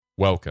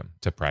Welcome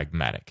to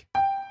Pragmatic.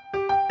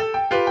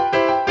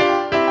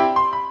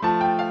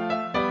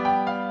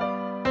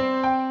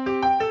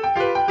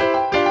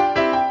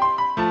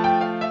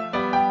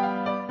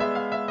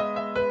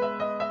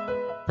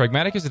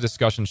 Pragmatic is a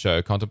discussion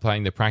show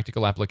contemplating the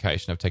practical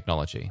application of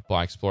technology.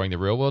 By exploring the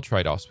real-world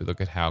trade-offs, we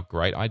look at how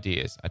great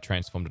ideas are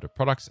transformed into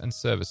products and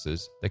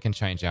services that can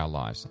change our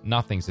lives.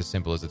 Nothing's as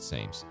simple as it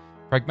seems.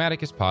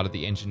 Pragmatic is part of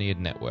the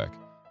Engineered Network.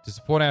 To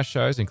support our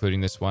shows,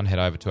 including this one, head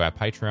over to our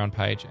Patreon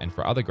page, and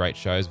for other great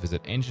shows, visit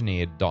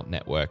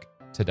engineered.network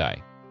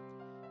today.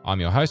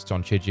 I'm your host,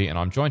 John Chidgey, and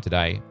I'm joined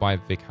today by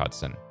Vic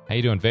Hudson. How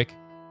you doing, Vic?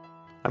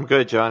 I'm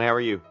good, John. How are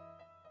you?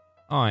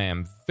 I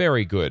am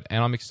very good,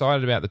 and I'm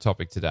excited about the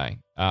topic today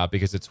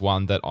because it's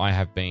one that I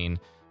have been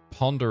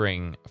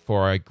pondering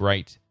for a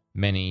great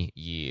many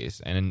years,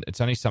 and it's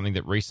only something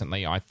that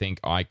recently I think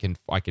I can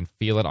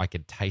feel it, I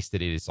can taste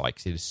it. It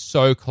is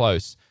so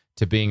close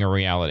to being a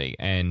reality,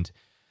 and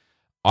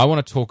I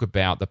want to talk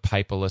about the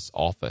paperless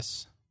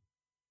office.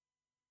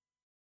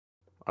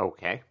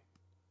 Okay.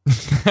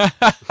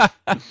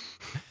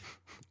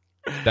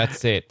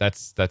 That's it.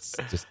 That's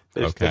just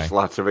okay. There's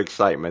lots of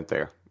excitement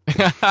there.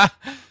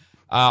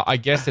 I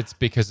guess it's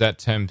because that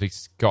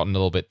term's gotten a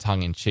little bit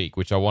tongue-in-cheek,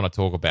 which I want to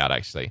talk about,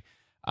 actually.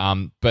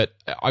 But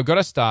I've got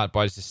to start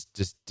by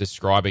just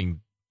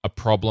describing a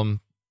problem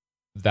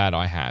that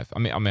I have. I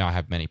mean, I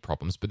have many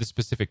problems, but this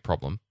specific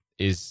problem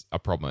is a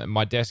problem.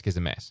 My desk is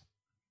a mess,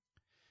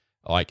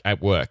 like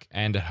at work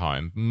and at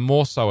home.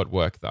 More so at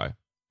work, though.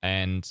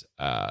 And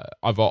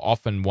I've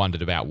often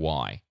wondered about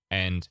why.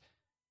 And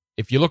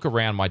if you look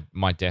around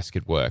my desk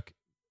at work,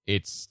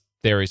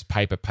 there is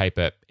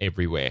paper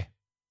everywhere.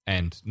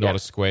 And not a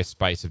square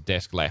space of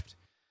desk left.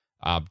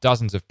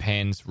 Dozens of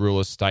pens,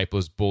 rulers,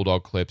 staplers,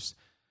 bulldog clips.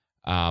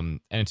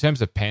 And in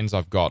terms of pens,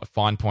 I've got a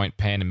fine point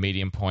pen, a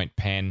medium point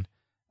pen.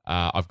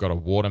 I've got a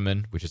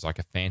Waterman, which is like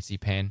a fancy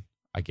pen,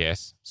 I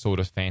guess. Sort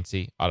of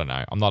fancy. I don't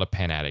know. I'm not a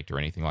pen addict or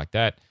anything like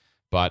that.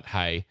 But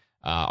hey,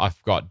 I've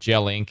got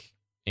gel ink,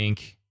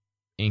 inky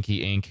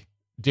ink,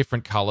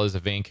 different colors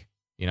of ink,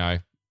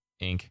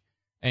 ink.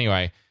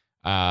 Anyway,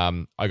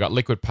 I got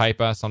liquid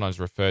paper, sometimes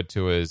referred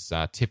to as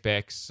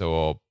Tipex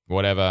or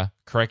whatever,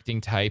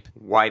 correcting tape.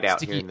 Whiteout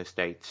here in the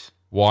States.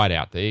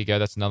 Whiteout, there you go,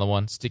 that's another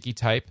one. Sticky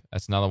tape,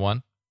 that's another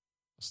one.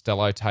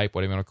 Stello tape,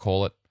 whatever you want to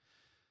call it.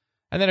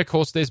 And then, of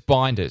course, there's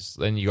binders.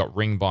 Then you got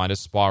ring binders,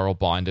 spiral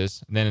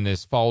binders. And then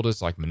there's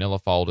folders, like manila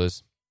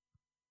folders.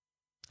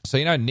 So,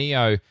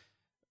 Neo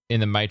in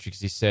The Matrix,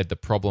 he said the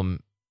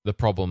problem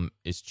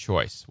is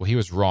choice. Well, he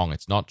was wrong.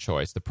 It's not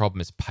choice. The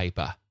problem is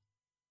paper.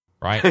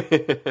 Right?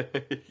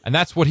 And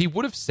that's what he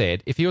would have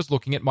said if he was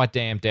looking at my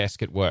damn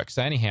desk at work.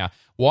 So anyhow,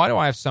 why do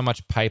I have so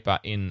much paper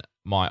in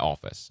my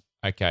office?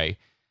 Okay.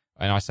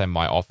 And I say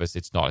my office,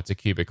 it's not. It's a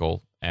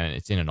cubicle and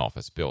it's in an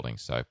office building.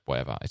 So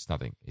whatever. It's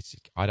nothing.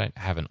 I don't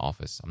have an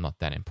office. I'm not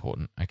that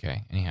important.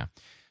 Okay. Anyhow.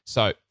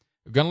 So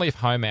we're going to leave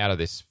home out of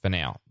this for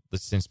now,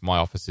 since my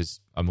office is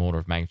an order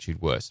of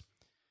magnitude worse.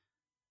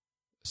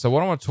 So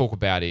what I want to talk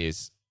about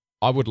is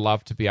I would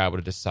love to be able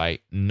to just say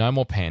no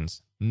more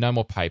pens, no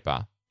more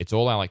paper. It's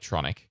all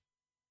electronic,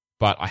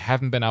 but I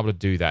haven't been able to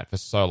do that for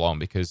so long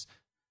because,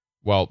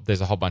 well,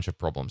 there's a whole bunch of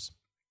problems.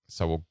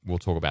 So we'll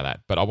talk about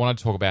that. But I want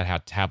to talk about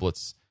how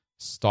tablets,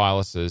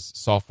 styluses,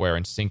 software,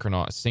 and sync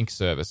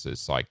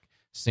services, like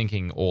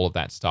syncing all of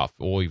that stuff,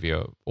 all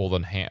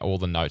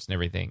the notes and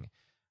everything,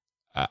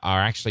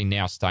 are actually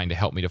now starting to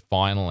help me to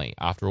finally,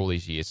 after all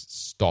these years,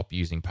 stop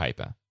using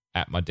paper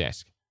at my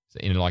desk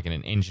in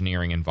an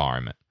engineering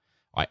environment.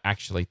 I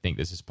actually think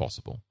this is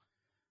possible.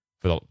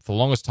 For the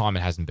longest time, it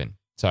hasn't been.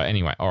 So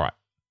anyway, all right.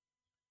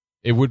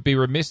 It would be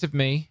remiss of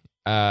me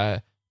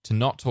to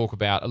not talk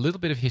about a little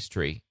bit of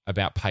history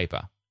about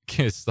paper,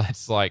 because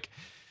that's like,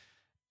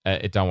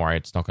 don't worry,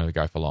 it's not going to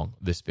go for long,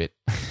 this bit.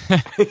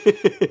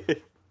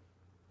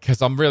 Because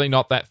I'm really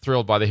not that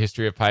thrilled by the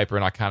history of paper,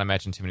 and I can't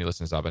imagine too many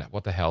listeners are, but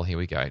what the hell, here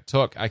we go.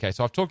 Okay,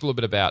 so I've talked a little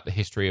bit about the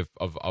history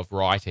of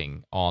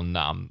writing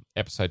on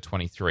episode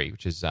 23,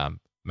 which is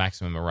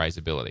maximum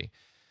erasability.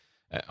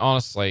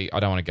 Honestly, I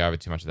don't want to go over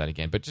too much of that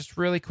again, but just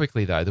really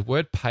quickly, though, the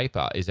word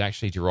paper is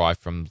actually derived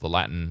from the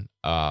Latin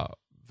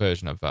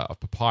version of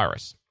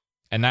papyrus.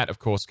 And that, of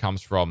course,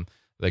 comes from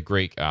the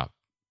Greek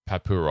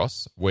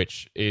papyros,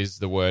 which is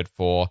the word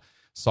for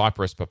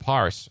cypress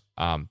papyrus,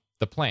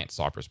 the plant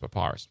cypress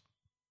papyrus.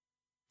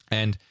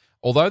 And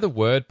although the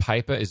word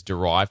paper is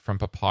derived from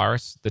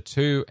papyrus, the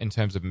two, in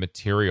terms of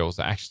materials,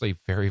 are actually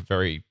very,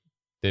 very,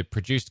 they're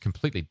produced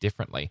completely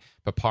differently.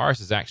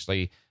 Papyrus is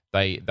actually,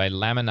 they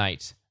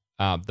laminate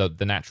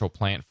the natural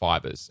plant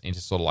fibers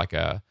into sort of like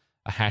a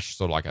hash,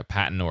 sort of like a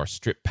pattern or a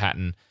strip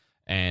pattern,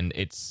 and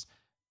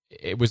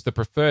it was the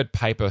preferred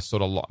paper,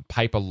 sort of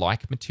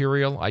paper-like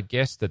material, I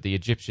guess, that the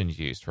Egyptians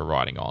used for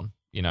writing on,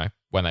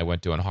 when they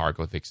weren't doing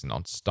hieroglyphics and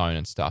on stone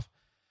and stuff.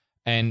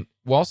 And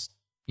whilst,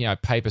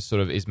 paper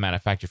sort of is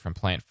manufactured from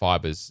plant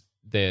fibers,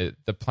 the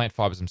plant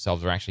fibers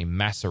themselves are actually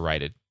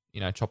macerated,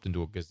 chopped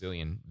into a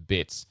gazillion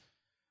bits.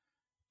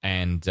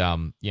 and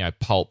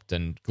pulped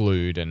and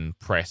glued and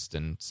pressed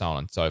and so on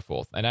and so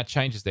forth. And that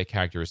changes their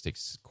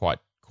characteristics quite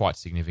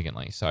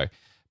significantly. So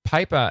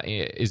paper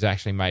is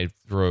actually made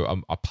through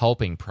a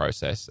pulping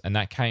process, and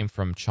that came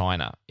from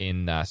China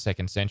in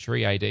 2nd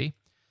century AD.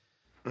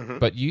 Mm-hmm.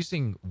 But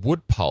using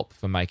wood pulp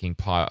for making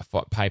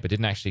paper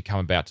didn't actually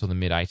come about till the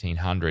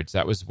mid-1800s.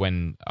 That was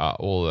when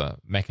all the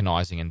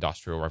mechanizing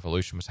industrial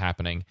revolution was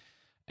happening,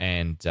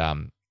 and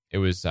it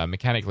was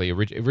mechanically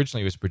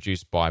originally it was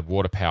produced by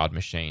water-powered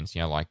machines,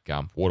 like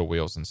water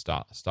wheels and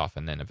stuff,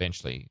 and then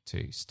eventually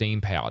to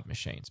steam-powered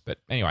machines. But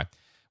anyway,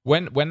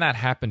 when that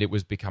happened, it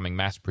was becoming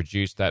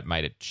mass-produced. That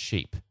made it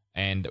cheap,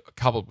 and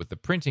coupled with the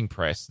printing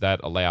press, that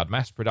allowed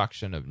mass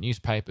production of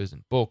newspapers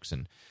and books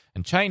and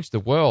changed the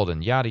world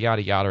and yada,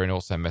 yada, yada, and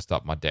also messed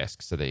up my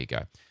desk. So there you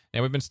go.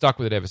 Now, we've been stuck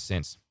with it ever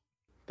since.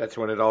 That's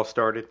when it all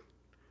started?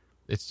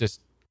 It's just,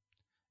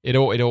 it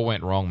all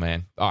went wrong,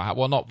 man.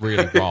 Well, not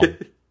really wrong.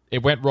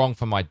 It went wrong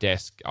for my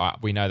desk.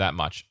 We know that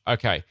much.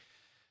 Okay.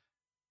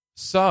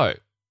 So,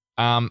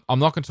 I'm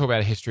not going to talk about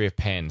a history of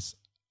pens.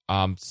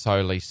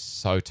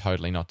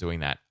 Totally not doing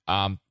that.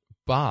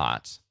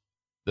 But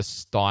the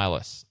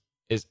stylus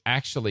is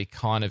actually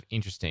kind of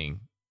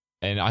interesting.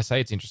 And I say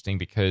it's interesting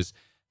because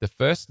the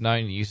first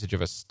known usage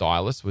of a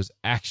stylus was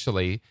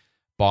actually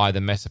by the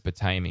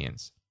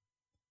Mesopotamians.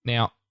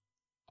 Now,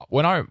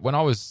 when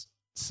I was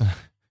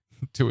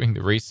doing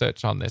the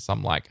research on this,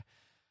 I'm like,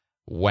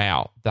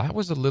 wow, that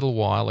was a little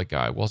while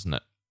ago, wasn't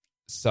it?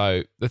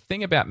 So the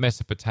thing about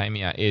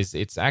Mesopotamia is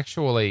it's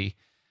actually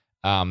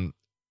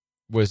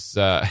is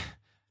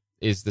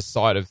the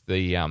site of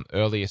the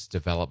earliest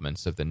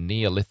developments of the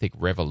Neolithic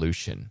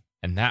Revolution,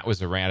 and that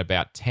was around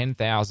about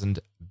 10,000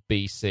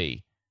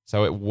 BC.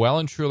 So it well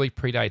and truly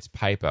predates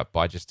paper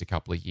by just a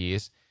couple of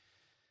years,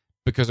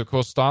 because, of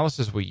course,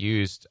 styluses were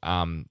used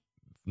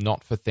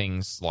not for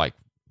things like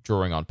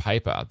drawing on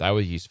paper. They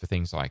were used for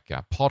things like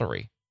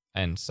pottery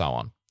and so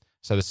on.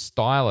 So the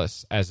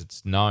stylus, as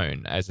it's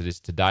known, as it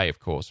is today, of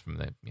course, from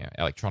the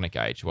electronic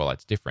age, well,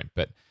 that's different.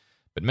 But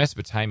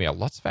Mesopotamia,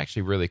 lots of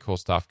actually really cool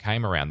stuff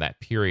came around that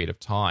period of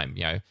time.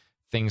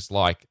 Things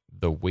like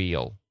the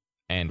wheel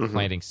and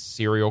planting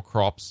cereal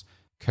crops,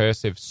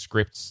 cursive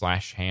script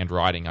 /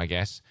 handwriting, I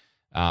guess,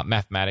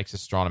 mathematics,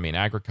 astronomy, and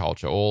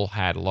agriculture all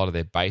had a lot of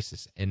their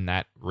basis in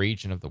that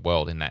region of the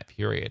world in that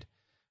period.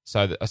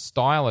 So a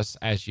stylus,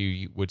 as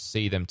you would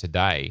see them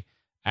today,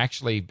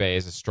 actually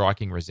bears a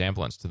striking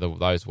resemblance to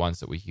those ones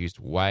that we used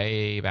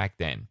way back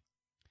then.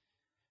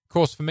 Of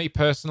course, for me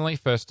personally,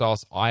 first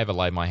stylus I ever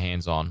laid my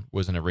hands on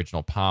was an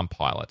original Palm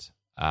Pilot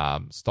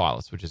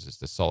stylus, which is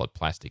just a solid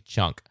plastic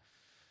chunk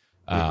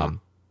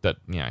that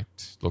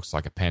looks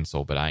like a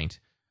pencil but ain't.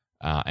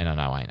 And I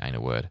know ain't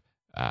a word,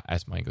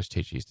 as my English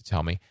teacher used to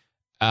tell me.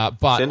 But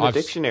it's in the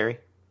dictionary.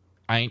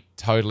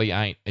 Totally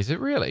ain't. Is it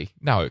really?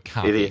 No, it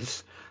can't be. It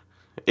is.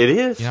 It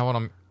is. You know what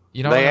I'm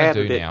going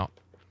to do now?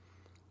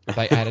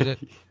 They added it.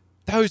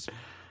 Those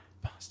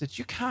bastards,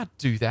 you can't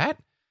do that.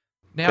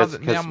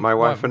 Because my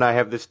wife and I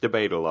have this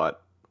debate a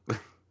lot.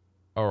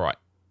 All right.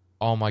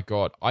 Oh, my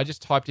God. I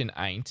just typed in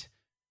ain't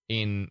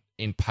in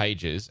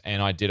Pages,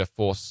 and I did a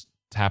force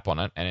tap on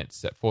it, and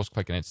it's force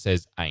click, and it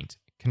says ain't.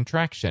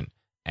 Contraction.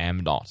 Am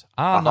not.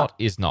 Are not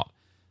is not.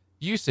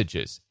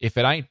 Usages. If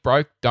it ain't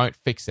broke, don't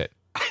fix it.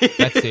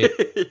 That's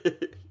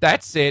it.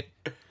 That's it.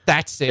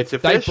 That's it. It's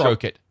official. They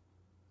broke it.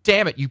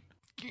 Damn it, you...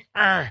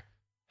 I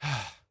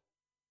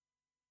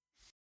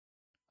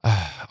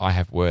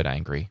have word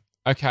angry.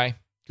 Okay,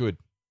 good.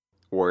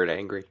 Word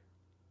angry.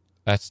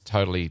 That's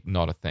totally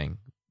not a thing.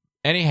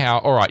 Anyhow,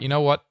 all right, you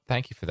know what?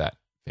 Thank you for that,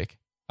 Vic.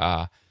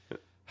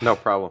 No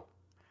problem.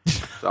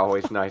 It's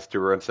always nice to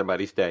ruin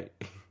somebody's day.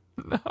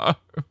 No.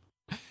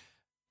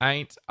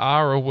 Ain't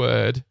are a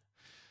word.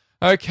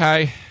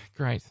 Okay,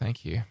 great,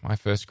 thank you. My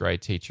first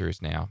grade teacher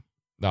is now...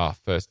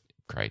 first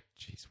grade,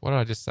 jeez, what did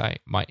I just say?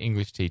 My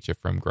English teacher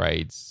from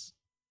grades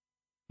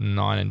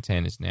 9 and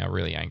 10 is now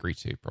really angry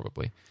too,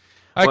 probably.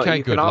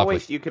 Okay, good,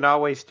 lovely. You can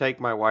always take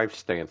my wife's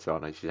stance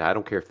on it. She said, I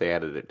don't care if they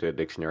added it to a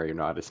dictionary or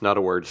not. It's not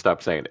a word.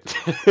 Stop saying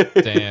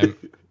it.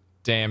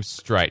 Damn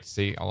straight.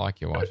 See, I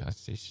like your wife.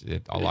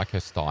 I like her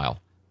style.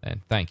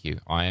 And thank you.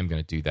 I am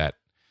going to do that.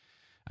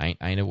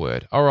 Ain't a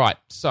word. All right.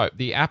 So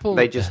the Apple.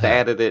 They just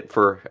added it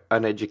for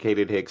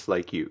uneducated hicks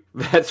like you.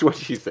 That's what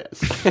she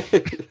says.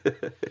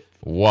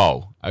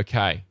 Whoa.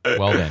 Okay.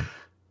 Well then.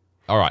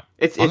 All right.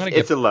 It's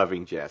a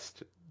loving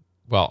jest.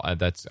 Well,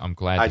 I'm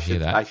glad to hear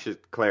that. I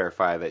should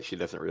clarify that she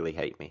doesn't really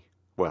hate me.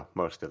 Well,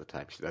 most of the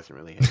time she doesn't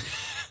really hate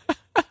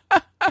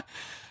me.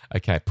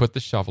 Okay. Put the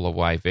shovel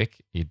away,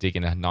 Vic. You're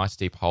digging a nice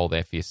deep hole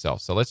there for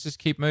yourself. So let's just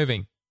keep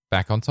moving.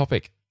 Back on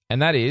topic.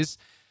 And that is.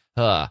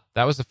 That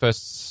was the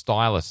first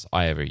stylus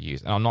I ever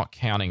used. And I'm not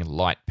counting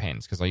light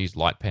pens because I used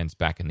light pens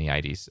back in the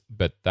 80s,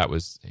 but that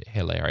was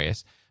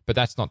hilarious. But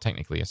that's not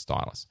technically a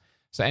stylus.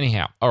 So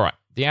anyhow, all right.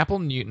 The Apple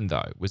Newton,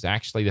 though, was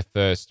actually the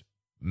first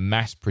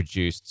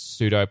mass-produced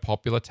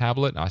pseudo-popular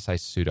tablet. And I say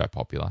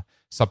pseudo-popular.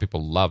 Some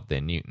people loved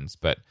their Newtons,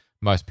 but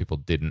most people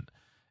didn't.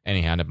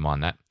 Anyhow, never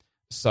mind that.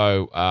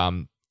 So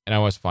And I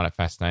always find it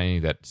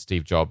fascinating that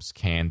Steve Jobs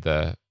canned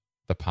the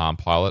Palm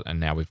Pilot, and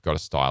now we've got a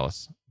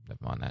stylus.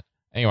 Never mind that.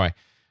 Anyway,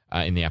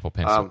 in the Apple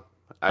Pencil.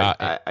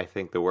 I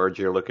think the word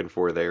you're looking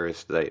for there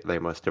is they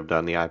must have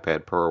done the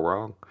iPad Pro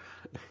wrong.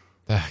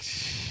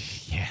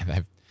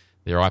 Yeah,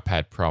 they're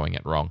iPad Proing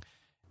it wrong.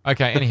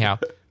 Okay, anyhow,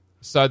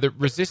 so the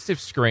resistive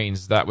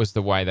screens, that was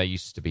the way they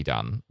used to be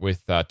done.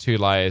 With 2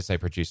 layers, they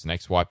produce an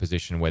XY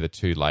position where the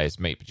 2 layers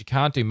meet. But you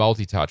can't do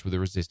multi-touch with a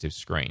resistive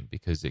screen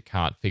because it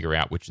can't figure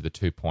out which of the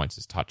 2 points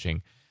is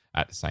touching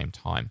at the same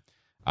time.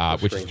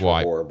 Which is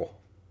why... horrible.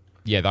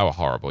 Yeah, they were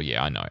horrible.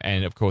 Yeah, I know.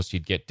 And, of course,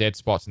 you'd get dead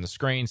spots in the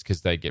screens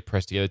because they'd get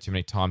pressed together too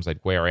many times. They'd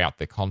wear out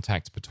the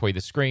contacts between the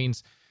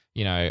screens,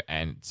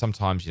 and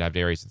sometimes you'd have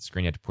areas of the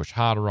screen you had to push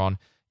harder on.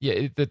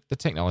 Yeah, the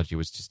technology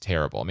was just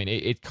terrible. I mean,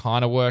 it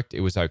kind of worked.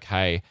 It was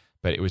okay,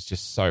 but it was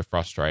just so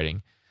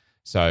frustrating.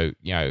 So,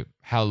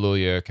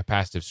 hallelujah,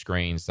 capacitive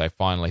screens, they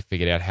finally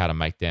figured out how to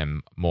make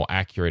them more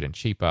accurate and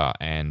cheaper,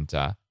 and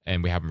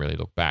we haven't really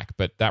looked back.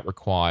 But that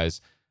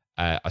requires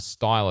a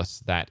stylus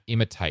that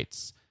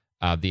imitates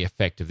the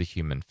effect of the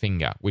human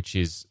finger, which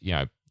is,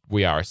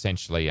 we are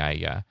essentially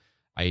a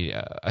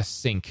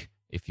sink,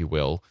 if you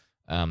will,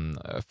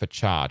 for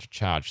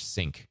charge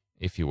sink,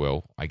 if you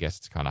will. I guess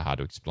it's kind of hard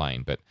to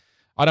explain, but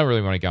I don't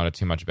really want to go into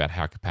too much about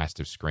how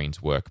capacitive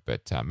screens work,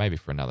 but maybe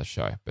for another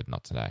show, but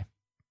not today.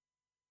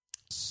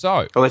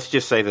 So, well, let's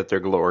just say that they're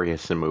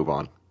glorious and move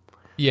on.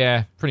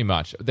 Yeah, pretty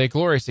much. They're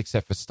glorious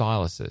except for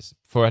styluses.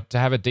 To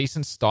have a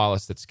decent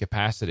stylus that's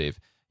capacitive,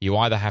 you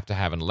either have to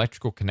have an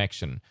electrical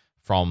connection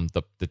from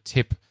the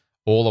tip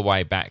all the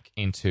way back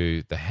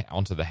onto the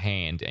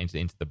hand and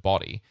into the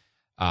body.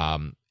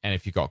 And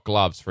if you've got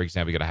gloves, for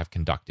example, you've got to have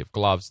conductive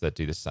gloves that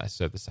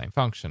serve the same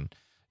function.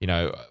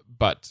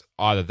 But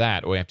either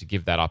that or you have to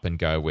give that up and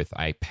go with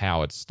a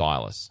powered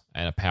stylus.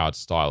 And a powered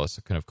stylus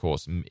can, of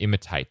course,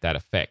 imitate that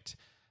effect,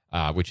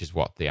 which is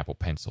what the Apple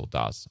Pencil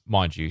does.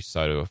 Mind you,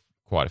 so do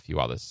quite a few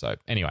others. So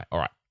anyway, all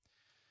right.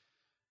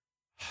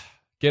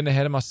 Getting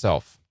ahead of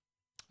myself.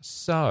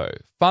 So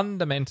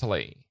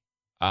fundamentally,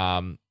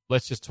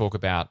 let's just talk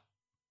about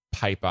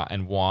paper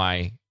and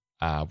why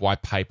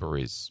paper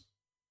is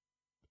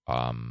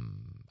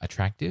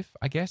attractive,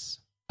 I guess.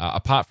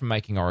 Apart from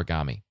making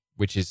origami,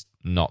 which is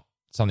not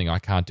something I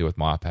can't do with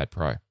my iPad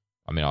Pro.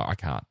 I mean, I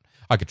can't.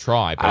 I could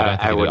try, but I don't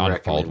think it would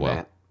unfold well.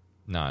 That.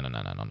 No, I'm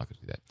not going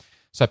to do that.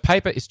 So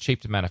paper is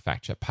cheap to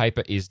manufacture.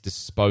 Paper is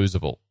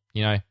disposable.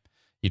 You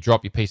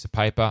drop your piece of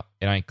paper,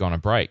 it ain't going to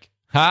break.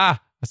 Ha!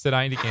 I said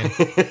ain't again.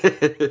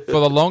 For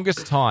the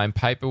longest time,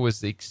 paper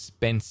was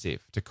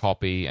expensive to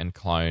copy and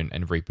clone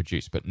and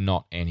reproduce, but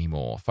not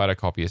anymore.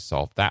 Photocopiers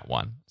solved that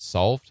one.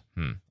 Solved?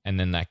 And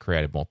then that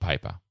created more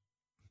paper.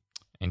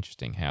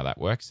 Interesting how that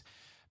works.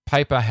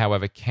 Paper,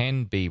 however,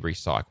 can be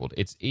recycled.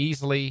 It's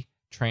easily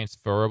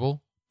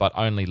transferable, but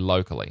only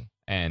locally,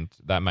 and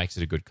that makes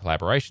it a good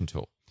collaboration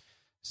tool.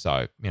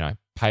 So,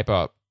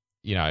 paper,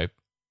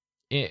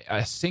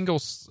 a single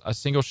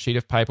sheet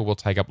of paper will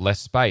take up less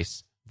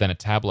space than a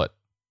tablet,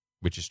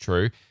 which is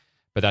true,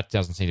 but that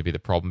doesn't seem to be the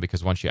problem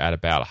because once you add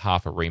about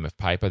half a ream of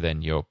paper,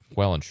 then you're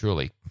well and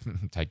truly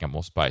taking up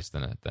more space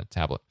than a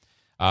tablet.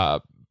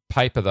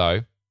 Paper,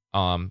 though,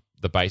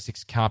 the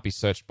basics can't be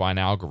searched by an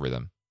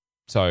algorithm.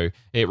 So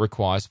it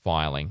requires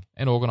filing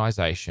and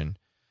organization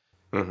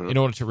in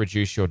order to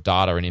reduce your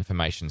data and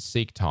information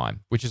seek time,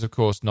 which is, of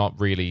course, not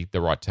really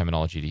the right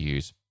terminology to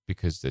use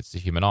because it's the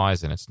human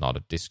eyes and it's not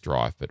a disk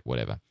drive, but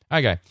whatever.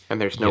 Okay. And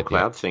there's no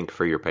cloud sync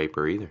for your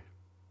paper either.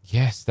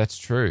 Yes, that's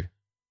true.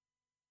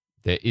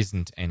 There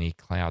isn't any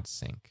cloud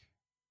sync.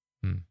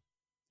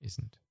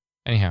 Isn't.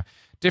 Anyhow,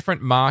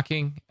 different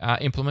marking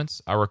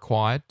implements are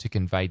required to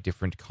convey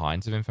different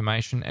kinds of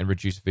information and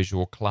reduce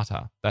visual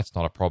clutter. That's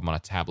not a problem on a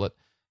tablet.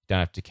 You don't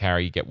have to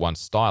carry, you get one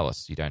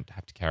stylus. You don't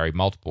have to carry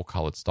multiple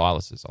colored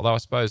styluses. Although I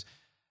suppose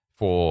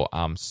for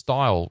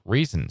style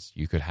reasons,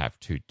 you could have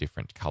two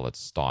different colored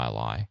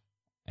styli.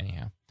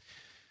 Anyhow,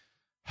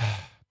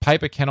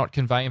 paper cannot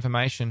convey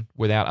information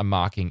without a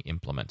marking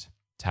implement.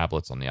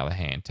 Tablets, on the other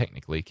hand,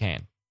 technically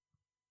can.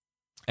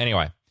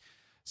 Anyway,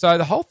 so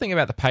the whole thing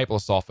about the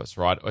paperless office,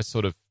 right,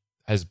 sort of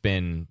has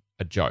been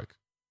a joke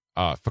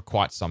for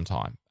quite some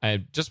time.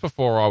 And just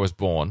before I was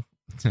born,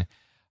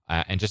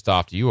 and just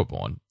after you were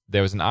born,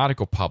 there was an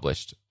article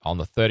published on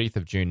the 30th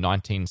of June,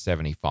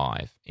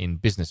 1975 in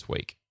Business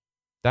Week.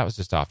 That was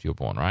just after you were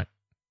born, right?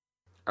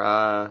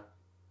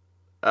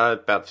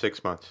 About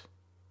 6 months.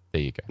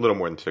 There you go. A little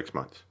more than 6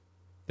 months.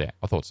 Yeah,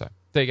 I thought so.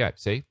 There you go.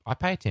 See, I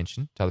pay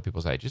attention to other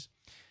people's ages.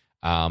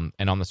 And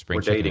on the spring,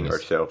 we're dating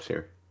ourselves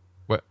here.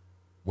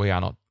 We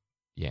are not.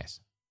 Yes,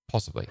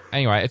 possibly.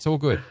 Anyway, it's all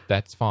good.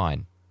 That's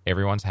fine.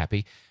 Everyone's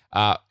happy.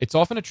 It's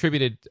often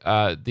attributed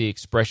the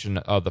expression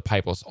of the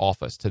paperless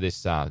office to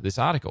this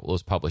article. It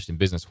was published in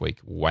Business Week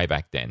way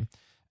back then.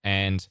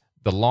 And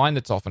the line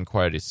that's often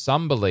quoted is,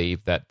 some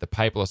believe that the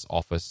paperless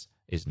office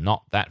is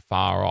not that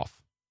far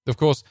off. Of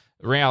course,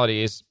 the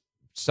reality is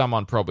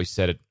someone probably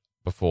said it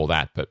before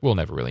that, but we'll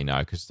never really know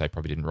because they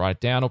probably didn't write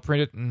it down or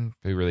print it, and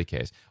who really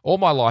cares? All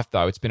my life,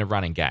 though, it's been a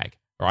running gag,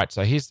 right?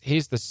 So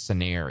here's the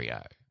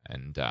scenario,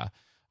 and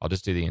I'll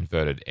just do the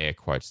inverted air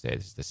quotes there.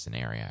 This is the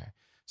scenario.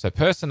 So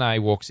person A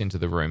walks into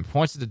the room,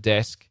 points at the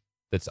desk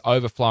that's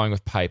overflowing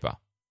with paper,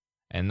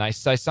 and they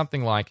say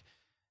something like,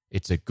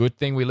 "It's a good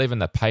thing we live in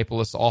the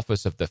paperless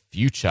office of the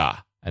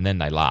future," and then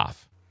they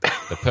laugh.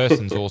 The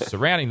persons all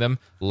surrounding them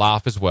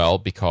laugh as well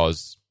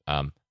because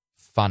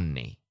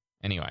funny.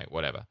 Anyway,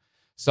 whatever.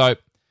 So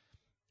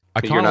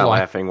I kind You're of not like,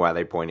 laughing while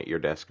they point at your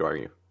desk, are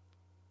you?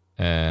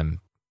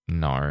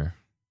 No.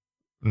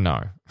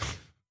 No.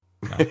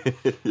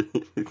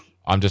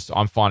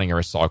 I'm finding a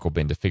recycle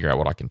bin to figure out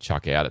what I can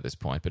chuck out at this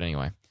point. But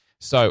anyway,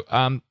 so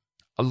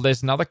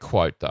there's another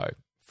quote though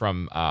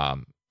from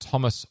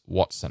Thomas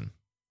Watson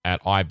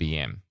at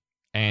IBM,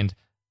 and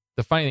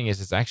the funny thing is,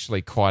 there's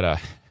actually quite a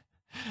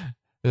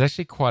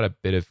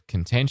bit of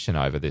contention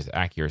over this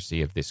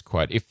accuracy of this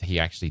quote, if he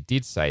actually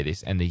did say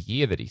this and the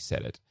year that he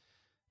said it.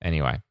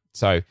 Anyway,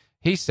 so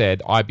he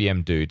said,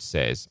 IBM dude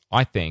says,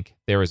 "I think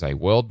there is a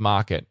world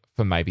market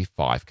for maybe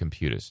 5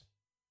 computers."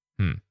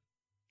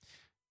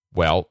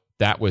 Well,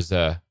 that was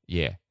a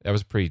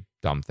pretty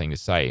dumb thing to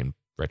say in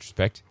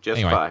retrospect. Just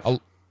anyway, 5.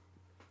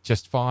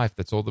 Just 5.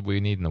 That's all that we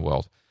need in the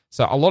world.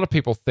 So a lot of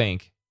people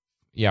think,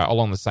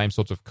 along the same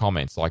sorts of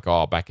comments, like,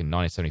 oh, back in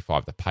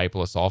 1975, the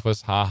paperless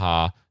office,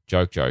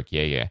 joke,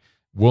 yeah.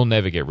 We'll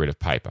never get rid of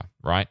paper,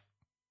 right?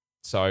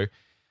 So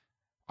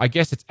I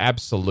guess it's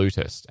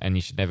absolutist, and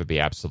you should never be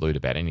absolute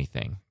about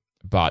anything.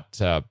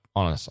 But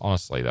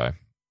honestly, though,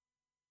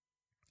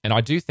 and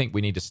I do think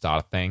we need to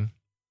start a thing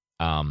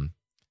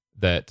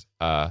that,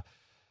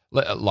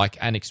 like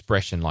an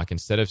expression, like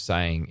instead of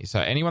saying, so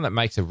anyone that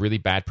makes a really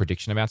bad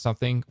prediction about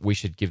something, we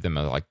should give them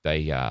like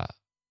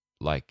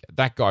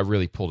that guy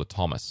really pulled a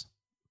Thomas,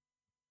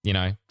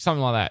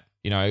 something like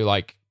that,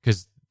 like,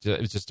 because it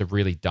was just a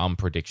really dumb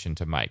prediction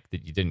to make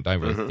that you don't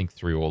really think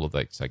through all of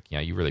that. It's like,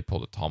 you really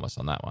pulled a Thomas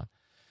on that one.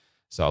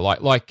 So like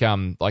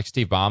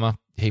Steve Ballmer,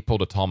 he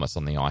pulled a Thomas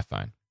on the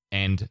iPhone,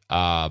 and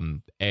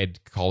Ed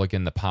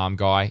Colligan, the Palm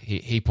guy,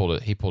 he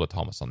pulled a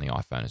Thomas on the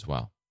iPhone as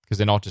well, because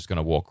they're not just going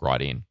to walk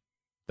right in.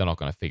 They're not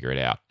going to figure it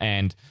out.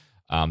 And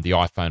the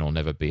iPhone will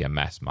never be a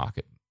mass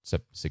market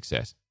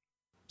success.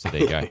 So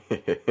there you go.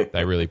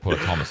 They really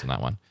put a Thomas on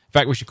that one. In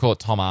fact, we should call it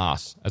Tom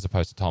Ass as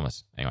opposed to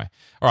Thomas. Anyway.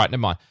 All right,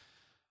 never mind.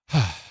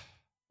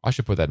 I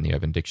should put that in the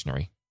Urban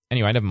Dictionary.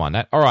 Anyway, never mind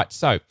that. All right,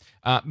 so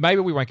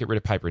maybe we won't get rid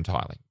of paper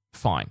entirely.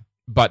 Fine.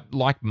 But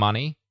like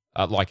money,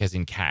 like as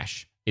in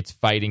cash, it's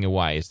fading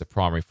away as the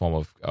primary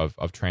form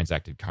of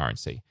transacted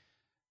currency.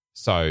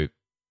 So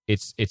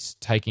it's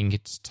taking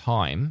its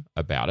time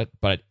about it,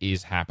 but it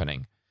is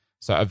happening.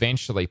 So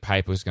eventually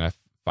paper is going to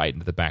fade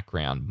into the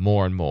background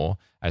more and more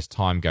as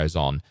time goes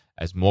on,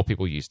 as more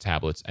people use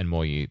tablets and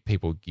more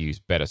people use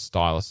better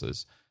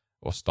styluses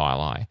or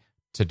styli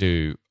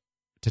to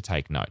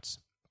take notes.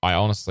 I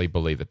honestly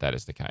believe that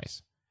is the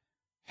case.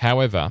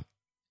 However,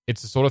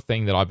 it's the sort of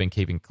thing that I've been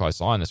keeping a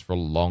close eye on this for a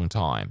long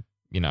time,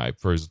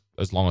 for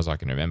as long as I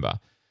can remember,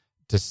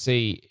 to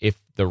see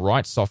if the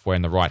right software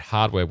and the right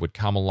hardware would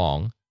come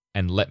along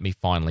and let me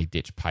finally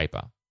ditch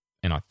paper.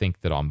 And I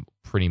think that I'm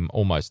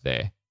almost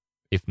there,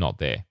 if not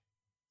there.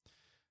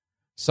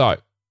 So,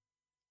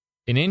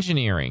 in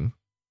engineering,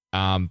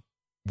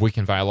 we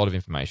convey a lot of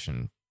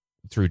information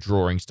through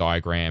drawings,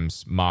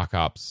 diagrams,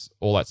 markups,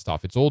 all that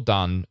stuff. It's all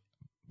done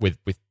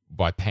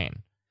by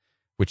pen,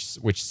 which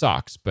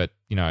sucks, but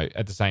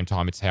at the same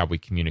time, it's how we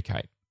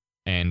communicate,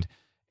 and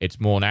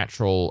it's more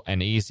natural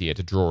and easier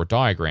to draw a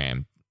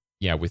diagram,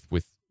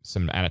 with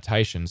some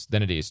annotations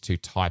than it is to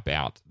type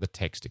out the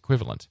text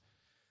equivalent.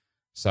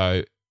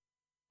 So,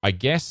 I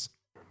guess,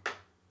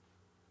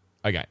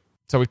 okay.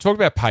 So we've talked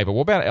about paper.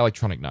 What about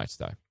electronic notes,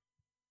 though?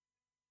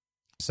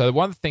 So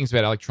one of the things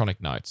about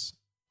electronic notes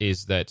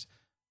is that,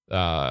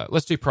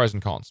 let's do pros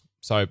and cons.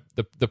 So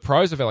the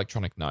pros of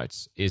electronic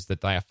notes is that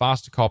they are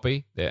fast to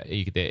copy.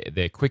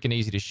 They're quick and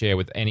easy to share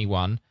with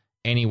anyone,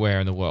 anywhere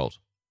in the world.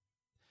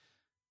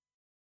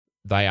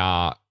 They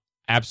are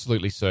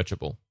absolutely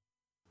searchable.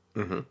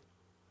 Mm-hmm.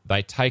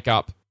 They take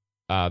up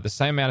the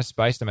same amount of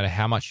space no matter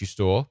how much you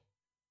store,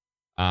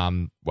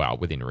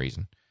 within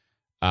reason.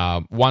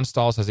 One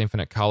stylus has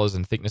infinite colors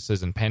and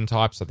thicknesses and pen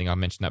types. I think I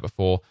mentioned that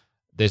before.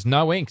 There's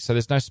no ink, so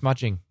there's no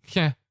smudging.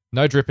 Yeah,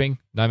 no dripping,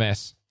 no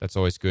mess. That's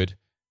always good.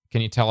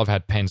 Can you tell I've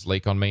had pens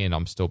leak on me and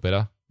I'm still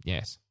bitter?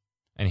 Yes.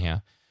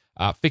 Anyhow,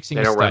 fixing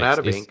mistakes. They don't run out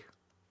of ink.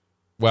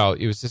 Well,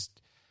 it was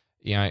just,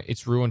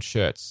 it's ruined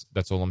shirts.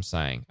 That's all I'm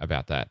saying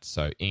about that.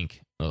 So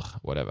ink,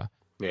 whatever.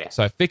 Yeah.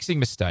 So fixing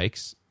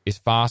mistakes is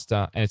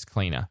faster and it's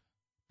cleaner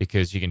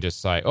because you can just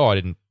say, oh, I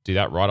didn't do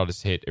that right. I'll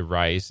just hit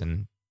erase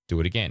and do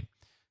it again.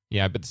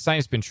 But the same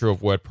has been true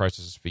of word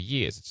processors for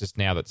years. It's just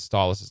now that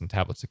styluses and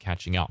tablets are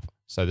catching up.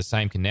 So the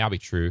same can now be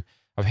true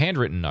of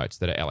handwritten notes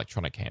that are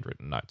electronic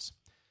handwritten notes.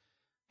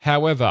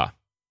 However,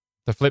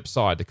 the flip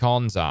side, the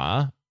cons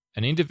are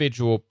an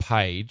individual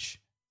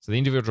page, so the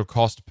individual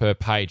cost per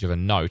page of a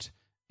note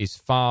is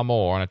far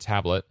more on a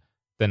tablet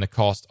than the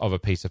cost of a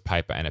piece of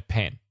paper and a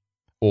pen.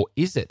 Or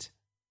is it?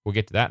 We'll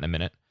get to that in a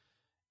minute.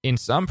 In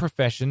some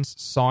professions,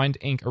 signed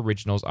ink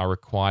originals are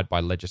required by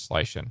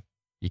legislation.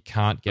 You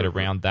can't get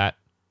around that.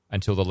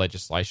 until the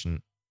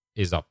legislation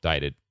is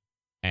updated.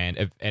 And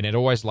it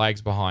always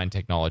lags behind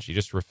technology.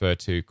 Just refer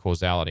to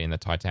Causality in the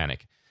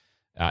Titanic,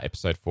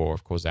 episode 4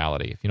 of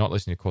Causality. If you're not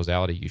listening to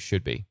Causality, you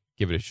should be.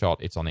 Give it a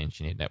shot. It's on the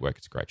Engineered Network.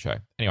 It's a great show.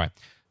 Anyway,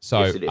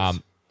 so yes, it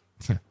is.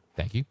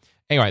 thank you.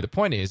 Anyway, the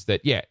point is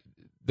that,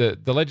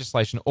 the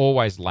legislation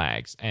always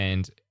lags,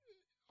 and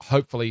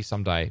hopefully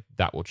someday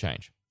that will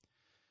change.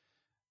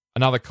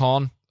 Another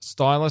con,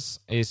 stylus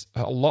is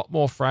a lot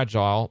more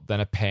fragile than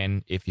a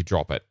pen if you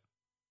drop it.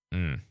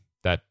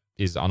 That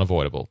is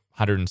unavoidable.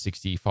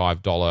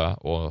 $165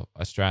 or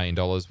Australian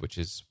dollars, which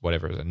is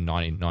whatever,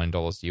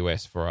 $99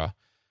 US for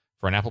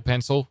an Apple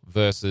Pencil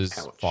versus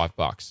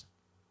 $5.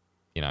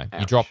 You know,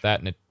 you drop that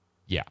and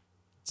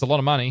it's a lot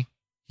of money.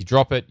 You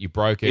drop it, you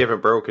broke it. You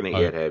haven't broken it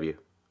yet, have you?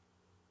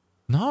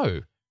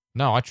 No,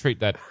 I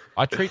treat that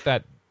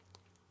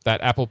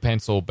Apple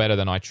Pencil better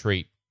than I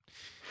treat.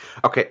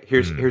 Okay,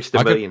 here's the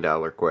 $1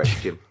 million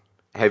question.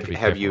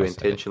 Have you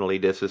intentionally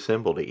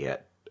disassembled it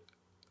yet?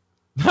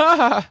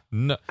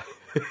 No.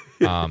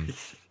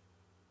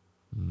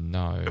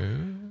 No.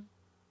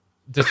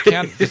 Does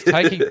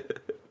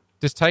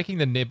taking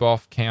the nib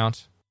off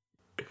count?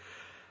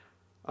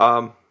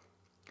 Because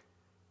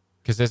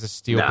there's a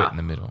steel bit in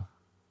the middle.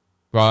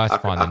 Well,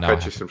 that's fine. I'll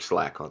cut you some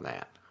slack on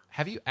that.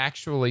 Have you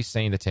actually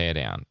seen the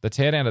teardown? The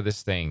teardown of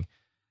this thing,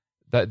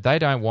 that they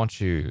don't want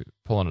you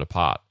pulling it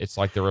apart. It's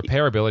like the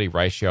repairability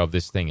ratio of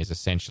this thing is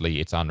essentially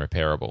it's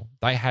unrepairable.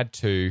 They had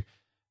to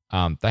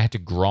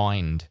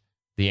grind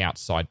the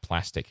outside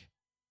plastic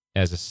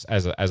as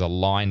a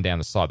line down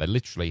the side. They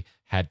literally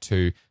had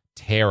to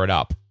tear it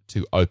up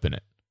to open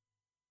it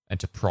and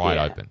to pry it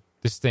open.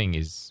 This thing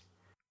is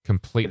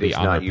completely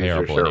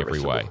unrepairable in every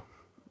way.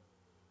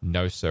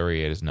 No,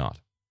 sorry, it is not.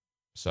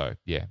 So,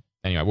 yeah.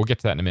 Anyway, we'll get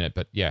to that in a minute.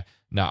 But,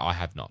 no, I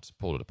have not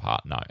pulled it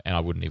apart, no. And I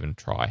wouldn't even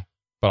try.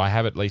 But I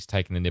have at least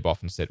taken the nib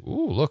off and said,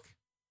 ooh, look,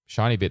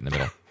 shiny bit in the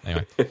middle.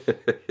 Anyway,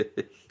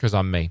 because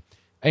I'm me.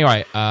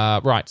 Anyway,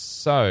 right,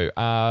 so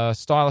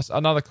stylus.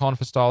 Another con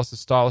for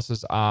styluses.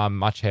 Styluses are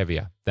much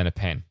heavier than a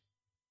pen.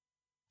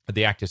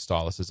 The active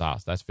styluses are,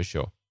 that's for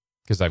sure.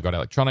 Because they've got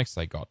electronics,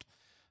 they've got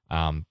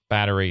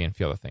battery and a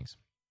few other things.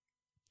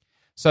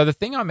 So the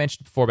thing I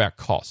mentioned before about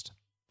cost,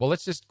 well,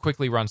 let's just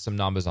quickly run some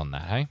numbers on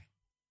that, hey?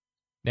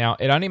 Now,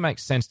 it only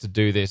makes sense to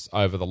do this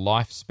over the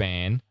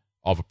lifespan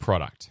of a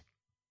product.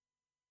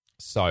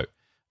 So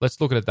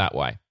let's look at it that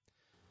way.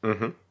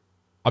 Mm-hmm.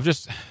 I've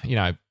just,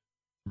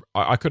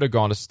 I could have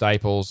gone to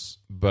Staples,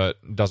 but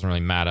it doesn't really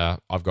matter.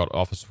 I've got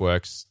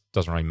Officeworks,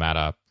 doesn't really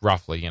matter.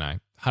 Roughly, 100%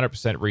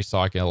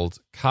 recycled,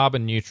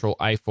 carbon neutral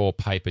A4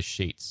 paper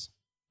sheets.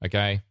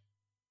 Okay?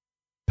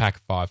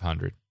 Pack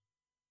 500.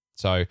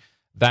 So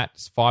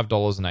that's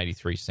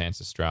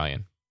 $5.83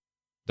 Australian.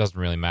 Doesn't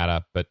really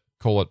matter, but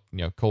call it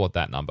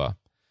that number.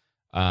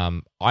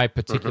 I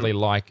particularly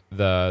like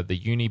the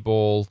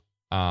Uniball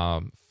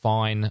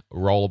fine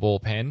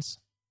rollable pens.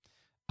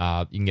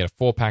 You can get a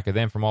 4-pack of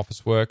them from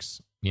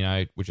Officeworks,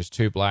 which is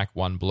 2 black,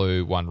 1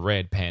 blue, 1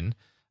 red pen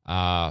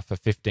for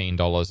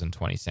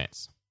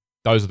 $15.20.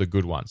 Those are the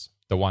good ones.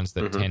 The ones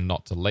that tend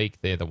not to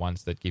leak. They're the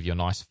ones that give you a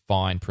nice,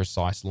 fine,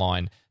 precise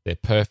line. They're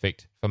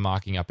perfect for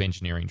marking up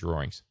engineering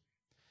drawings.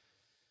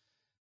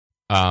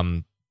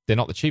 They're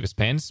not the cheapest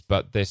pens,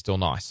 but they're still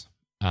nice.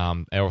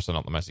 They're also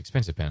not the most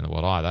expensive pen in the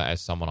world either,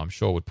 as someone I'm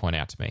sure would point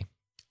out to me.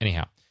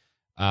 Anyhow,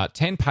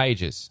 10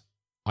 pages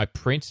I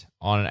print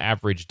on an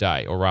average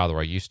day, or rather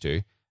I used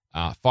to,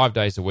 5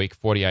 days a week,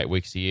 48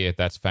 weeks a year.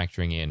 That's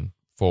factoring in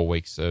 4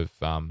 weeks of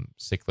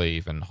sick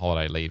leave and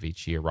holiday leave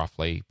each year,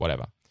 roughly,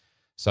 whatever.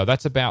 So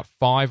that's about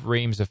 5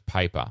 reams of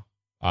paper,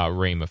 a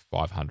ream of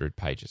 500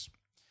 pages.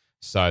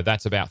 So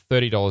that's about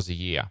 $30 a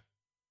year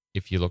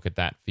if you look at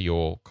that for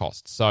your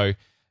costs. So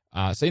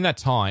in that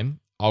time,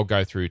 I'll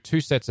go through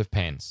 2 sets of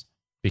pens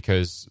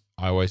because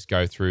I always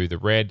go through the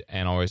red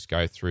and I always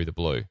go through the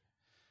blue.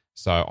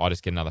 So I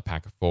just get another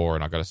pack of 4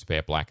 and I've got a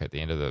spare black at the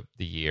end of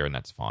the year and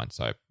that's fine.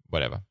 So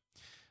whatever.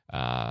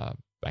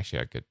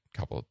 Actually,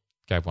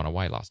 gave one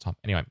away last time.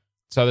 Anyway,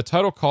 so the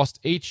total cost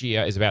each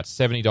year is about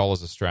 $70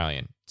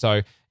 Australian.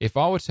 So if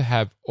I were to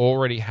have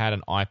already had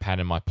an iPad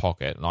in my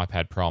pocket, an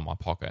iPad Pro in my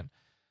pocket,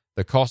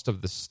 the cost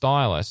of the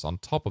stylus on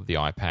top of the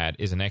iPad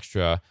is an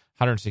extra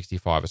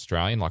 $165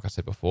 Australian, like I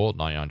said before,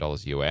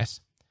 $99 US.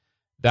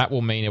 That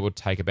will mean it would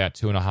take about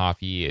 2.5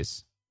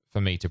 years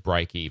for me to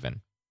break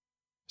even.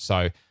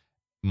 So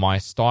my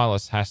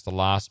stylus has to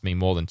last me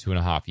more than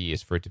 2.5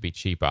 years for it to be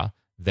cheaper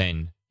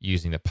than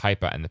using the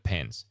paper and the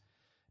pens.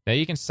 Now,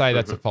 you can say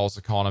that's a false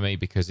economy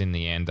because in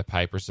the end, the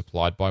paper is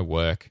supplied by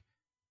work.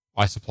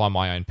 I supply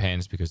my own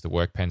pens because the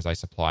work pens they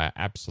supply are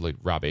absolute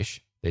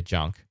rubbish. They're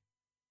junk.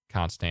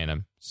 Can't stand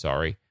them.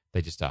 Sorry.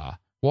 They just are.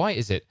 Why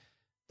is it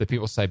that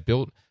people say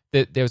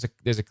there's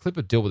a clip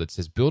of Dilbert that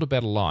says build a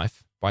better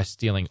life by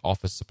stealing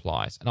office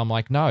supplies? And I'm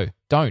like, no,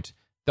 don't.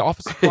 The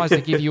office supplies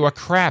they give you are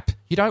crap.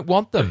 You don't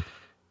want them.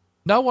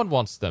 No one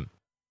wants them.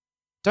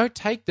 Don't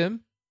take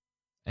them.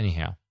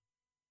 Anyhow.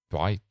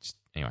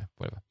 Anyway,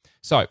 whatever.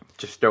 So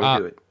just don't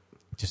do it.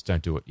 Just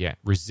don't do it. Yeah.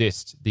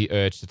 Resist the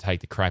urge to take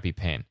the crappy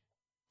pen.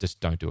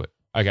 Just don't do it.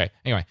 Okay,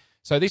 anyway,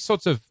 so these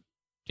sorts of,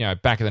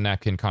 back of the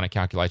napkin kind of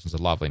calculations are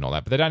lovely and all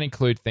that, but they don't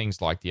include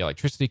things like the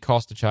electricity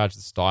cost to charge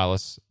the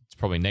stylus. It's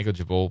probably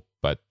negligible,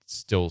 but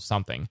still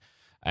something.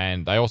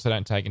 And they also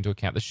don't take into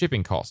account the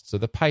shipping costs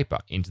of the paper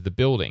into the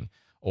building,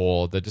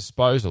 or the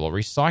disposal or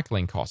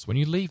recycling costs when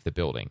you leave the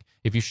building.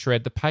 If you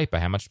shred the paper,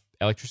 how much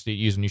electricity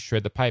you use when you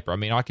shred the paper. I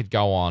mean, I could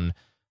go on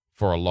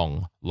for a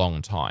long,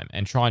 long time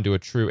and try and do a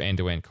true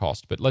end-to-end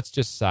cost. But let's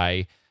just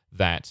say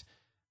that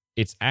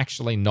it's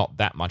actually not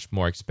that much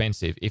more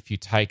expensive if you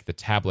take the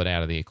tablet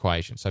out of the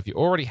equation. So if you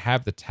already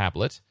have the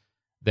tablet,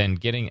 then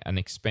getting an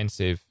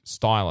expensive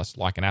stylus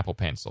like an Apple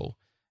Pencil,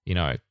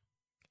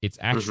 it's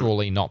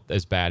actually not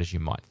as bad as you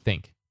might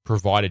think,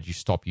 provided you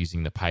stop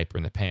using the paper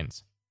and the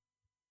pens.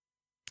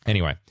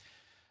 Anyway,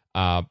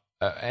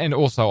 and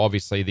also,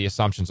 obviously, the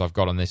assumptions I've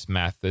got on this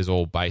math is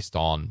all based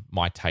on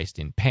my taste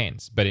in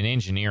pens. But in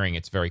engineering,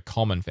 it's very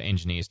common for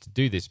engineers to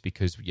do this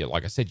because,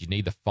 like I said, you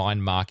need the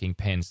fine marking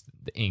pens,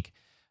 the ink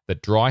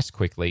that dries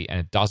quickly and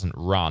it doesn't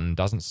run,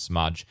 doesn't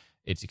smudge.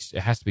 It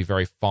has to be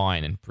very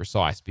fine and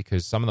precise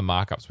because some of the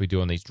markups we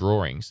do on these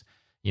drawings,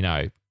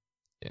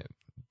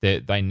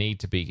 they need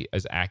to be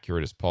as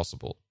accurate as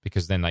possible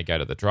because then they go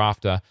to the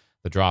drafter.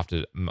 The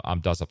drafter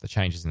does up the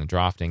changes in the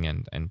drafting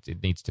and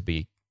it needs to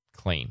be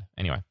clean.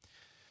 Anyway,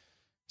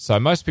 so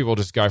most people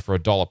just go for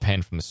 $1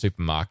 pen from the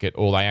supermarket,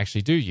 or they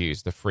actually do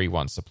use the free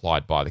one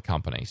supplied by the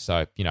company.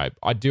 So,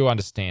 I do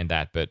understand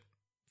that, but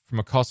from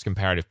a cost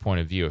comparative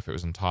point of view, if it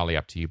was entirely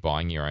up to you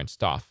buying your own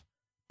stuff,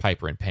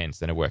 paper and pens,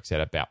 then it works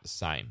out about the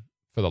same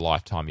for the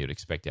lifetime you'd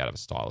expect out of a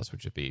stylus,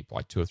 which would be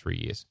like 2 or 3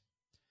 years.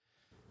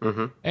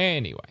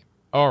 Anyway,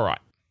 all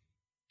right.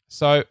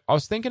 So I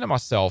was thinking to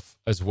myself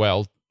as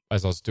well,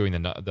 as I was doing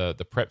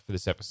the prep for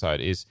this episode,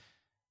 is,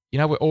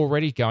 we're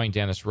already going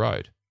down this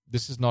road.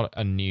 This is not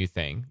a new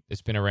thing.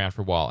 It's been around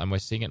for a while, and we're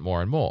seeing it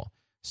more and more.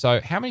 So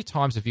how many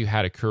times have you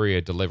had a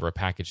courier deliver a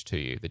package to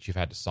you that you've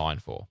had to sign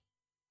for?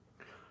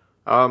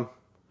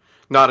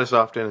 Not as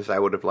often as I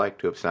would have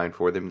liked to have signed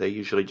for them. They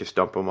usually just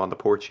dump them on the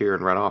porch here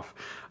and run off.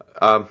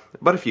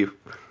 But a few.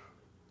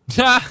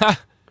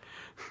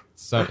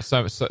 So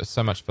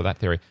much for that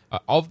theory.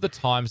 Of the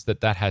times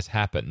that has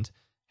happened,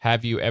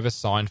 have you ever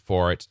signed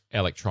for it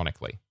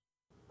electronically?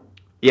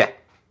 Yeah.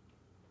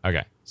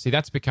 Okay. See,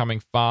 that's becoming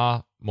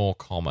far more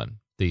common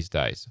these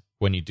days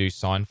when you do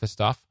sign for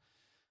stuff.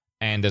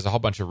 And there's a whole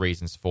bunch of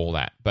reasons for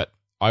that. But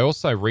I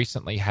also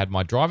recently had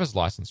my driver's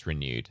license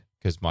renewed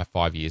because my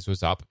 5 years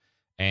was up,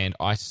 and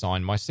I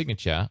signed my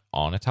signature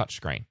on a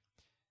touchscreen.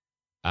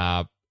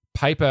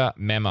 Paper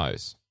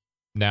memos.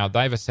 Now,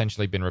 they've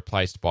essentially been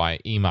replaced by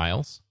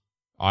emails.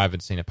 I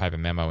haven't seen a paper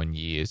memo in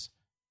years.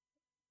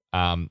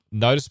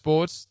 Notice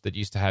boards that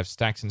used to have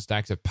stacks and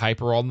stacks of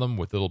paper on them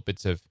with little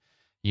bits of,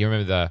 you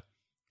remember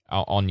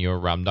on your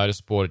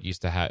notice board, it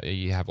used to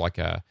you have like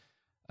a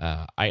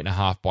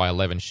 8.5 by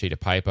 11 sheet of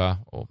paper,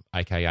 or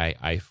AKA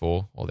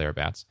A4 or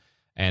thereabouts.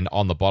 And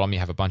on the bottom, you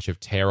have a bunch of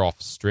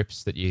tear-off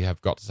strips that you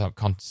have got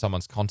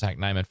someone's contact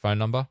name and phone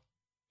number.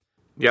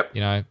 Yep.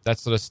 That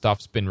sort of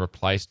stuff's been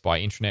replaced by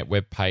internet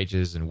web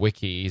pages and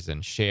wikis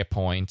and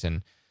SharePoint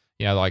and,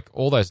 like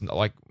all those,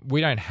 like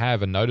we don't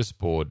have a notice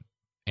board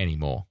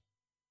anymore.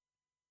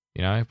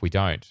 We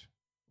don't.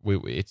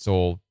 It's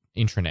all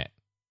intranet.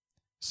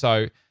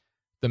 So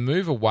the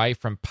move away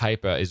from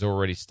paper is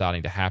already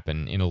starting to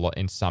happen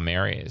in some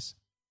areas,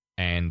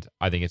 and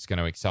I think it's going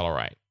to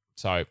accelerate.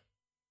 So,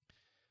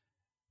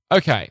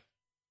 okay,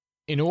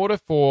 in order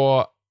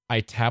for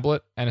a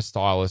tablet and a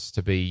stylus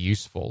to be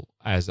useful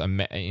as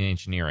an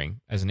engineering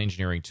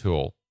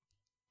tool,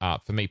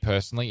 for me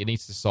personally, it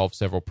needs to solve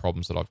several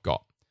problems that I've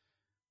got.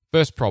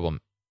 First problem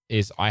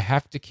is I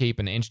have to keep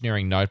an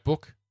engineering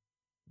notebook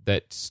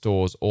that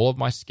stores all of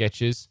my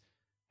sketches,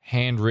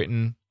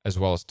 handwritten as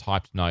well as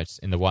typed notes,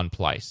 in the one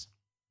place.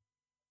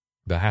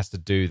 But it has to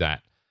do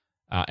that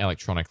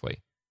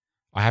electronically.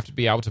 I have to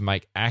be able to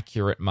make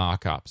accurate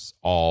markups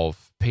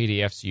of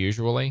PDFs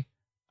usually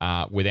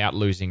without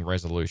losing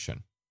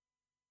resolution.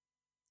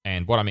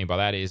 And what I mean by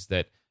that is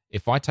that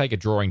if I take a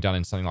drawing done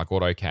in something like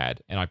AutoCAD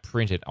and I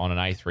print it on an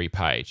A3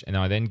 page, and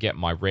I then get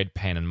my red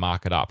pen and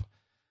mark it up,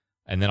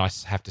 and then I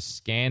have to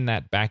scan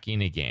that back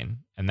in again,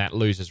 and that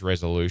loses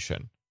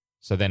resolution.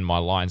 So then my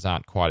lines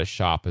aren't quite as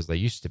sharp as they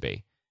used to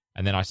be.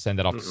 And then I send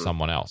it off to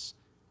someone else.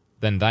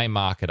 Then they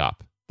mark it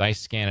up. They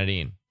scan it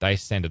in. They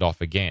send it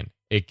off again.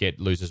 It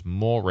loses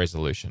more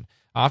resolution.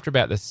 After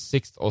about the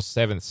 6th or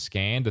 7th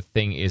scan, the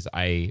thing is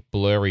a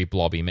blurry,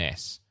 blobby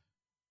mess.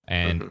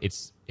 And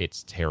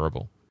it's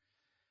terrible.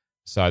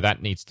 So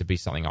that needs to be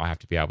something I have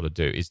to be able to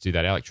do, is do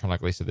that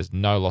electronically so there's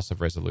no loss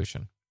of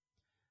resolution.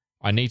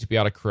 I need to be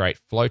able to create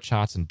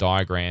flowcharts and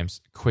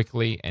diagrams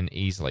quickly and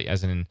easily,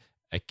 as in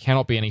it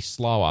cannot be any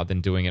slower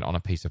than doing it on a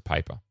piece of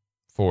paper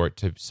for it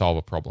to solve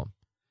a problem.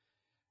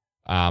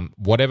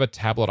 Whatever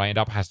tablet I end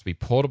up has to be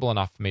portable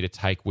enough for me to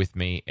take with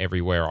me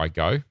everywhere I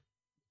go,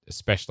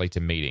 especially to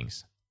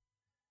meetings.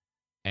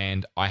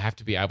 And I have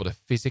to be able to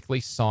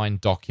physically sign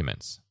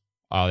documents,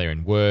 either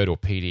in Word or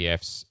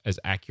PDFs, as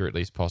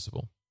accurately as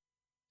possible.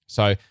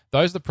 So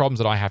those are the problems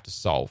that I have to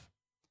solve.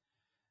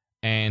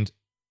 And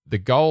the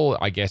goal,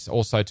 I guess,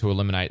 also to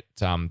eliminate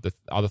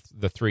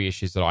the three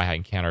issues that I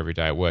encounter every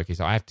day at work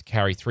is I have to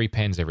carry 3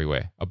 pens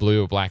everywhere, a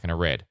blue, a black, and a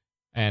red.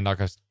 And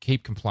like I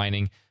keep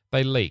complaining,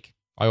 they leak.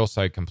 I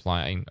also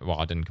complain, well,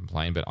 I didn't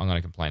complain, but I'm going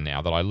to complain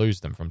now that I lose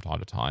them from time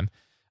to time.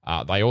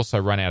 They also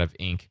run out of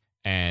ink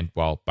and,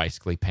 well,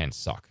 basically pens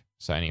suck.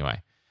 So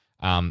anyway,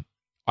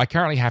 I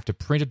currently have to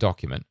print a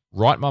document,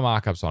 write my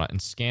markups on it,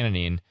 and scan it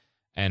in.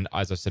 And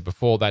as I said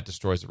before, that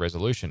destroys the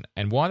resolution.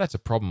 And why that's a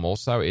problem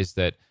also is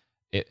that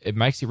it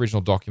makes the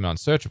original document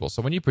unsearchable.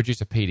 So when you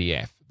produce a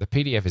PDF, the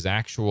PDF is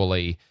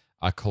actually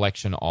a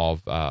collection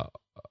of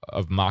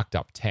marked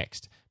up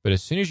text. But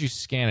as soon as you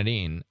scan it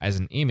in as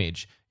an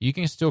image, you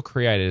can still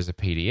create it as a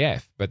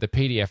PDF, but the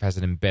PDF has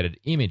an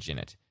embedded image in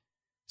it.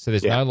 So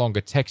there's no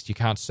longer text. You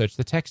can't search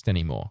the text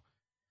anymore.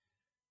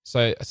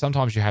 So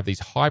sometimes you have these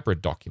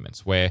hybrid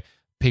documents where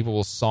people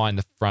will sign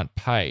the front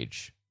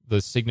page,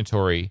 the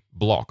signatory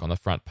block on the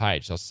front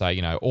page. They'll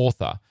say,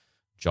 author,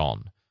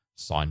 John.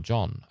 Sign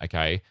John,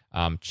 okay?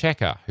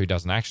 Checker, who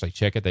doesn't actually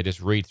check it. They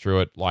just read through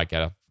it like at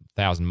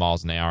 1,000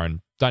 miles an hour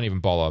and don't even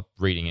bother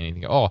reading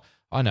anything. Oh,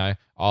 I know.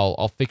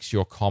 I'll fix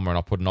your comma and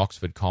I'll put an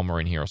Oxford comma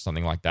in here or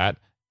something like that.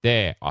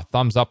 There, a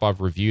thumbs up,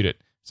 I've reviewed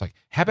it. It's like,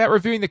 how about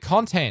reviewing the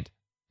content?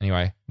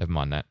 Anyway, never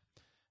mind that.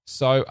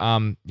 So,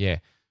 yeah.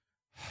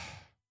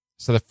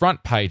 So the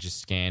front page is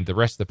scanned. The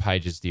rest of the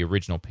page is the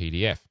original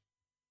PDF.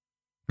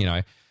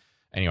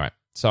 Anyway,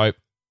 so...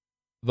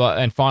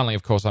 And finally,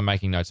 of course, I'm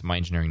making notes in my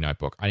engineering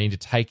notebook. I need to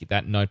take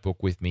that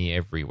notebook with me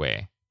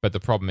everywhere. But the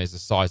problem is the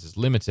size is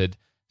limited.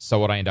 So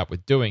what I end up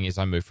with doing is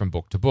I move from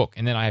book to book.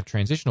 And then I have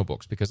transitional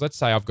books because let's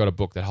say I've got a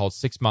book that holds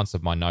 6 months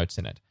of my notes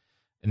in it.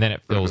 And then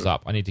it fills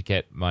up. I need to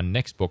get my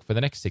next book for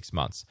the next 6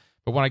 months.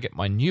 But when I get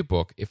my new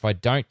book, if I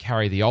don't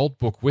carry the old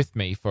book with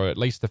me for at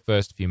least the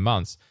first few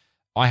months,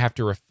 I have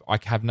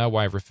no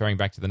way of referring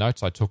back to the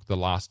notes I took the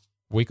last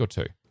week or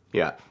two.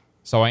 Yeah.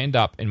 So I end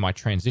up in my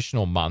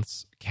transitional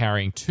months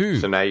carrying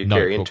 2 So now you're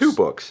notebooks. carrying 2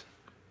 books.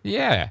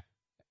 Yeah.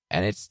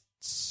 And it's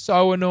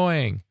so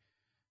annoying.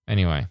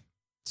 Anyway,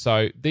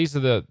 so these are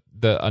the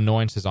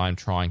annoyances I'm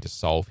trying to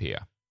solve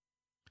here.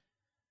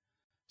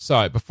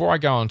 So before I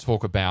go and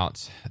talk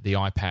about the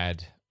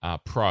iPad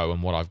Pro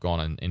and what I've gone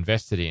and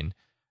invested in,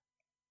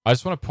 I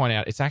just want to point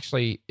out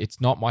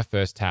it's not my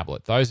first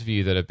tablet. Those of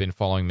you that have been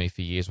following me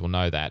for years will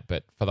know that,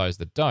 but for those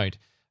that don't,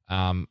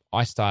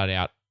 I started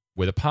out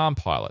with a Palm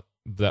Pilot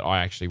that I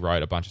actually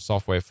wrote a bunch of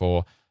software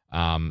for,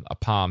 a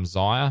Palm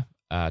Zaya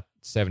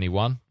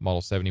 71,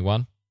 model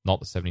 71, not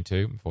the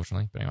 72,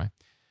 unfortunately, but anyway.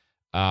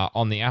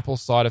 On the Apple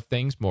side of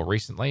things, more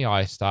recently,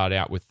 I started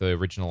out with the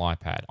original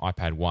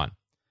iPad 1.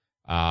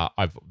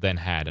 I've then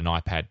had an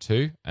iPad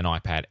 2, an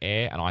iPad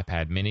Air, an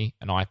iPad Mini,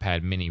 an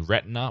iPad Mini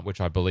Retina,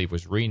 which I believe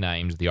was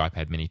renamed the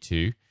iPad Mini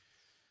 2,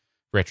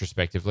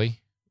 retroactively,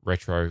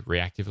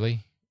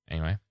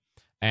 anyway,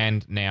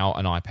 and now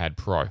an iPad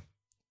Pro.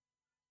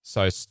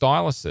 So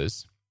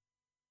styluses,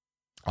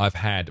 I've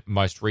had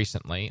most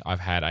recently,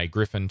 I've had a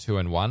Griffin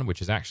 2-in-1,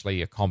 which is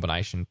actually a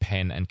combination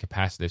pen and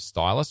capacitive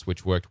stylus,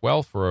 which worked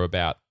well for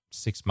about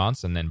 6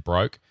 months and then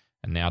broke,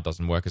 and now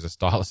doesn't work as a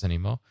stylus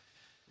anymore.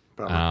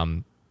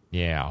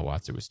 Yeah, well,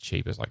 it was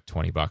cheap. It was like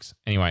 $20.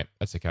 Anyway,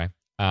 that's okay.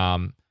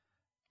 I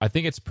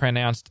think it's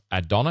pronounced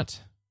Adonit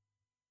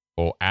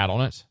or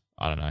Add-on-it.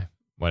 I don't know.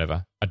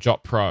 Whatever. A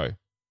Jot Pro.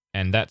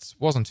 And that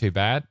wasn't too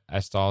bad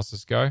as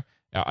styluses go.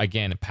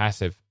 Again, a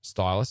passive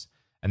stylus.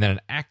 And then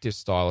an active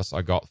stylus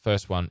I got.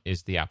 First one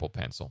is the Apple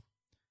Pencil.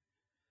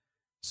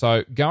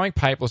 So going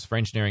paperless for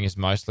engineering is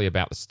mostly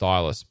about the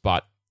stylus,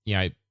 but,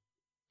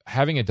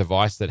 having a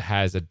device that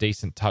has a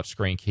decent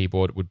touchscreen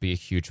keyboard would be a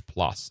huge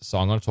plus. So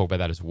I'm going to talk about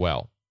that as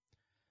well.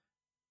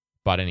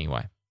 But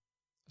anyway,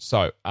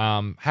 so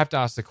have to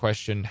ask the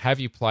question,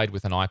 have you played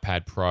with an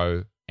iPad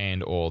Pro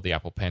and or the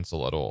Apple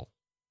Pencil at all?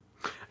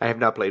 I have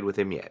not played with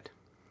him yet.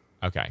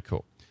 Okay,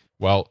 cool.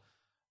 Well,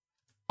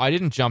 I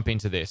didn't jump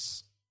into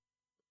this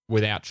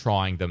without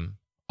trying them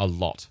a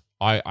lot.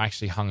 I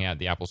actually hung out at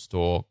the Apple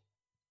Store.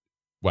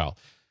 Well,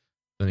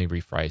 let me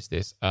rephrase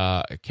this.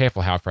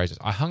 Careful how I phrase this.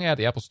 I hung out at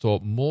the Apple Store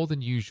more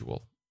than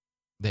usual.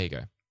 There you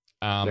go.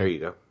 There you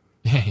go.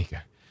 There you go.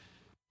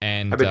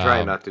 And I've been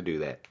trying not to do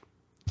that.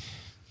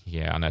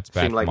 Yeah, and that's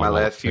bad. Seemed like my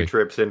last few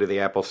trips into the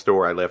Apple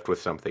Store, I left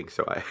with something.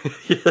 So I.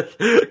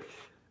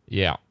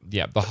 Yeah.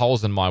 The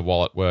holes in my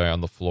wallet were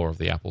on the floor of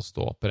the Apple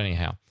Store. But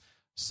anyhow,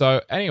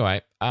 so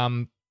anyway,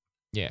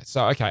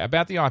 So okay,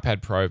 about the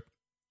iPad Pro,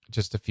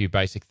 just a few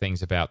basic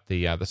things about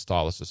the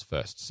styluses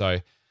first. So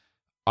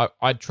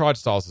I'd tried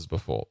styluses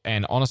before,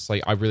 and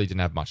honestly, I really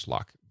didn't have much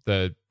luck.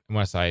 When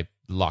I say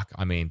luck,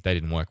 I mean they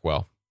didn't work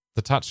well.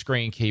 The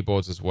touchscreen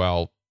keyboards as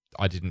well,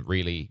 I didn't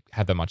really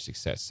have that much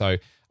success. So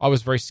I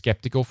was very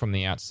skeptical from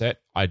the outset.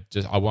 I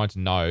wanted to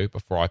know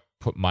before I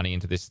put money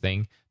into this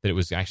thing that it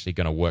was actually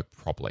going to work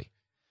properly.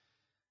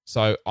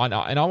 So I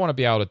want to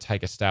be able to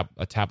take a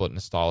tablet and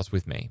a stylus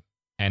with me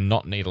and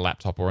not need a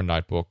laptop or a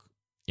notebook,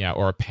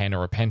 or a pen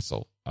or a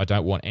pencil. I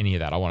don't want any of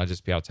that. I want to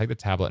just be able to take the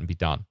tablet and be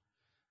done.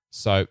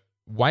 So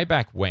way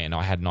back when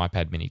I had an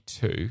iPad Mini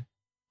 2,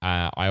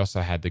 I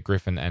also had the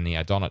Griffin and the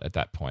Adonit at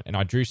that point, and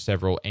I drew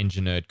several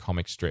Engineered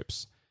comic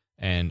strips,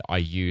 and I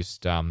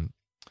used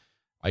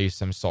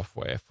some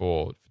software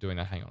for doing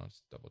that. Hang on,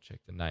 let's double check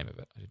the name of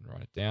it. I didn't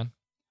write it down.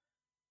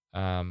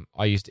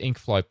 I used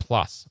InkFlow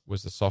Plus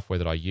was the software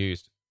that I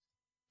used,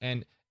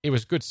 and it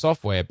was good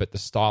software, but the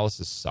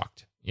styluses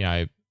sucked.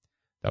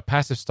 The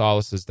passive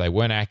styluses, they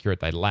weren't accurate,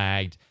 they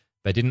lagged,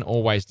 they didn't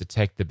always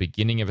detect the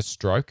beginning of a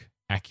stroke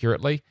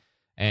accurately,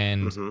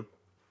 and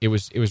it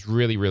was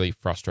really, really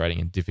frustrating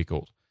and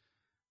difficult.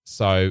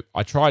 So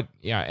I tried,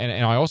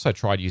 and I also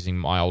tried using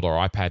my older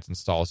iPads and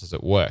styluses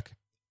at work.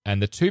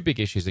 And the two big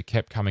issues that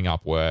kept coming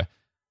up were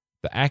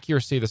the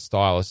accuracy of the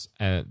stylus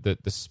and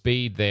the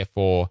speed,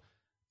 therefore,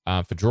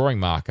 for drawing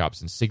markups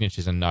and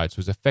signatures and notes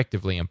was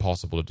effectively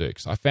impossible to do.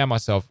 Because I found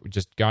myself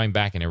just going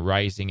back and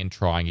erasing and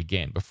trying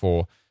again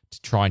before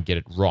to try and get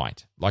it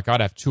right. Like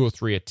I'd have 2 or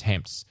 3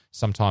 attempts,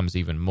 sometimes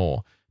even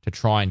more, to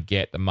try and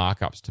get the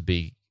markups to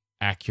be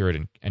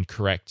accurate and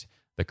correct,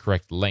 the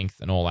correct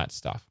length and all that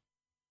stuff.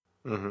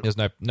 There's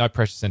no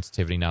pressure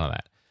sensitivity, none of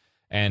that.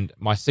 And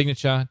my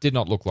signature did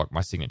not look like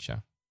my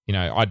signature.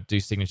 I'd do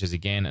signatures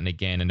again and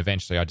again, and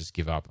eventually I just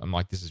give up. I'm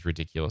like, this is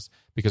ridiculous,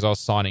 because I was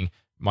signing,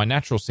 my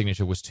natural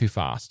signature was too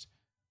fast.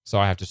 So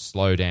I have to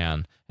slow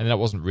down. And that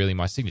wasn't really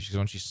my signature, because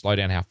once you slow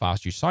down how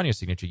fast you sign your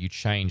signature, you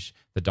change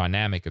the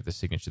dynamic of the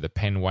signature, the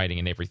pen weighting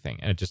and everything,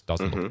 and it just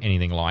doesn't look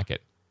anything like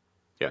it.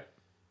 Yeah.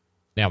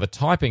 Now, the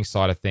typing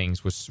side of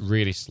things was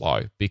really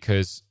slow,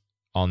 because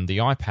on the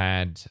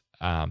iPad,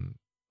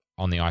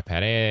 on the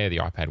iPad Air, the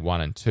iPad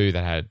 1 and 2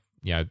 that had,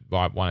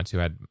 1 and 2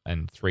 had,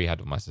 and 3 had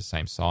almost the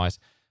same size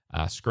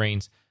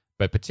screens,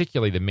 but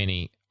particularly the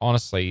Mini,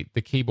 honestly,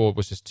 the keyboard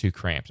was just too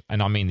cramped.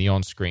 And I mean the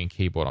on-screen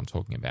keyboard I'm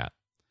talking about.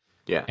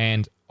 Yeah.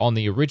 And on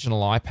the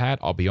original iPad,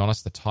 I'll be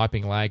honest, the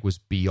typing lag was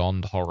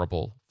beyond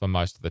horrible for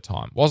most of the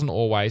time. Wasn't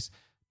always,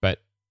 but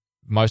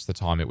most of the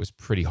time it was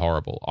pretty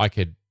horrible.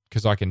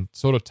 Because I can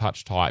sort of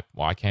touch type.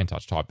 Well, I can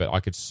touch type, but I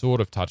could sort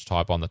of touch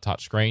type on the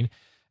touch screen,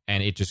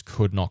 and it just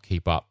could not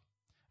keep up.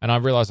 And I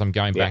realize I'm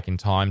going back in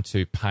time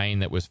to pain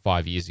that was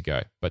 5 years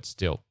ago, but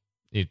still,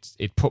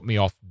 it put me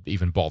off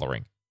even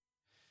bothering.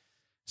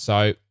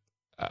 So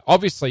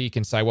obviously you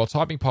can say, well,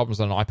 typing problems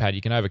on an iPad,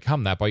 you can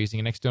overcome that by using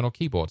an external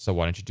keyboard. So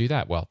why don't you do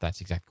that? Well, that's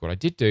exactly what I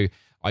did do.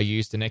 I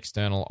used an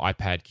external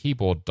iPad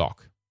keyboard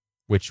dock,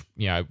 which,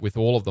 with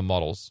all of the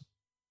models,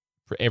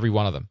 for every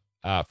one of them,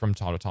 from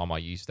time to time I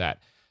used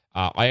that.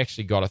 I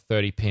actually got a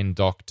 30-pin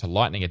dock to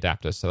Lightning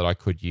adapter so that I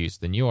could use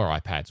the newer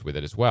iPads with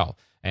it as well.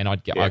 And I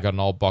got an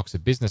old box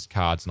of business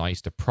cards, and I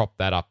used to prop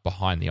that up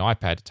behind the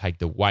iPad to take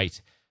the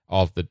weight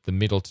of the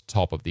middle to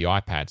top of the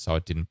iPad, so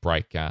it didn't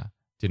break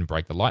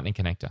the Lightning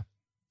connector.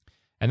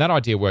 And that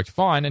idea worked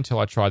fine until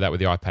I tried that with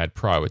the iPad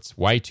Pro. It's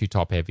way too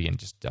top heavy and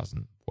just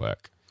doesn't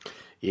work.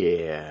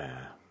 Yeah,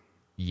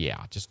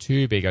 just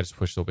too big. I just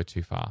pushed a little bit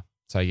too far.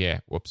 So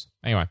whoops.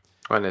 Anyway.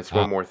 And that's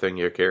one more thing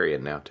you're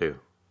carrying now too.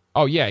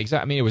 Oh yeah,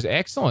 exactly. I mean, it was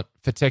excellent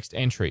for text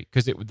entry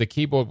because the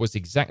keyboard was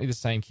exactly the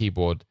same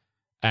keyboard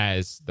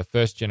as the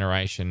first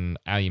generation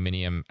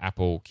aluminium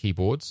Apple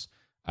keyboards,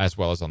 as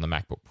well as on the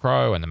MacBook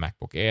Pro and the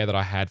MacBook Air that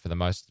I had for the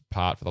most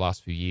part for the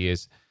last few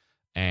years.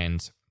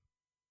 And,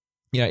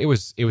 it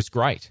was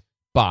great.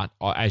 But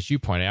as you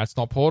pointed out, it's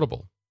not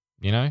portable,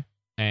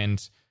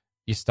 and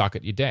you're stuck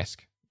at your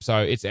desk. So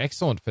it's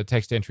excellent for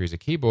text entry as a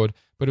keyboard,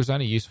 but it was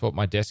only useful at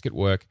my desk at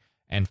work.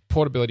 And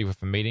portability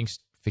for meetings,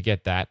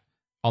 forget that.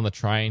 On the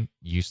train,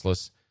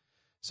 useless.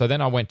 So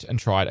then I went and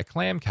tried a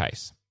clam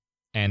case.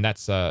 And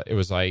it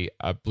was a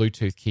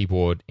Bluetooth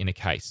keyboard in a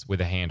case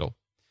with a handle.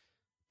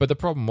 But the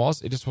problem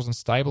was it just wasn't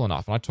stable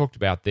enough. And I talked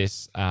about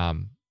this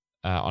on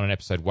an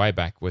episode way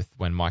back with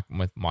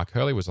Mike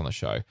Hurley was on the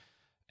show.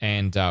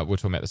 And we were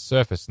talking about the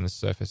Surface and the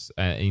Surface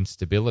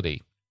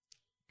instability.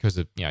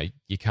 Because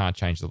you can't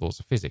change the laws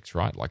of physics,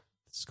 right? Like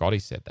Scotty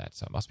said that,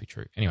 so it must be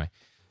true. Anyway.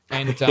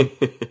 And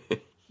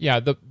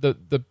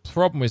the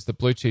problem was the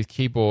Bluetooth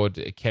keyboard,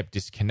 it kept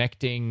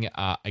disconnecting.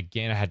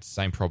 Again, I had the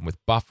same problem with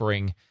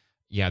buffering.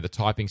 The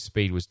typing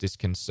speed was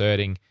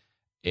disconcerting.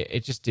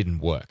 It just didn't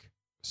work.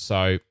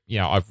 So,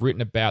 I've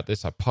written about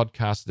this. I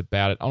podcasted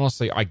about it.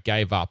 Honestly, I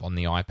gave up on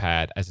the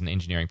iPad as an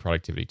engineering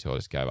productivity tool. I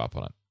just gave up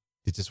on it.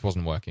 It just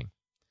wasn't working.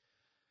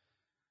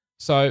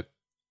 So,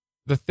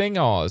 the thing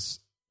was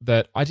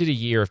that I did a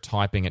year of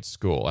typing at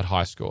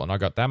high school, and I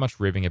got that much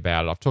ribbing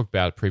about it. I've talked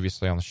about it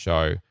previously on the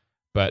show,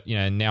 but,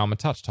 now I'm a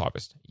touch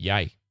typist.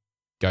 Yay.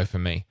 Go for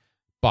me.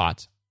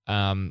 But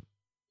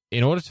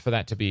in order for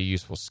that to be a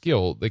useful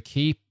skill, the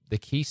key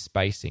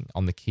spacing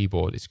on the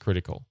keyboard is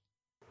critical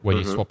when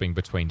you're swapping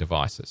between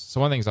devices. So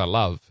one of the things I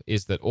love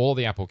is that all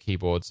the Apple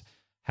keyboards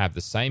have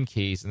the same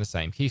keys and the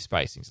same key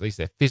spacings. At least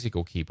their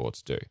physical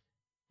keyboards do.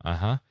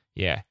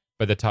 Yeah.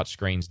 But the touch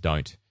screens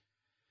don't.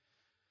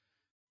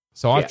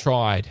 So I've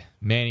tried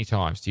many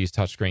times to use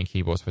touchscreen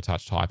keyboards for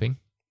touch typing,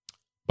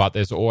 but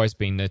there's always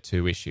been the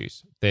two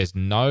issues. There's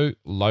no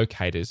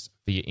locators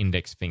for your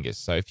index fingers.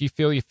 So if you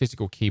feel your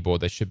physical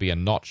keyboard, there should be a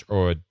notch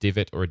or a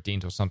divot or a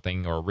dint or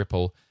something or a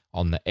ripple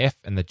on the F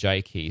and the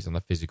J keys on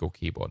the physical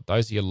keyboard.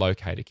 Those are your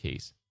locator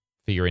keys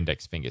for your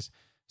index fingers.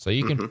 So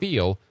you can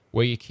feel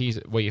where your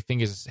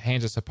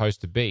hands are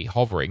supposed to be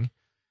hovering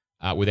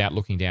without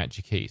looking down at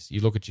your keys.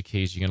 You look at your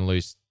keys, you're going to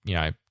lose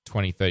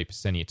 20,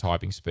 30% of your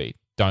typing speed.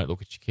 Don't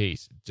look at your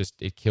keys.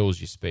 It kills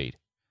your speed.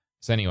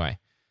 So anyway,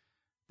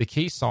 the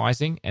key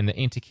sizing and the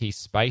inter-key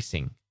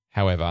spacing,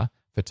 however,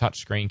 for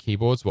touchscreen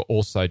keyboards were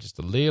also just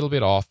a little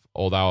bit off,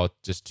 or they were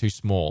just too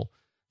small,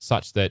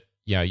 such that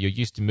you're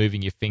used to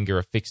moving your finger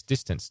a fixed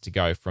distance to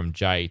go from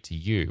J to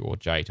U or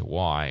J to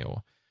Y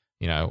or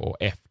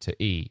F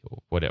to E or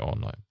whatever. Or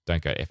no,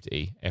 don't go F to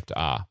E, F to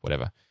R,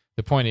 whatever.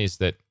 The point is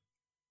that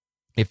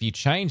if you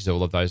change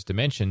all of those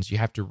dimensions, you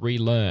have to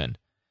relearn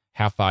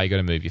how far you got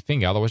to move your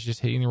finger. Otherwise, you're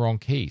just hitting the wrong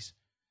keys.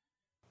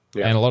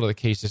 Yeah. And a lot of the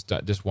keys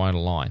just won't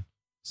align.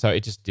 So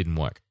it just didn't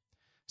work.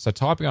 So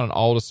typing on an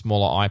older,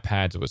 smaller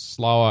iPads, it was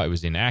slower, it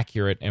was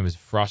inaccurate, and it was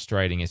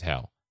frustrating as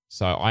hell.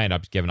 So I ended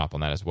up giving up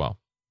on that as well.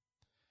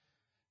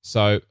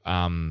 So,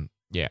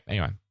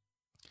 anyway.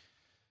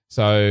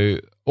 So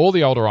all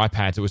the older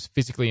iPads, it was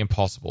physically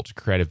impossible to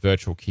create a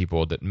virtual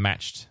keyboard that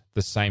matched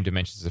the same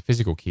dimensions as a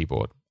physical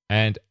keyboard.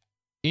 And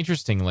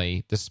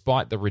interestingly,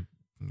 despite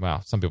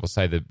some people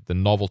say the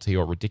novelty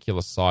or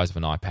ridiculous size of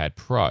an iPad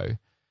Pro,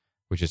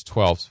 which is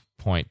 12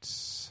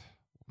 points,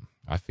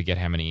 I forget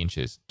how many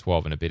inches,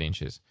 12 and a bit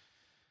inches.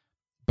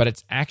 But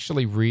it's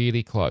actually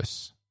really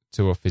close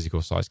to a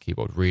physical size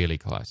keyboard, really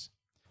close.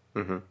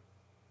 Mm-hmm.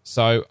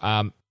 So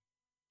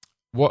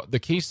what the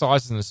key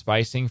sizes and the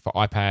spacing for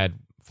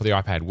the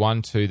iPad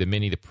 1, 2, the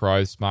Mini, the Pro,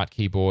 the Smart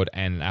Keyboard,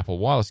 and an Apple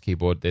Wireless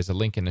Keyboard, there's a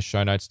link in the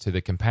show notes to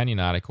the companion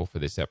article for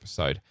this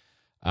episode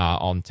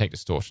on Tech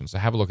Distortion. So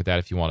have a look at that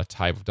if you want a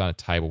table. I've done a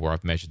table where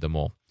I've measured them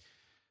all.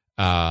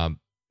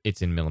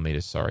 It's in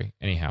millimeters, sorry.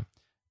 Anyhow.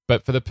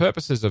 But for the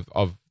purposes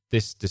of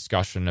this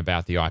discussion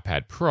about the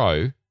iPad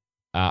Pro,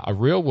 a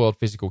real-world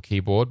physical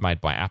keyboard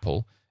made by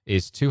Apple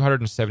is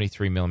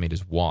 273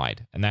 millimeters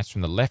wide, and that's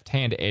from the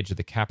left-hand edge of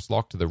the caps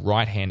lock to the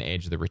right-hand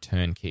edge of the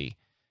return key.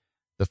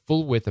 The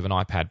full width of an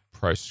iPad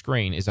Pro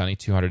screen is only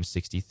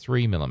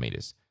 263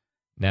 millimeters.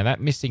 Now, that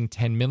missing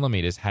 10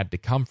 millimeters had to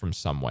come from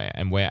somewhere,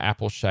 and where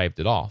Apple shaved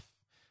it off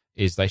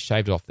is they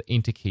shaved off the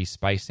inter-key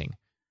spacing.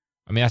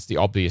 I mean, that's the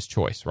obvious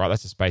choice, right?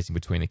 That's the spacing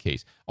between the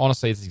keys.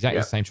 Honestly, it's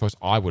exactly the same choice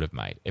I would have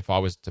made if I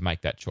was to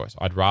make that choice.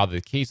 I'd rather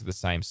the keys are the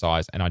same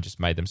size, and I just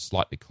made them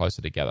slightly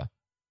closer together.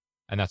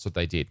 And that's what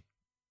they did.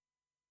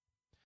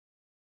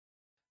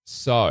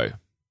 So,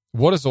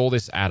 what does all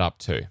this add up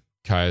to?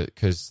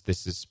 Because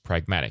this is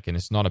pragmatic, and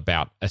it's not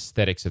about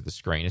aesthetics of the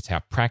screen. It's how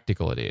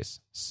practical it is.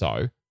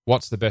 So,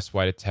 what's the best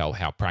way to tell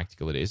how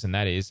practical it is? And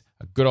that is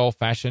a good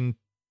old-fashioned,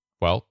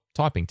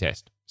 typing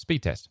test,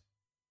 speed test.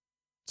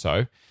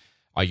 So,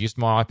 I used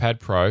my iPad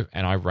Pro,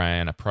 and I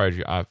ran a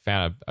program. I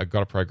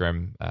got a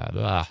program.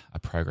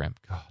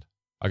 God,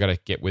 I got to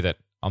get with it.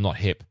 I'm not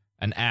hip.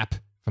 An app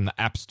from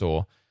the App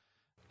Store.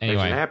 Anyway,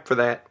 there's an app for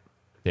that.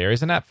 There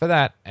is an app for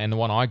that, and the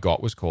one I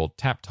got was called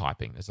Tap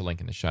Typing. There's a link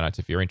in the show notes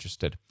if you're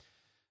interested.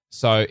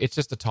 So it's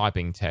just a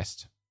typing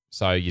test.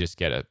 So you just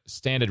get a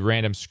standard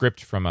random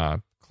script from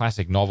a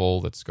classic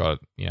novel that's got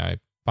a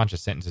bunch of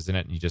sentences in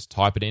it, and you just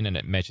type it in, and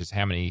it measures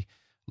how many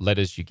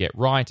letters you get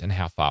right and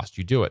how fast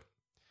you do it.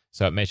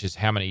 So it measures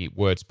how many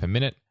words per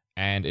minute,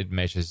 and it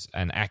measures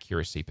an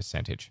accuracy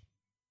percentage.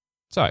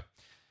 So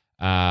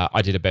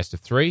I did a best of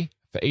 3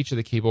 for each of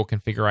the keyboard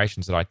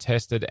configurations that I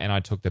tested, and I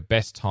took the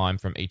best time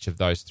from each of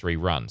those 3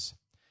 runs.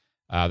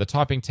 The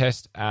typing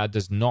test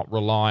does not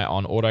rely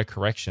on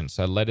autocorrection,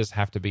 so letters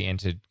have to be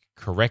entered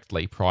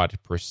correctly prior to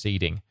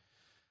proceeding.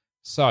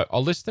 So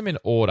I'll list them in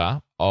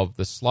order of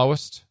the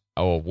slowest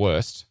or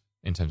worst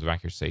in terms of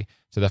accuracy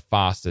to the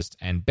fastest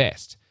and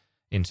best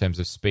in terms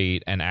of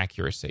speed and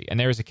accuracy. And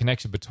there is a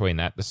connection between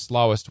that. The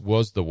slowest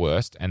was the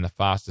worst and the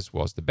fastest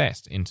was the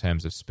best in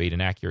terms of speed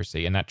and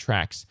accuracy, and that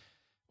tracks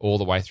all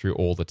the way through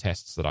all the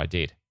tests that I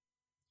did.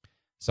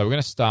 So we're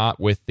going to start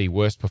with the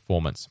worst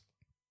performance.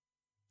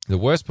 The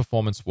worst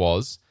performance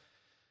was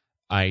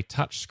a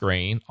touch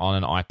screen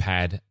on an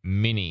iPad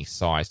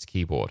mini-sized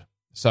keyboard.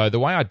 So the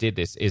way I did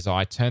this is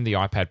I turned the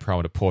iPad Pro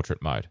into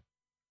portrait mode,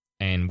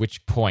 and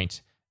which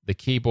point the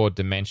keyboard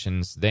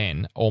dimensions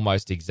then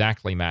almost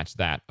exactly match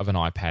that of an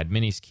iPad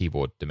mini's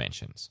keyboard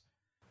dimensions.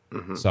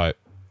 Mm-hmm. So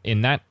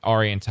in that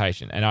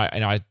orientation, and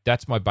I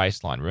that's my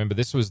baseline. Remember,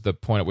 this was the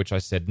point at which I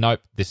said,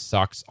 nope, this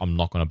sucks, I'm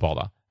not going to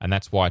bother. And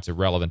that's why it's a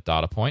relevant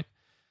data point.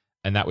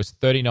 And that was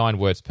 39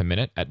 words per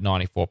minute at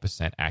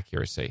 94%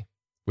 accuracy,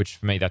 which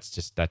for me,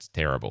 that's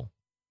terrible.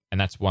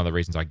 And that's one of the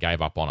reasons I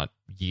gave up on it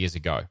years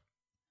ago.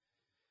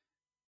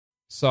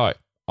 So,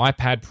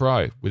 iPad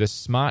Pro with a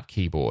smart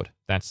keyboard.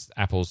 That's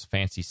Apple's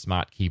fancy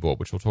smart keyboard,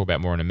 which we'll talk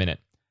about more in a minute.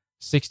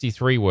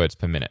 63 words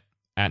per minute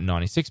at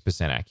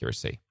 96%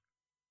 accuracy.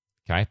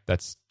 Okay,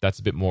 that's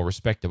a bit more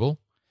respectable.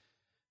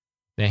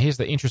 Now, here's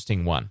the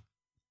interesting one.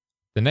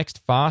 The next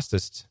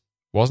fastest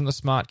wasn't the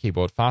smart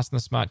keyboard. Faster than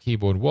the smart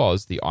keyboard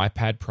was the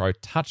iPad Pro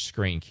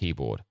touchscreen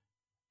keyboard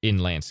in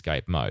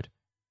landscape mode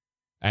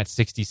at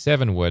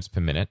 67 words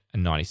per minute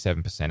and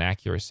 97%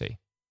 accuracy.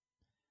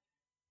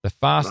 The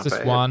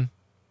fastest one,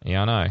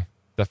 yeah, I know.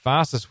 The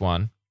fastest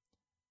one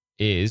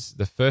is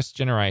the first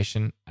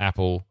generation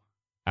Apple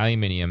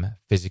aluminium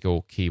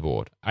physical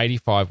keyboard.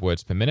 85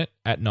 words per minute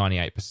at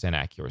 98%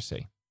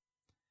 accuracy.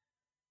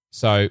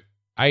 So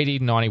 80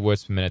 to 90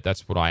 words per minute,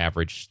 that's what I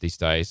average these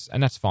days,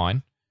 and that's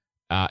fine.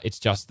 It's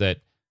just that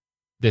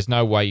there's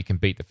no way you can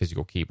beat the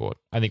physical keyboard.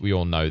 I think we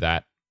all know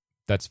that.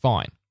 That's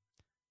fine.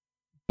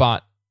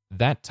 But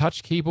that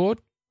touch keyboard,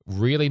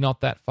 really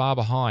not that far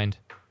behind.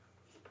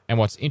 And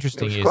what's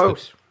interesting is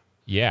close.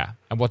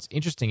 And what's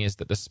interesting is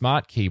that the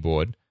smart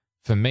keyboard,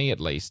 for me at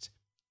least,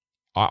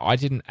 I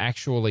didn't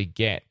actually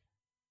get,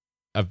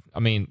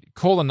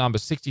 call the number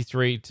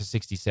 63 to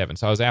 67.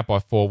 So I was out by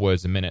 4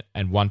 words a minute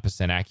and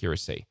 1%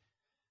 accuracy.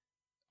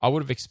 I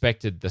would have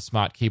expected the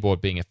smart keyboard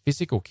being a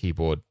physical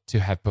keyboard to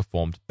have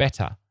performed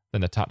better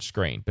than the touch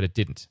screen, but it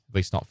didn't, at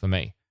least not for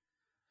me.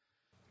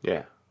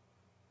 Yeah.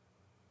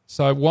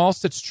 So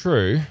whilst it's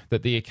true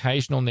that the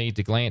occasional need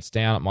to glance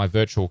down at my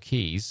virtual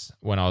keys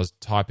when I was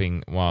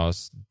typing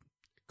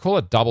call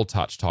it double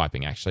touch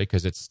typing actually,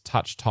 because it's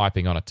touch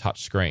typing on a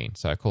touch screen.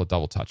 So call it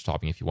double touch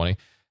typing if you want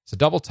to. So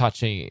double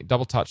touch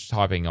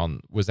typing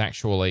was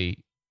actually,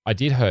 I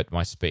did hurt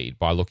my speed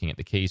by looking at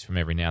the keys from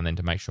every now and then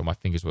to make sure my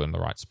fingers were in the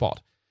right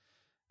spot.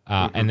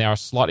 And there are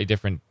slightly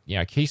different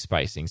key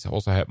spacings that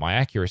also hurt my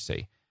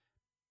accuracy.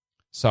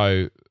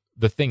 So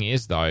the thing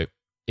is, though,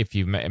 if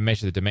you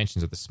measure the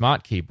dimensions of the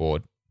smart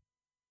keyboard,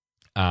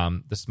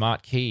 the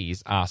smart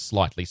keys are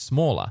slightly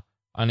smaller,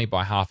 only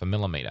by 0.5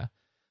 millimeter,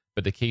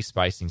 but the key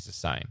spacing's the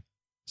same.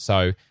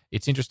 So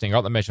it's interesting. I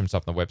got the measurements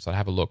up on the website.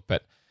 Have a look.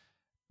 But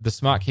the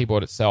smart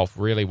keyboard itself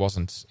really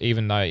wasn't,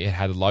 even though it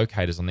had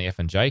locators on the F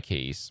and J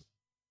keys,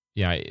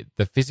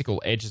 the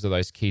physical edges of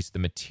those keys, the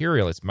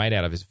material it's made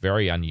out of is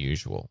very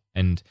unusual.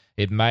 And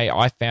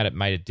I found it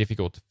made it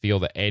difficult to feel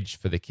the edge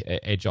for the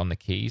edge on the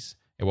keys.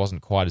 It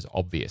wasn't quite as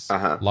obvious.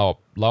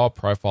 Lower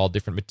profile,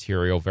 different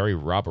material, very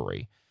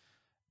rubbery.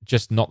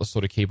 Just not the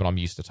sort of keyboard I'm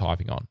used to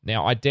typing on.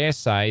 Now, I dare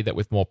say that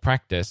with more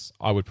practice,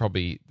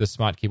 the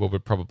smart keyboard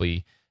would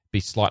probably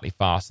be slightly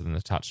faster than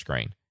the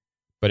touchscreen.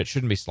 But it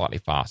shouldn't be slightly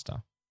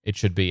faster. It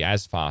should be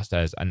as fast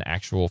as an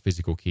actual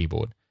physical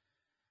keyboard.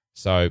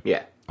 So,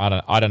 yeah.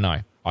 I don't know.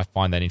 I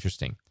find that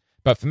interesting.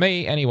 But for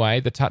me, anyway,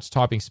 the touch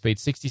typing speed,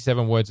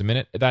 67 words a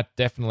minute, that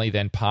definitely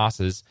then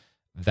passes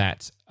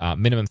that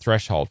minimum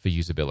threshold for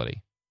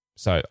usability.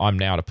 So I'm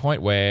now at a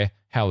point where,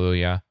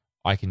 hallelujah,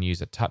 I can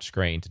use a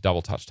touchscreen to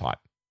double touch type.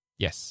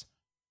 Yes.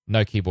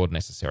 No keyboard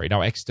necessary.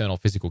 No external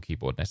physical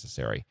keyboard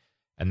necessary.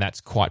 And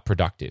that's quite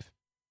productive.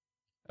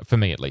 For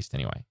me, at least,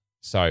 anyway.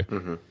 So,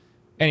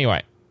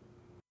 anyway,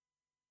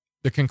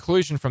 the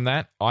conclusion from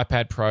that,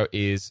 iPad Pro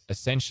is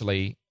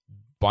essentially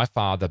by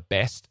far the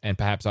best and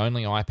perhaps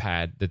only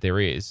iPad that there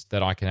is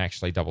that I can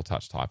actually double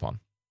touch type on.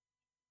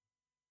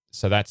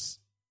 So that's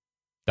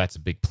a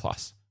big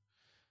plus.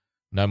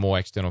 No more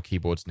external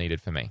keyboards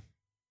needed for me.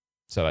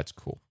 So that's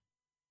cool.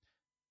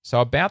 So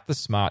about the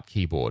smart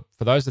keyboard,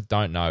 for those that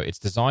don't know, it's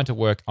designed to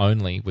work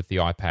only with the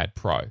iPad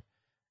Pro.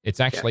 It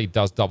actually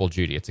does double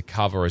duty. It's a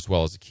cover as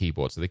well as a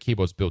keyboard. So the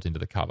keyboard's built into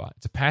the cover.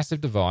 It's a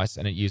passive device,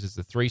 and it uses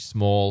the 3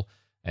 small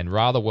and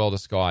rather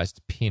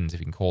well-disguised pins, if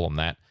you can call them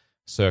that,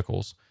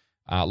 circles,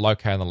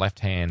 located on the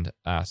left-hand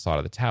side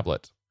of the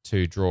tablet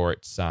to draw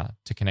its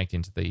to connect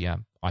into the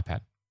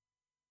iPad.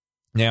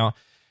 Now,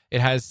 it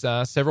has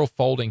several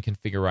folding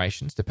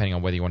configurations, depending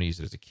on whether you want to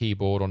use it as a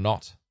keyboard or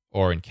not,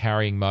 or in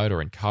carrying mode,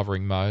 or in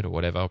covering mode, or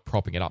whatever,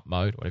 propping it up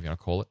mode, whatever you want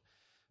to call it.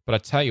 But I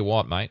tell you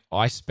what, mate,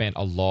 I spent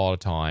a lot of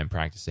time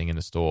practicing in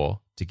the store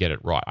to get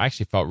it right. I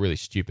actually felt really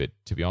stupid,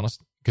 to be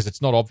honest, because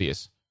it's not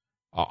obvious.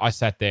 I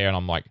sat there and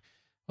I'm like,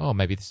 oh,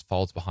 maybe this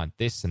folds behind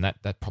this and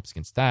that props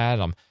against that.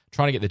 And I'm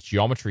trying to get the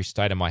geometry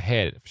straight in my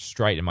head,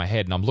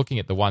 and I'm looking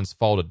at the ones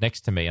folded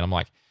next to me, and I'm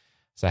like,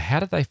 so how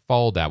did they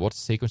fold that? What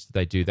sequence did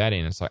they do that in?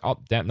 And it's like, oh,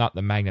 damn, no,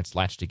 the magnet's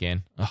latched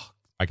again. Oh,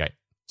 okay,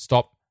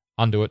 stop,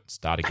 undo it,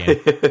 start again.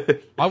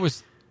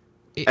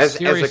 As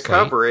a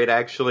cover, it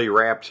actually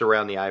wraps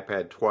around the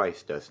iPad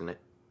twice, doesn't it?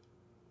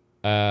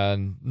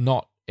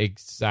 Not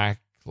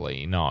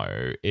exactly,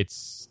 no.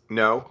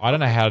 No? I don't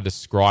know how to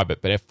describe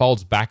it, but it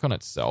folds back on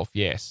itself,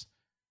 yes,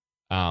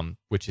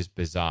 which is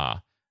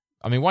bizarre.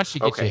 I mean, once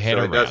you get your head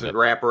around it... it doesn't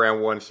wrap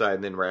around one side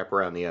and then wrap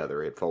around the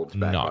other. It folds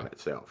back on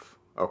itself.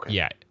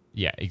 Okay.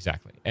 Yeah,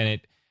 exactly.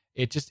 And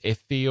it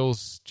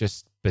feels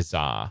just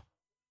bizarre.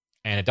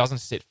 And it doesn't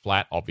sit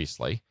flat,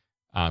 obviously,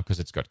 because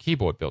it's got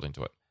keyboard built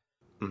into it.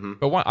 Mm-hmm.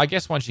 But I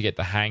guess once you get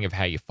the hang of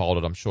how you fold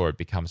it, I'm sure it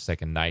becomes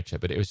second nature.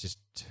 But it was just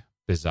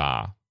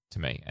bizarre to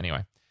me.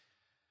 Anyway.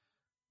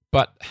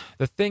 But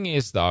the thing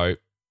is, though,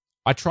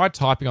 I tried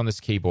typing on this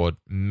keyboard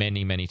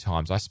many, many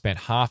times. I spent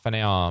half an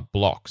hour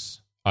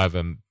blocks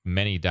over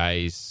many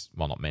days.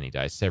 Well, not many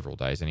days, several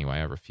days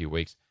anyway, over a few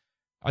weeks.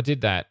 I did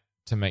that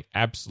to make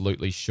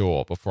absolutely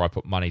sure before I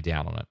put money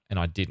down on it. And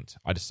I didn't.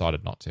 I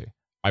decided not to.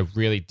 I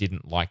really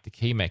didn't like the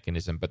key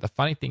mechanism. But the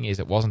funny thing is,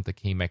 it wasn't the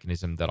key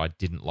mechanism that I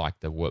didn't like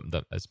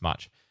as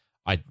much.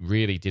 I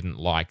really didn't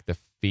like the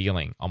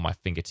feeling on my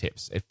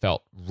fingertips. It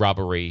felt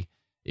rubbery.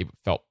 It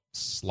felt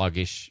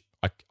sluggish.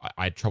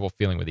 I had trouble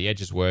feeling where the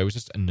edges were. It was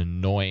just an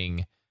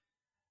annoying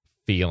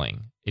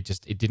feeling.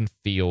 it didn't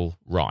feel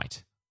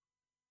right.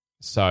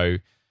 So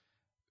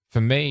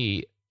for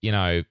me,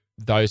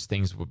 those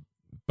things were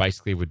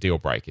deal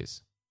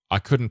breakers. I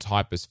couldn't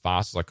type as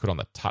fast as I could on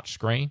the touch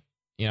screen.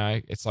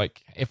 It's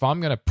like, if I'm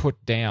going to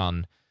put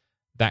down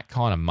that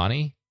kind of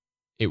money,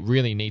 it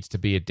really needs to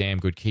be a damn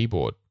good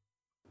keyboard.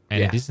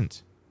 And it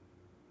isn't,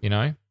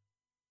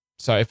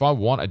 So if I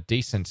want a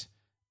decent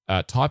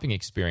typing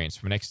experience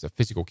from an extra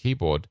physical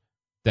keyboard,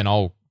 then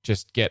I'll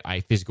just get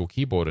a physical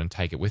keyboard and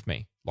take it with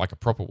me, like a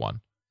proper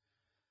one.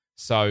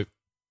 So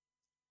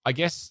I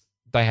guess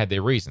they had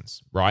their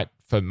reasons, right,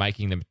 for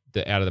making them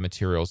out of the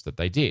materials that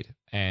they did.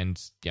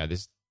 And,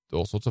 there's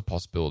all sorts of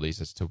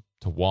possibilities as to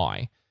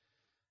why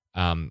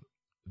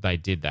they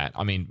did that.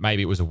 I mean,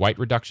 maybe it was a weight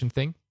reduction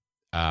thing.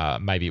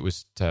 Maybe it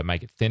was to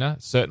make it thinner.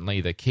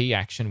 Certainly the key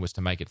action was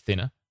to make it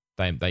thinner.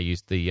 They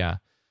used a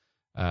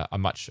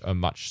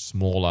much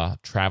smaller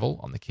travel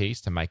on the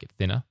keys to make it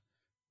thinner.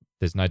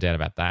 There's no doubt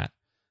about that.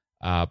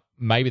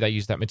 Maybe they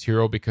used that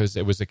material because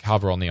it was a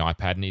cover on the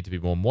iPad and needed to be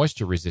more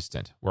moisture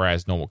resistant,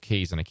 whereas normal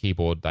keys on a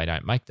keyboard, they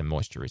don't make them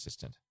moisture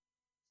resistant.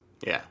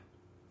 Yeah.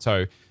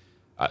 So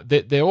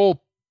they're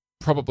all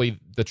probably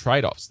the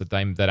trade-offs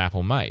that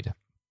Apple made.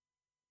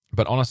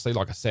 But honestly,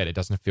 like I said, it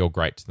doesn't feel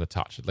great to the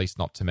touch, at least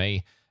not to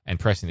me. And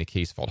pressing the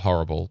keys felt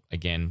horrible.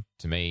 Again,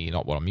 to me,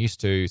 not what I'm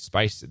used to.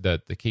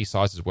 The key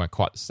sizes weren't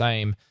quite the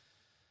same.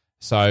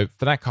 So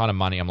for that kind of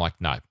money, I'm like,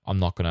 no, I'm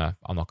not gonna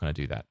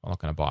do that. I'm not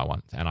gonna buy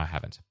one, and I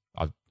haven't.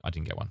 I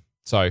didn't get one.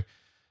 So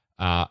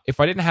if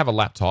I didn't have a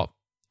laptop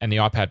and the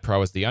iPad Pro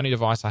was the only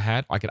device I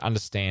had, I could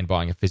understand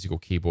buying a physical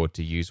keyboard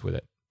to use with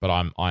it. But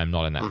I am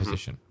not in that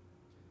position.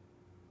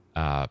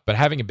 But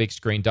having a big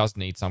screen does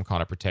need some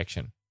kind of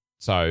protection.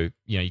 So,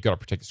 you've got to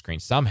protect the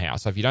screen somehow.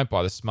 So if you don't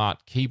buy the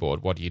smart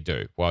keyboard, what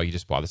do? Well, you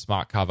just buy the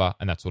smart cover,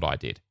 and that's what I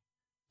did.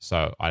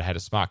 So I had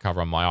a smart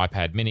cover on my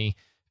iPad mini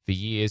for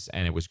years,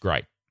 and it was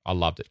great. I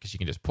loved it because you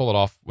can just pull it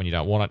off when you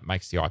don't want it. It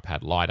makes the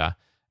iPad lighter,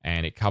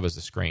 and it covers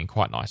the screen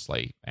quite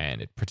nicely,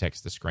 and it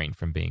protects the screen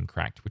from being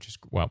cracked, which is,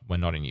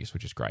 when not in use,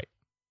 which is great.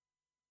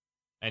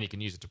 And you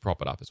can use it to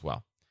prop it up as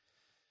well.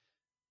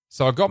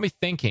 So it got me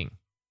thinking,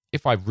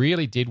 if I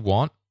really did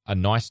want a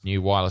nice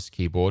new wireless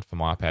keyboard for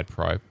my iPad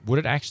Pro, would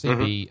it actually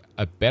be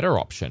a better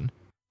option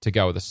to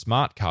go with a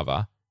smart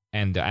cover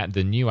and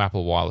the new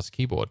Apple wireless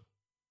keyboard?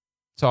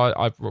 So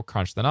I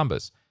crunched the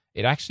numbers.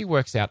 It actually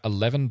works out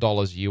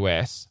 $11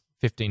 US,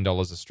 $15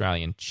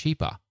 Australian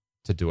cheaper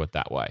to do it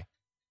that way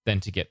than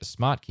to get the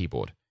smart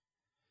keyboard.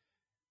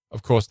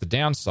 Of course, the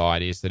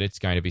downside is that it's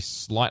going to be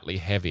slightly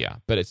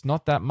heavier, but it's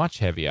not that much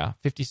heavier,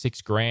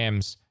 56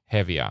 grams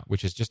heavier,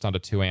 which is just under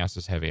 2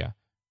 ounces heavier.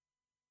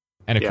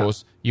 And of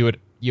course, you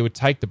would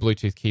take the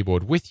Bluetooth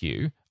keyboard with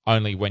you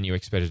only when you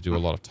expect to do a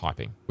lot of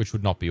typing, which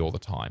would not be all the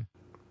time.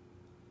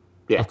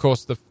 Yeah. Of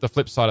course, the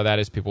flip side of that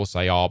is people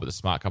say, but the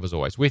smart cover's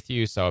always with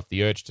you, so if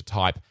the urge to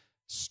type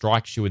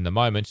strikes you in the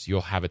moment,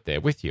 you'll have it there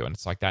with you. And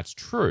it's like, that's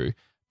true,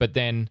 but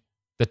then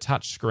the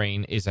touch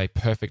screen is a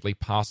perfectly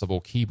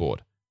passable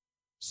keyboard.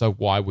 So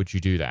why would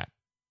you do that?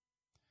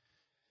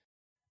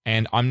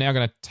 And I'm now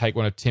going to take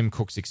one of Tim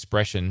Cook's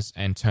expressions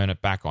and turn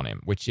it back on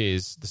him, which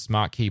is the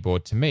smart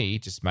keyboard, to me,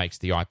 just makes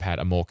the iPad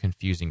a more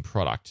confusing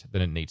product than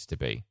it needs to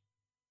be.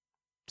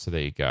 So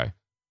there you go.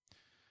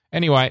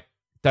 Anyway,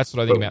 that's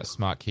what I think about the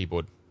smart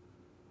keyboard.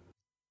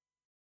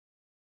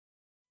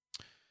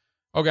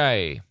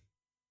 Okay,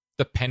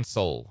 the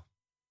pencil.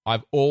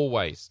 I've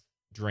always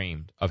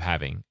dreamed of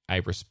having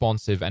a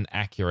responsive and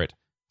accurate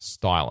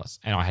stylus,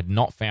 and I had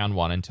not found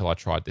one until I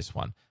tried this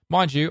one.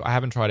 Mind you, I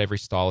haven't tried every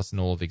stylus in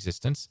all of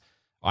existence.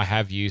 I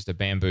have used a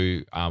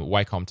Bamboo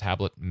Wacom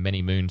tablet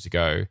many moons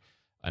ago,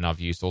 and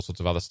I've used all sorts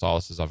of other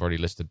styluses I've already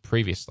listed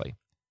previously.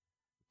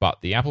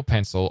 But the Apple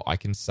Pencil, I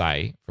can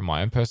say, from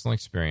my own personal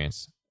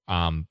experience,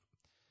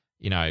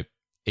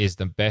 is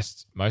the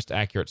best, most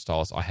accurate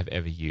stylus I have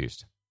ever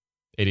used.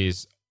 It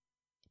is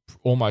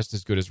almost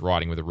as good as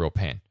writing with a real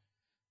pen.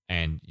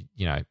 And,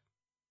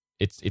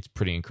 it's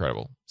pretty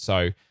incredible.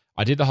 So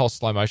I did the whole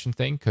slow motion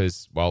thing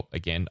because, well,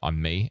 again,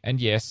 I'm me. And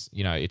yes,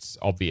 it's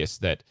obvious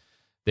that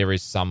there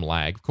is some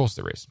lag. Of course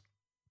there is.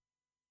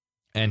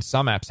 And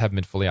some apps haven't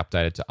been fully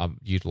updated to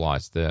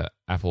utilize the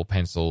Apple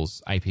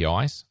Pencil's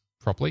APIs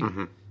properly.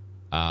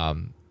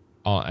 And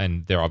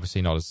they're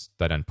obviously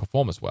they don't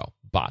perform as well.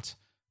 But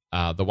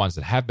the ones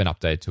that have been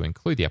updated to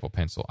include the Apple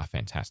Pencil are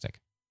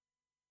fantastic.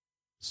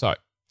 So,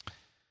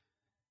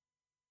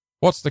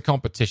 what's the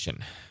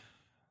competition?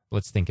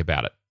 Let's think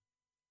about it.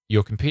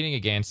 You're competing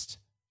against,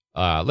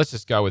 let's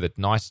just go with a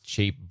nice,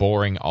 cheap,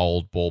 boring,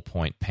 old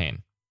ballpoint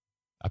pen.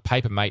 A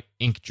Papermate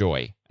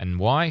Inkjoy. And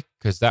why?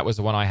 Because that was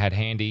the one I had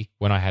handy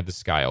when I had the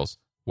scales.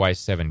 Weighs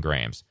 7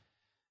 grams.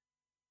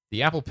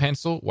 The Apple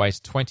Pencil weighs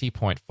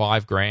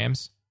 20.5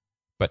 grams.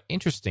 But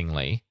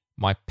interestingly,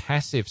 my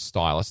passive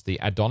stylus, the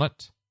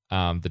Adonit,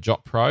 the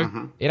Jot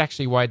Pro, it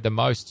actually weighed the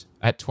most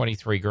at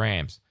 23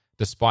 grams,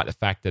 despite the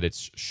fact that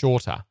it's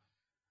shorter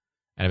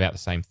and about the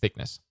same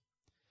thickness.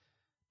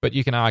 But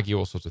you can argue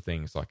all sorts of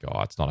things like,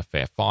 oh, it's not a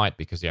fair fight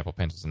because the Apple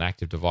Pencil is an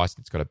active device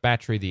and it's got a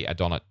battery. The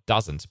Adonit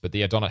doesn't, but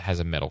the Adonit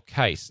has a metal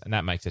case, and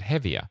that makes it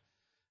heavier.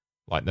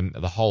 Like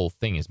the whole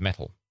thing is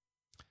metal.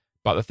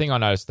 But the thing I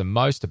notice the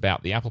most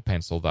about the Apple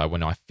Pencil, though,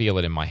 when I feel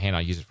it in my hand,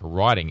 I use it for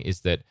writing,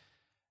 is that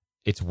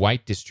its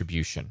weight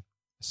distribution.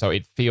 So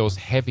it feels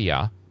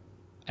heavier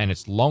and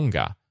it's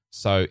longer.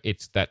 So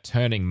it's that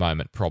turning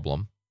moment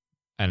problem,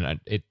 and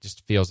it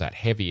just feels that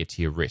heavier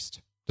to your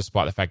wrist.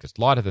 Despite the fact it's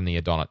lighter than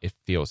the Adonit, it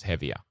feels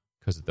heavier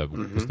because of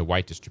the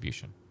weight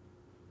distribution.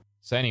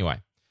 So anyway,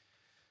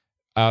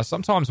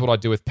 sometimes what I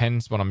do with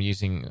pens when I'm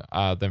using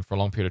them for a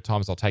long period of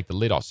time is I'll take the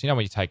lid off. So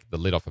when you take the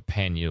lid off a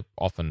pen, you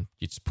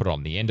just put it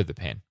on the end of the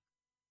pen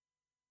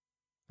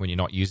when you're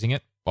not using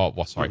it.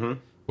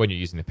 When you're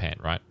using the pen,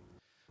 right?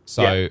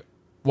 So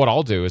what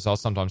I'll do is I'll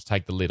sometimes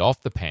take the lid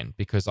off the pen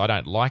because I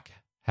don't like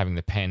having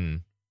the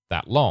pen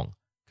that long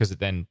because it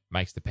then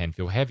makes the pen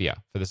feel heavier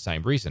for the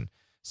same reason.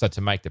 So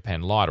to make the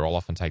pen lighter, I'll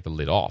often take the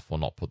lid off or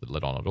not put the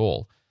lid on at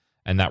all,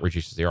 and that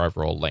reduces the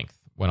overall length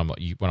when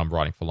I'm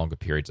writing for longer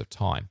periods of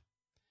time.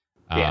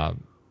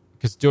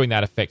 Because doing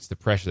that affects the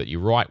pressure that you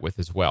write with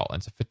as well,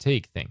 and it's a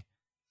fatigue thing.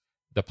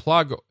 The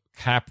plug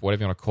cap,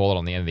 whatever you want to call it,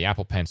 on the end of the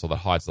Apple Pencil that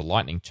hides the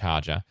Lightning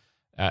charger,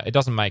 it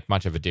doesn't make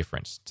much of a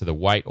difference to the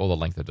weight or the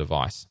length of the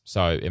device,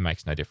 so it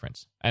makes no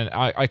difference. And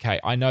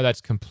I know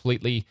that's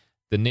completely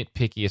the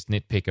nitpickiest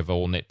nitpick of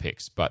all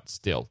nitpicks, but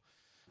still.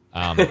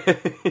 But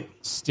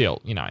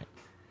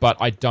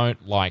I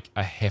don't like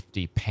a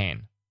hefty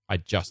pen. I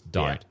just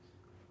don't.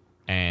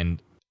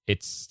 And it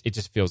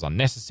just feels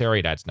unnecessary.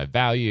 It adds no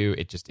value.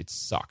 It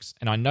sucks.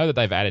 And I know that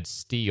they've added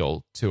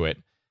steel to it,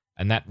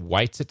 and that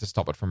weights it to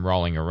stop it from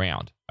rolling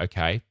around.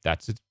 Okay,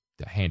 that's a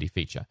handy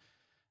feature.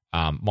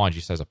 Mind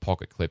you, so as a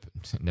pocket clip,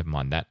 never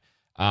mind that.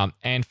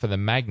 And for the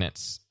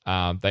magnets,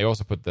 they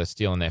also put the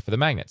steel in there for the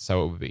magnets,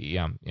 so it would be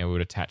it would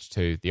attach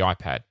to the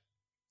iPad,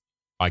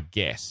 I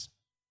guess.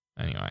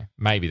 Anyway,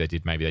 maybe they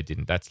did, maybe they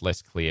didn't. That's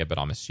less clear, but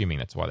I'm assuming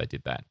that's why they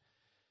did that.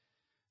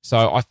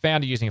 So I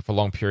found using it for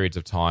long periods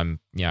of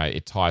time,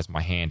 it tires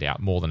my hand out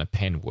more than a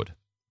pen would.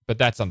 But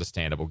that's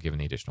understandable given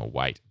the additional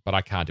weight. But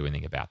I can't do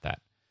anything about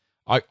that.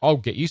 I'll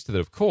get used to that,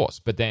 of course.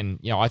 But then,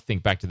 I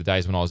think back to the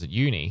days when I was at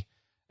uni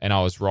and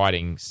I was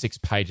writing 6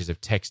 pages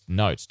of text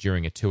notes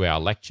during a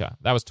 2-hour lecture.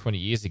 That was 20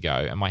 years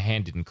ago, and my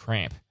hand didn't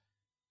cramp.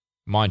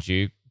 Mind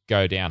you,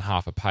 go down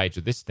half a page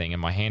of this thing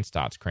and my hand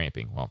starts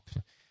cramping. Well,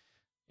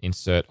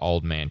 insert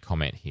old man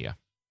comment here.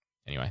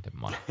 Anyway, never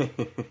mind.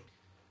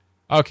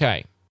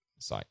 Okay.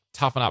 It's like,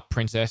 toughen up,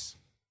 princess.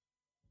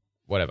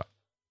 Whatever.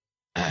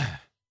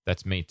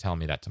 That's me telling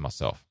me that to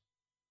myself.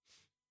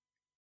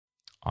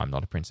 I'm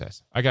not a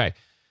princess. Okay.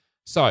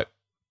 So,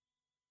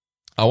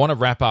 I want to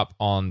wrap up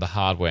on the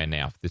hardware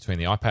now between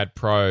the iPad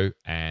Pro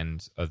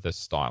and the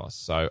stylus.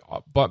 So,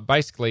 but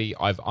basically,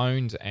 I've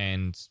owned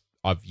and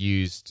I've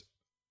used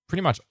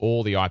pretty much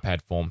all the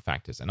iPad form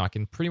factors. And I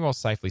can pretty well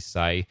safely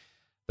say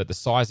that the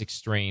size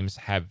extremes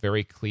have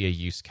very clear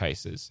use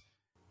cases,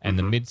 and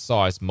the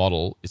mid-size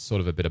model is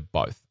sort of a bit of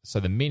both. So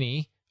the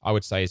Mini, I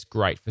would say, is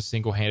great for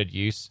single-handed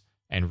use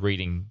and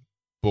reading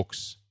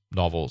books,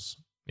 novels,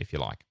 if you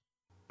like.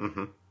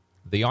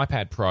 The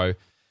iPad Pro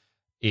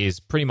is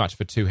pretty much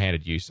for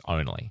two-handed use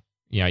only.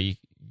 You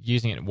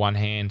using it in one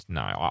hand,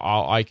 no.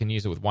 I can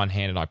use it with one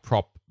hand, and I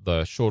prop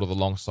the short or the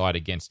long side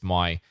against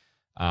my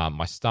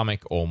my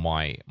stomach or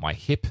my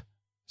hip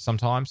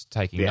sometimes,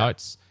 taking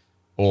notes.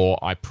 Or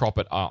I prop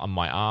it on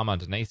my arm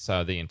underneath,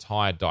 so the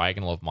entire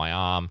diagonal of my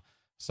arm.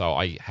 So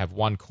I have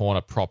one corner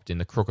propped in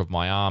the crook of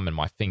my arm and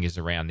my fingers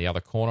around the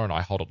other corner, and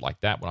I hold it like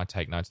that when I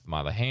take notes with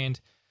my other hand.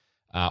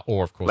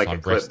 Or, of course, like I'm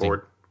a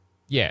clipboard.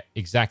 Yeah,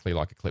 exactly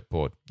like a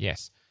clipboard,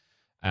 yes.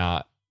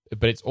 But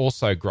it's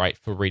also great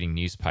for reading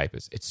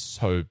newspapers. It's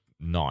so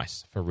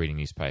nice for reading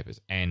newspapers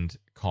and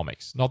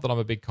comics. Not that I'm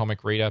a big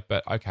comic reader,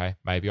 but okay,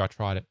 maybe I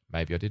tried it.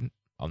 Maybe I didn't.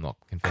 I'm not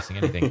confessing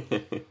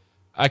anything.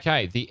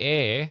 Okay,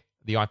 the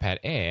iPad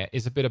Air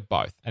is a bit of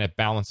both, and it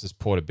balances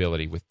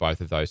portability with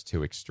both of those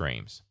two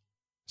extremes.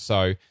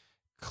 So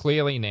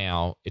clearly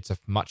now it's a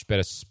much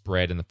better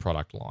spread in the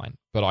product line,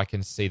 but I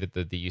can see that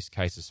the use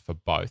cases for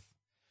both.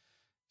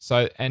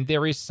 So, and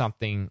there is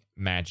something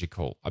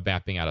magical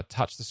about being able to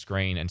touch the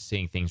screen and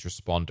seeing things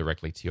respond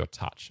directly to your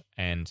touch.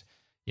 And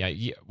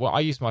I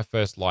used my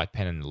first light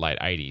pen in the late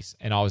 80s,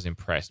 and I was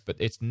impressed, but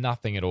it's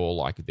nothing at all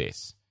like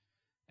this.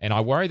 And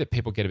I worry that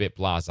people get a bit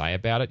blasé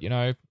about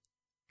it,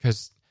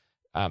 because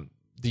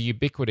the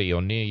ubiquity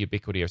or near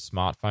ubiquity of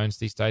smartphones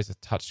these days with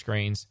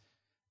touchscreens,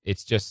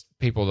 it's just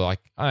people are like,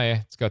 oh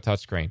yeah, it's got a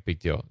touchscreen, big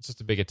deal. It's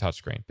just a bigger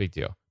touchscreen, big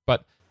deal.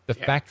 But the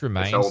fact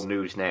remains, it's old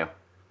news now.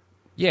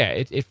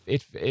 Yeah,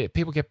 if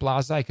people get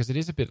blasé because it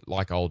is a bit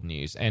like old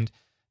news, and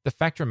the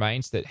fact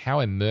remains that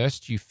how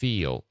immersed you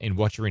feel in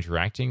what you're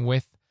interacting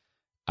with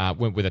a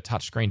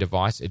touchscreen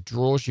device, it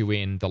draws you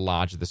in the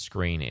larger the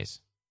screen is.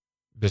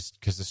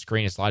 Because the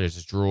screen is larger, it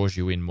just draws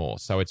you in more.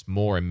 So it's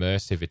more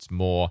immersive, it's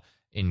more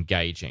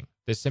engaging.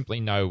 There's simply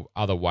no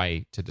other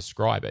way to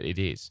describe it. It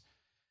is.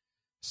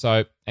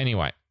 So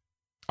anyway,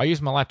 I use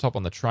my laptop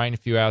on the train a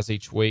few hours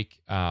each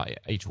week,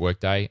 each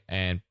workday,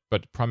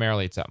 but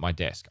primarily it's at my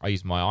desk. I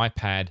use my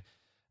iPad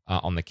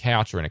on the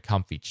couch or in a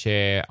comfy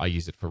chair. I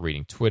use it for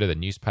reading Twitter, the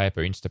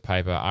newspaper,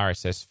 Instapaper,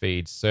 RSS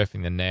feeds,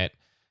 surfing the net.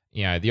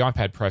 The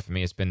iPad Pro for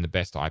me has been the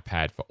best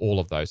iPad for all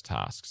of those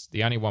tasks.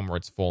 The only one where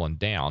it's fallen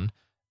down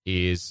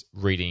is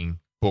reading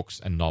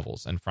books and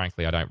novels. And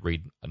frankly, I don't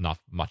read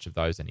much of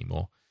those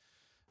anymore.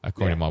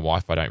 According to my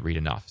wife, I don't read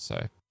enough.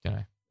 So,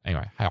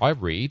 anyway, hey, I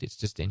read. It's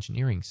just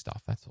engineering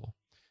stuff. That's all.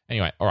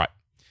 Anyway, all right.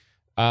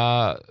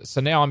 So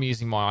now I'm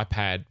using my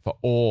iPad for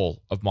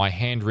all of my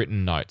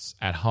handwritten notes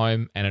at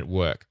home and at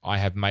work. I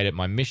have made it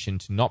my mission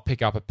to not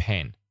pick up a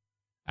pen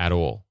at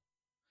all.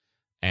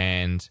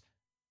 And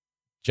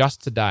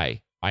just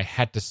today, I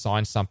had to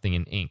sign something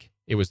in ink.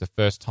 It was the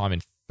first time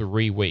in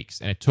 3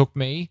 weeks, and it took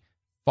me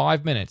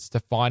 5 minutes to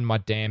find my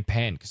damn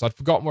pen because I'd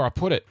forgotten where I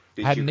put it.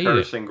 Did you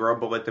curse and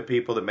grumble at the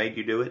people that made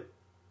you do it?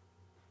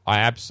 I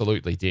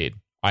absolutely did.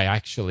 I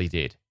actually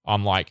did.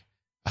 I'm like,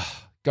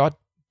 oh, God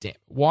damn,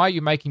 why are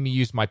you making me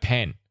use my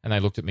pen? And they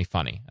looked at me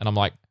funny. And I'm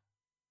like,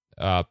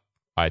 I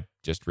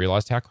just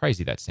realized how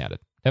crazy that sounded.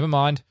 Never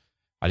mind.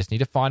 I just need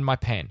to find my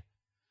pen.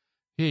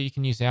 Here, you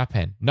can use our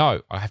pen.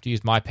 No, I have to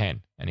use my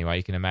pen. Anyway,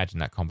 you can imagine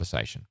that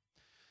conversation.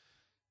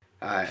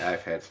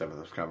 I've had some of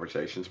those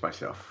conversations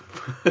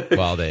myself.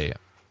 Well, there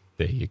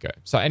you go.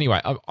 So anyway,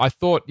 I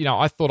thought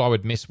I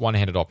would miss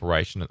one-handed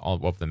operation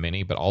of the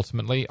Mini, but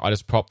ultimately I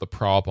just prop the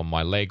Pro up on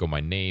my leg or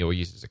my knee or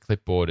use it as a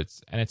clipboard.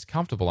 It's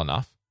comfortable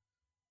enough,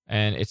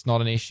 and it's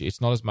not an issue.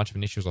 It's not as much of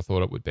an issue as I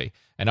thought it would be.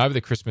 And over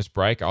the Christmas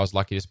break, I was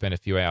lucky to spend a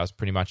few hours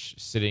pretty much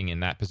sitting in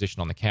that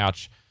position on the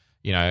couch,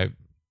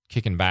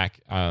 kicking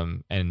back,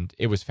 and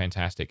it was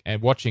fantastic.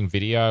 And watching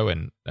video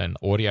and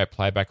audio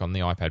playback on the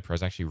iPad Pro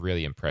is actually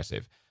really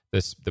impressive.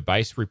 The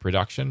bass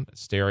reproduction,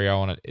 stereo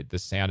on it, the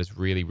sound is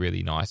really,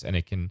 really nice,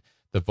 and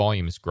the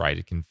volume is great.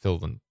 It can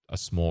fill a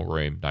small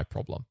room, no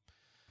problem.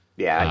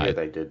 Yeah, I hear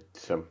they did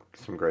some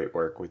great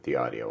work with the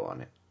audio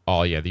on it.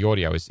 Oh yeah, the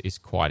audio is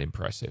quite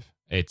impressive.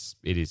 It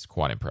is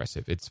quite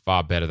impressive. It's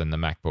far better than the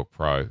MacBook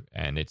Pro,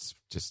 and it's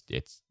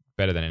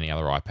better than any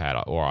other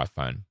iPad or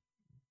iPhone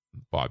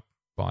by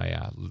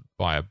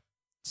a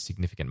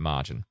significant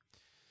margin.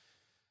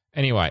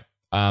 Anyway,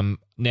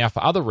 now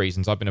for other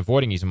reasons, I've been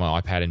avoiding using my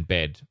iPad in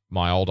bed,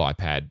 my old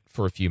iPad,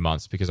 for a few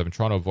months because I've been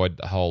trying to avoid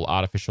the whole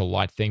artificial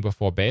light thing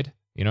before bed,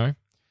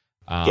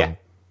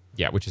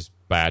 Yeah, which is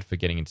bad for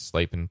getting into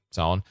sleep and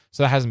so on.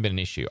 So that hasn't been an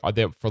issue.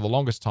 For the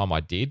longest time I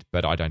did,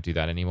 but I don't do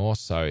that anymore,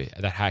 so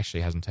that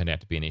actually hasn't turned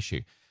out to be an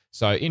issue.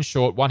 So in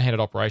short, one-handed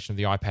operation of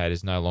the iPad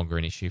is no longer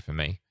an issue for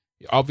me.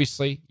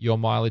 Obviously, your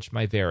mileage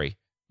may vary,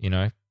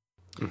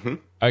 Mm-hmm.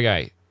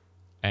 Okay,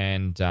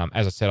 and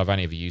as I said, I've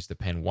only ever used the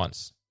pen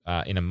once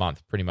in a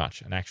month, pretty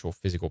much, an actual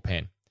physical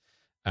pen.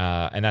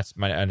 And that's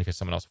only because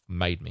someone else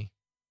made me.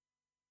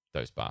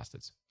 Those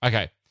bastards.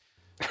 Okay.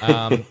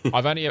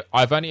 I've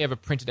only ever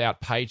printed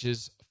out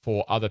pages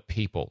for other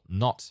people,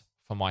 not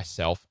for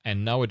myself,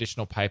 and no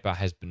additional paper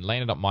has been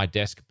landed on my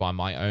desk by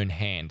my own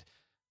hand.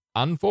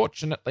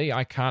 Unfortunately,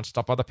 I can't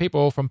stop other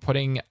people from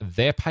putting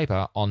their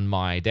paper on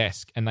my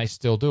desk, and they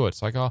still do it.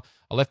 It's like, oh,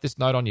 I left this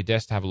note on your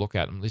desk to have a look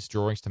at, and these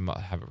drawings to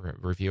have a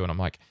review, and I'm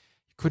like,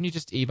 couldn't you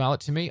just email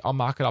it to me? I'll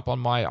mark it up on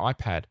my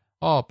iPad.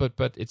 Oh,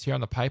 but it's here on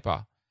the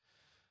paper.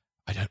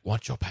 I don't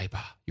want your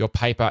paper. Your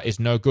paper is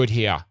no good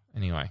here.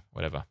 Anyway,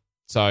 whatever.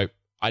 So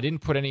I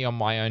didn't put any on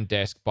my own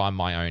desk by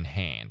my own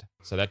hand.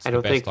 So that's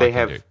the best I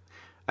can do.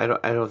 I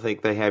don't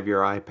think they have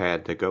your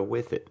iPad to go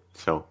with it.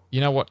 So you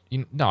know what?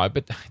 No,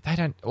 but they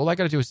don't. All they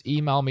got to do is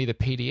email me the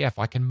PDF.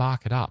 I can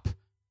mark it up,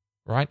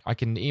 right? I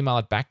can email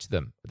it back to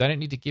them. They don't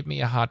need to give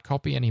me a hard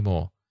copy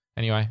anymore.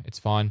 Anyway, it's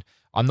fine.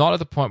 I'm not at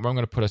the point where I'm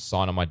going to put a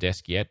sign on my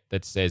desk yet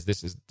that says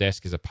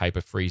desk is a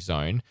paper-free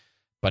zone,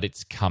 but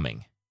it's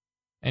coming.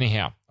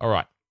 Anyhow, all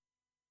right.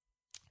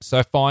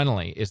 So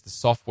finally is the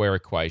software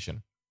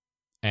equation,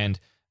 and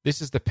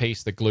this is the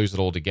piece that glues it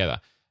all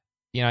together.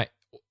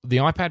 The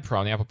iPad Pro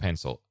and the Apple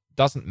Pencil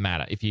doesn't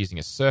matter if you're using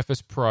a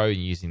Surface Pro, you're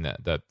using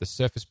the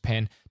Surface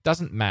Pen,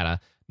 doesn't matter.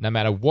 No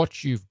matter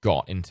what you've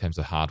got in terms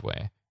of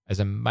hardware, as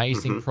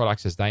amazing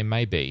products as they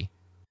may be,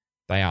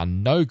 they are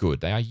no good.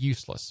 They are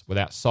useless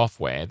without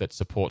software that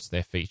supports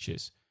their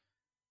features.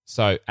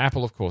 So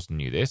Apple, of course,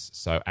 knew this.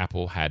 So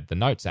Apple had the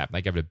Notes app.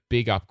 They gave it a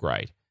big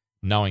upgrade,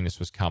 knowing this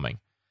was coming.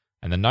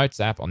 And the Notes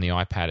app on the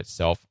iPad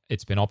itself,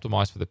 it's been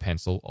optimized for the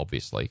Pencil,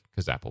 obviously,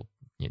 because Apple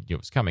knew it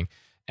was coming,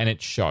 and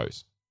it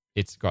shows.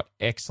 It's got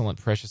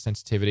excellent pressure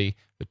sensitivity.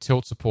 The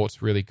tilt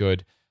support's really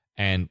good,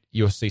 and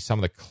you'll see some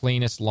of the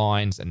cleanest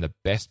lines and the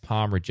best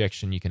palm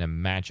rejection you can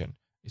imagine.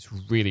 It's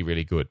really,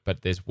 really good,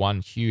 but there's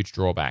one huge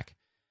drawback.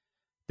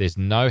 There's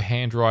no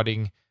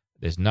handwriting.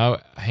 There's no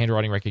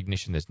handwriting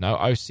recognition. There's no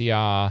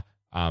OCR,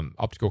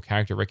 optical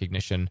character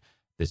recognition.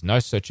 There's no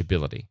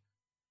searchability.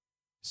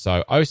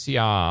 So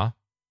OCR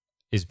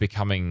is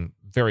becoming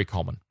very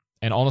common.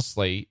 And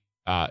honestly,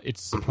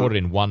 it's supported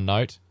in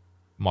OneNote.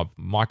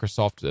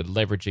 Microsoft are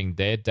leveraging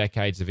their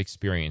decades of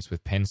experience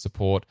with pen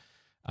support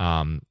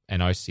and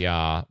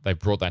OCR. They've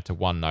brought that to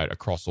OneNote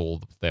across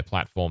all their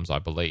platforms, I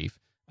believe.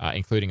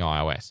 including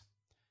iOS.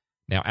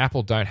 Now,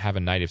 Apple don't have a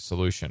native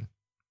solution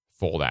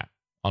for that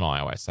on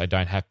iOS. They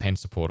don't have pen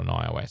support on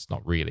iOS,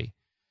 not really.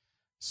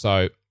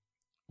 So,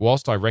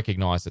 whilst I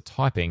recognize that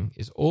typing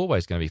is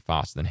always going to be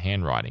faster than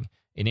handwriting,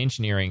 in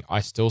engineering, I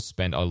still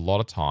spend a lot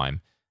of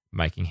time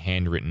making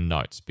handwritten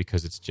notes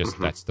because it's just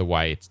that's the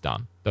way it's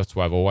done. That's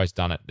why I've always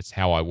done it. It's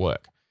how I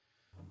work.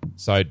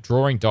 So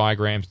drawing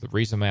diagrams, the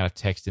reasonable amount of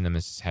text in them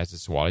is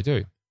what I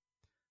do.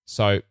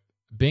 So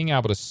being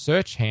able to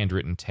search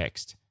handwritten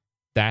text,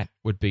 that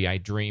would be a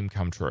dream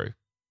come true,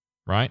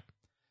 right?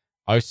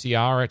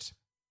 OCR it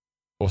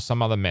or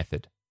some other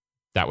method,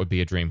 that would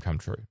be a dream come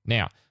true.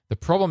 Now, the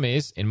problem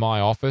is in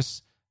my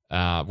office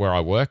where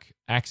I work,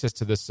 access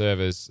to the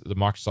servers, the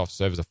Microsoft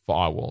servers are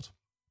firewalled,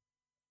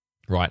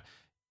 right?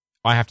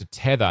 I have to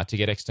tether to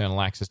get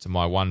external access to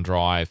my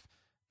OneDrive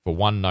for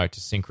OneNote to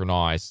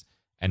synchronize.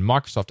 And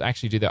Microsoft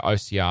actually do their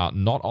OCR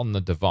not on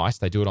the device;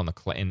 they do it on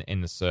the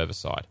in the server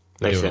side.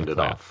 They send it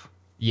off.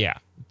 Yeah,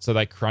 so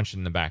they crunch it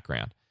in the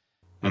background,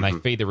 and they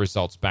feed the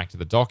results back to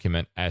the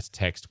document as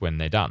text when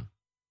they're done.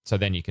 So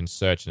then you can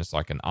search, and it's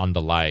like an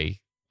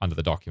underlay under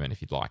the document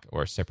if you'd like,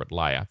 or a separate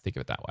layer. Think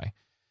of it that way.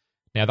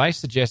 Now they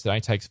suggest it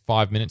only takes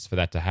 5 minutes for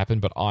that to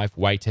happen, but I've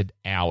waited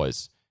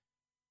hours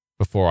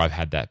before I've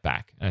had that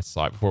back, and it's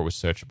like before it was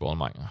searchable. I'm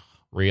like, oh,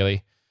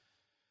 really?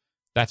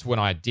 That's when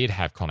I did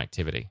have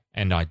connectivity,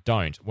 and I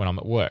don't when I'm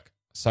at work.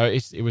 So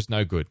it was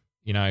no good,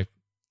 you know.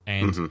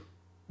 And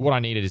what I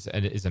needed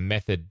is a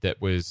method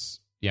that was,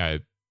 you know,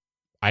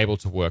 able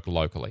to work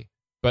locally.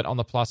 But on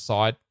the plus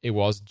side, it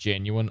was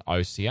genuine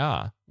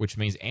OCR, which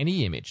means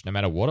any image, no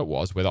matter what it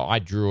was, whether I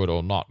drew it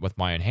or not with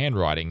my own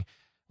handwriting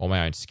or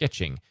my own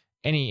sketching,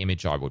 any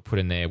image I would put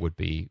in there would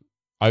be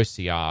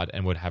OCR'd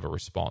and would have a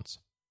response.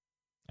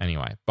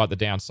 Anyway, but the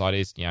downside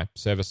is, you know,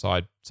 server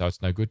side, so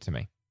it's no good to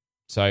me.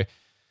 So,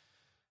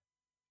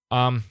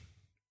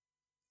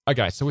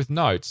 okay, so with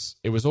notes,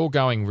 it was all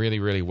going really,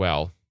 really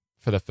well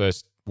for the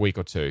first week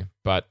or two,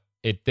 but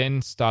it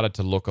then started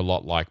to look a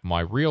lot like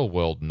my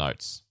real-world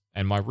notes.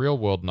 And my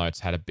real-world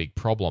notes had a big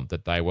problem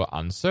that they were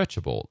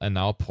unsearchable and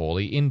they were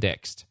poorly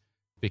indexed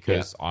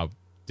because I'm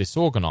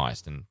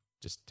disorganized and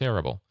just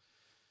terrible.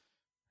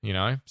 You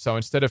know, so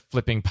instead of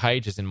flipping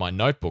pages in my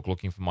notebook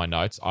looking for my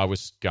notes, I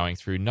was going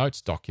through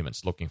notes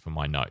documents looking for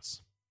my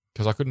notes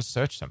because I couldn't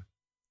search them.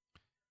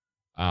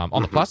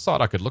 On the plus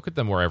side, I could look at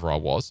them wherever I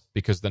was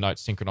because the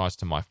notes synchronized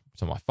to my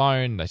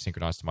phone, they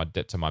synchronized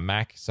to my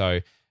Mac, so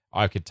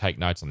I could take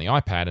notes on the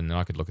iPad and then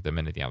I could look at them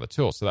in the other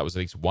tool. So that was at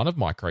least one of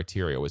my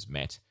criteria was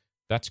met.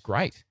 That's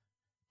great,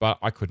 but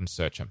I couldn't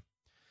search them.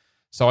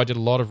 So I did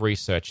a lot of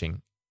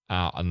researching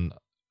over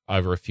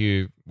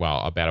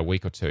about a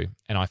week or two,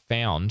 and I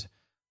found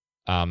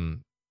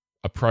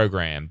a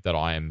program that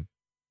I am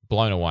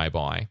blown away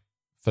by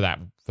for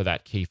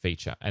that key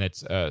feature, and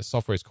it's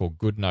software is called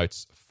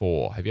GoodNotes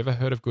 4. Have you ever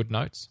heard of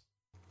GoodNotes?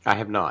 I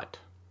have not.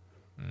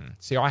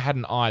 See, I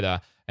hadn't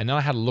either, and then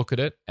I had a look at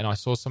it, and I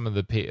saw some of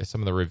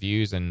the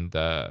reviews and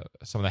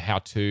some of the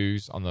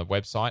how-tos on the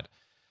website,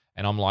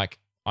 and I'm like,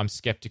 I'm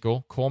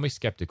skeptical. Call me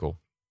skeptical,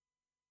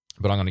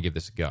 but I'm going to give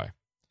this a go.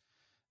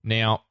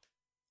 Now,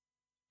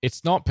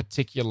 it's not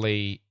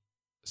particularly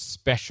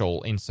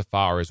special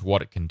insofar as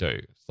what it can do.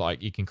 It's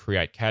like you can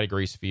create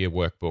categories for your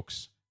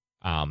workbooks.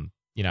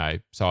 You know,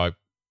 so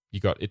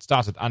it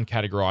starts with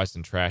uncategorized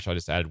and trash. I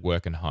just added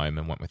work and home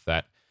and went with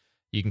that.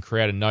 You can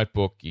create a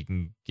notebook. You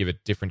can give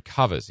it different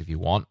covers if you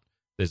want.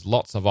 There's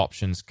lots of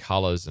options,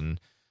 colors and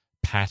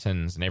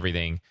patterns and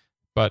everything.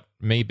 But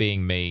me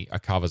being me, a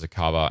cover's a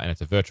cover and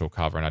it's a virtual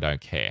cover and I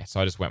don't care.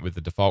 So I just went with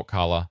the default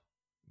cover,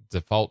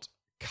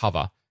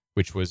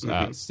 which was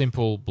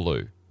simple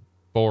blue.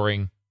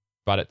 Boring,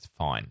 but it's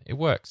fine. It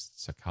works.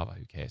 It's a cover.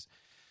 Who cares?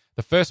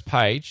 The first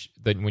page,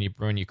 then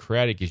when you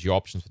create it, gives you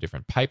options for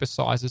different paper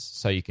sizes,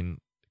 so you can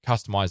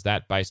customize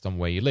that based on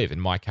where you live. In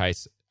my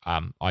case,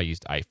 I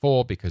used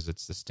A4 because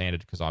it's the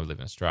standard because I live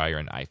in Australia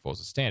and A4 is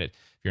the standard.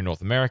 If you're in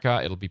North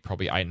America, it'll be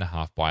probably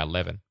 8.5 by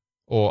 11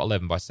 or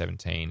 11 by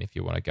 17 if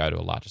you want to go to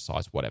a larger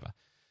size, whatever.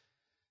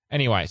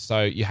 Anyway,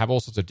 so you have all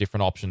sorts of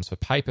different options for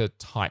paper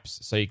types,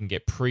 so you can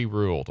get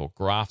pre-ruled or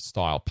graph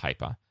style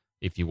paper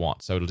if you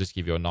want. So it'll just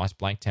give you a nice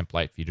blank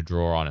template for you to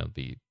draw on. It'll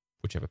be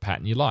whichever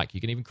pattern you like. You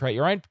can even create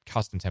your own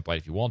custom template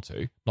if you want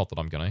to. Not that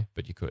I'm going to,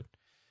 but you could.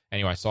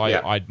 Anyway, so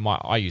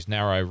I use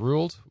narrow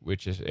ruled,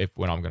 which is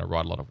when I'm going to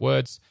write a lot of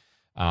words,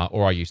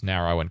 or I use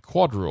narrow and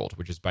quad ruled,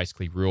 which is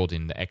basically ruled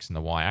in the X and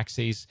the Y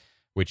axes,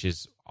 which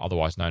is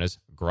otherwise known as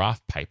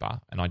graph paper.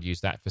 And I'd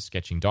use that for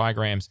sketching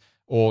diagrams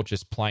or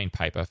just plain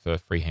paper for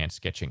freehand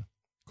sketching.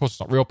 Of course,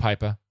 it's not real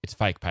paper. It's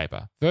fake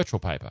paper.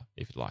 Virtual paper,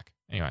 if you'd like.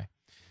 Anyway,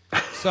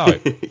 so...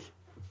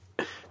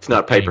 It's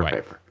not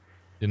paper.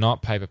 They're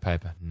not paper.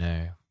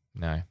 No.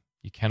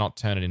 You cannot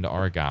turn it into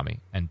origami,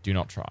 and do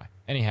not try.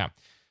 Anyhow,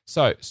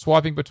 so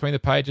swiping between the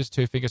pages,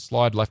 2-finger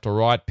slide left or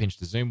right, pinch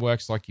to zoom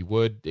works like you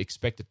would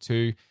expect it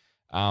to.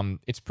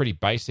 It's pretty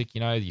basic, you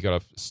know. You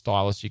got a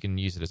stylus, you can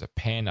use it as a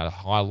pen, a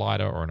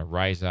highlighter, or an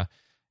eraser.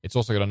 It's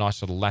also got a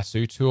nice little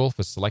lasso tool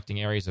for selecting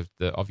areas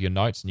of your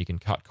notes, and you can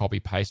cut, copy,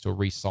 paste, or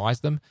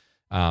resize them.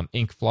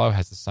 InkFlow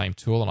has the same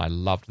tool, and I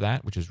loved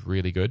that, which is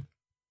really good.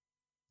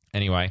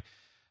 Anyway,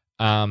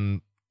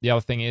 the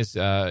other thing is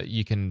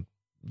you can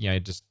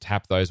just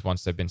tap those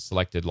once they've been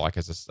selected, like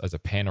as a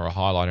pen or a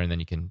highlighter, and then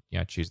you can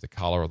choose the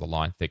color or the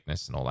line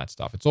thickness and all that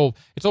stuff. It's all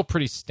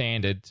pretty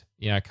standard,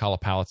 color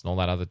palettes and all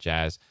that other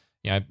jazz.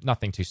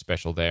 Nothing too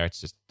special there.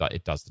 It's just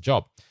it does the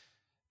job.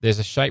 There's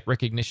a shape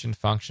recognition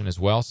function as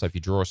well. So if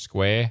you draw a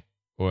square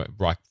or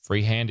right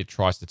freehand, it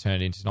tries to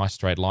turn it into nice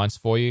straight lines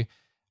for you.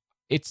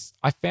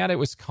 I found it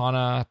was kind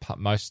of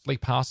mostly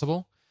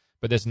passable,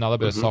 but there's another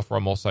bit of software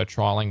I'm also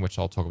trialing, which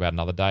I'll talk about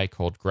another day,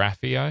 called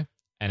Graphio,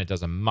 and it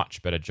does a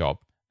much better job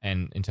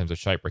and in terms of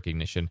shape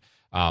recognition.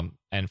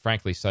 And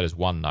frankly, so does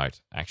OneNote,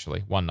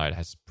 actually. OneNote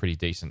has pretty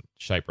decent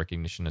shape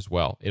recognition as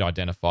well. It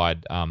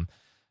identified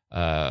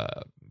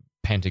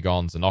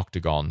pentagons and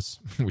octagons,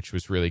 which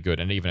was really good,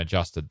 and even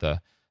adjusted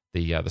the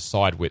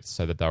side widths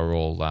so that they were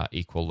all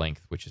equal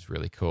length, which is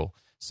really cool.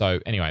 So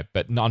anyway,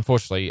 but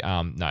unfortunately,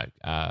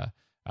 no.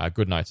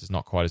 GoodNotes is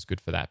not quite as good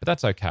for that, but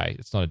that's okay.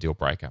 It's not a deal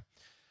breaker.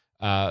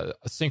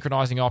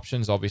 Synchronizing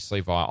options, obviously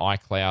via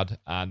iCloud,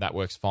 that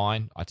works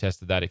fine. I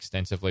tested that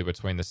extensively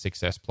between the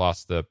 6S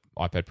Plus, the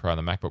iPad Pro, and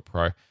the MacBook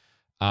Pro.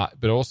 But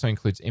it also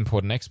includes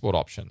import and export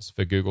options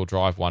for Google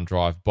Drive,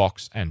 OneDrive,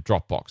 Box, and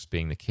Dropbox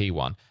being the key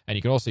one. And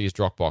you can also use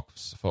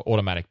Dropbox for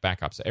automatic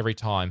backup. So every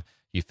time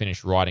you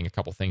finish writing a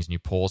couple things and you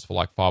pause for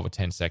like 5 or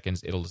 10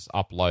 seconds, it'll just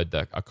upload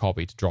a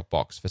copy to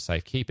Dropbox for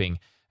safekeeping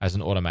as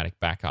an automatic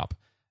backup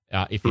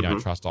if you don't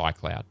trust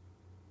iCloud,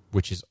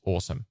 which is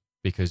awesome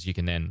because you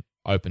can then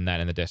open that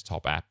in the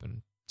desktop app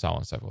and so on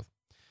and so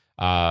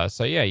forth.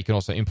 So yeah, you can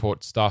also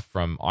import stuff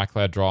from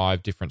iCloud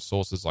Drive, different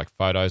sources like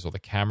photos or the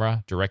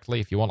camera directly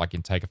if you want. Like you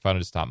can take a photo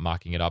to start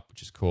marking it up,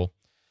 which is cool.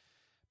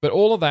 But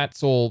all of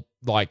that's all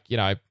like,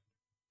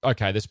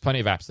 okay, there's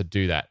plenty of apps that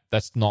do that.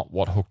 That's not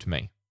what hooked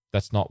me.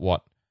 That's not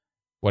what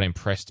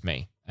impressed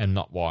me and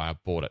not why I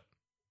bought it.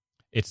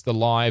 It's the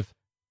live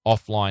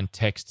offline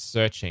text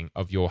searching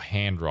of your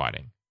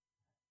handwriting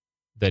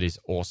that is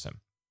awesome.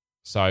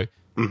 So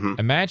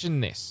imagine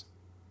this.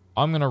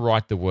 I'm going to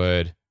write the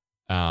word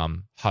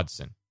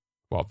Hudson.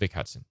 Well, Vic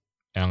Hudson.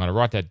 And I'm going to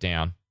write that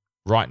down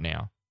right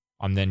now.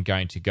 I'm then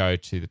going to go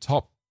to the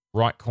top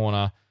right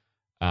corner.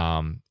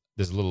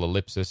 There's a little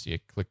ellipsis. You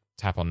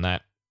tap on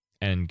that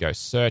and go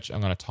search.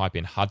 I'm going to type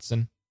in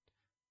Hudson,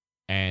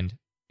 and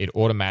it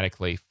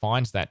automatically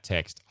finds that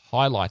text,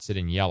 highlights it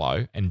in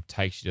yellow, and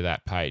takes you to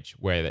that page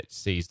where it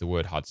sees the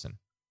word Hudson.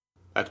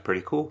 That's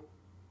pretty cool.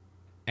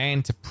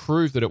 And to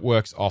prove that it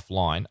works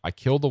offline, I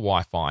killed the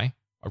Wi-Fi.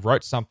 I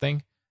wrote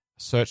something,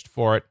 searched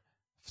for it,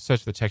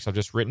 searched for the text I've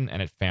just written,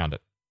 and it found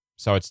it.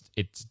 So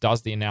it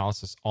does the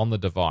analysis on the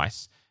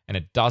device, and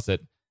it does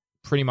it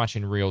pretty much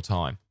in real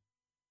time.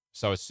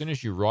 So as soon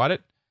as you write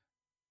it,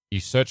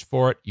 you search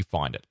for it, you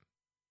find it.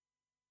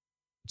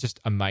 Just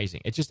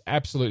amazing. It just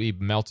absolutely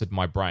melted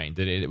my brain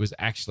that it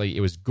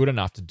was good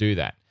enough to do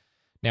that.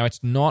 Now,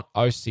 it's not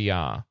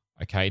OCR,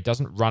 okay? It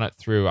doesn't run it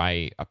through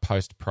a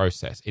post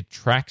process. It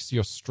tracks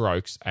your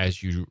strokes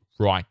as you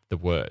write the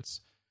words,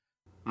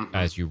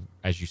 as you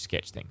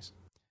sketch things,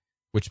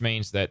 which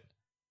means that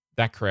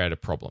created a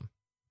problem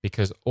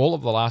because all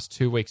of the last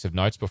 2 weeks of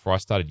notes before I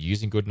started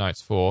using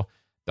GoodNotes 4,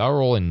 they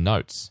were all in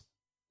Notes.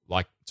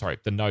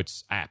 The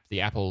Notes app,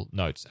 the Apple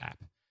Notes app.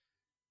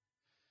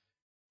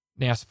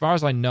 Now, as far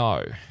as I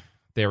know,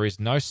 there is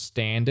no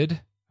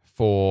standard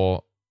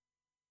for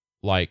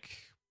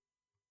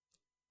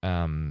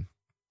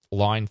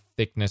line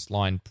thickness,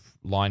 line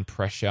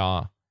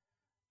pressure,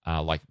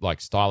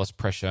 like stylus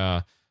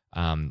pressure.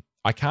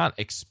 I can't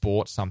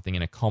export something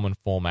in a common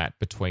format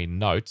between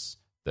notes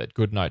that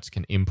GoodNotes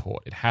can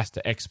import. It has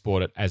to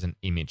export it as an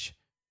image.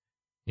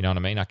 You know what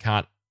I mean? I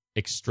can't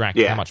extract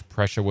how much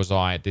pressure was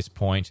I at this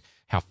point,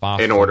 how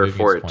fast. In order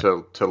for it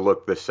to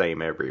look the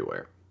same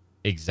everywhere.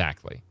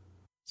 Exactly.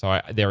 So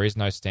there is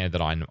no standard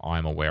that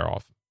I'm aware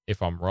of.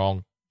 If I'm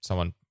wrong,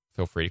 someone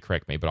feel free to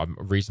correct me, but I'm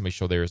reasonably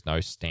sure there is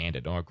no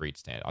standard or agreed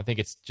standard. I think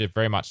it's just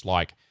very much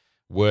like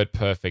Word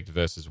Perfect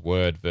versus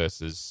Word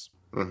versus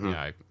Open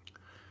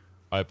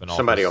Office.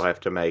 Somebody will have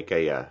to make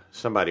a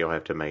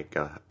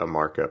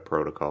markup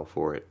protocol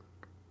for it,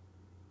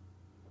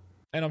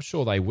 and I'm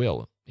sure they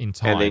will in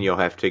time. And then you'll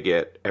have to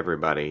get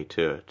everybody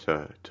to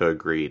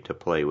agree to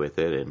play with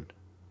it and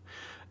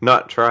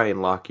not try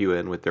and lock you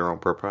in with their own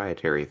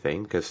proprietary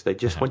thing because they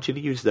just want you to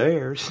use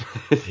theirs.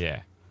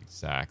 Yeah,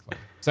 exactly.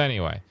 So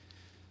anyway,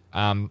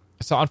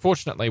 so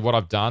unfortunately what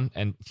I've done,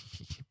 and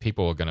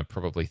people are going to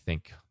probably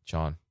think,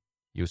 John,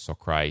 you're so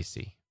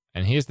crazy.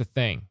 And here's the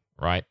thing,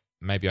 right?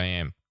 Maybe I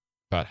am,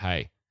 but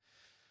hey,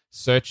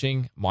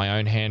 searching my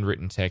own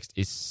handwritten text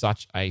is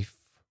such a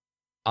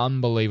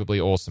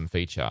unbelievably awesome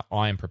feature.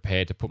 I am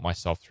prepared to put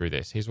myself through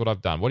this. Here's what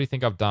I've done. What do you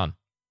think I've done?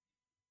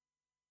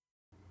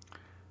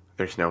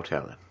 There's no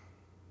telling.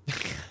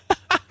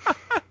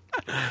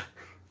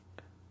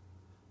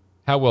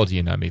 How well do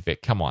you know me,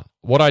 Vic? Come on.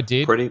 What I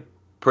did...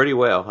 Pretty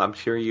well. I'm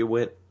sure you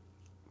went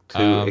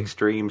to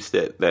extremes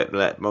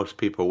that most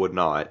people would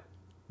not.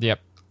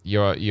 Yep.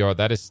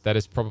 That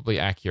is probably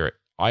accurate.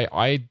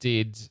 I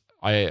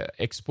I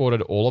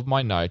exported all of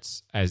my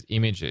notes as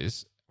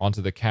images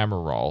onto the camera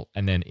roll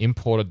and then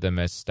imported them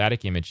as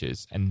static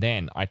images. And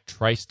then I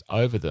traced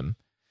over them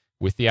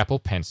with the Apple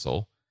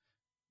Pencil,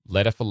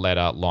 letter for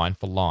letter, line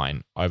for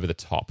line, over the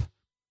top.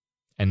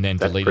 And then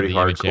deleted the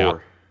image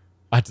out.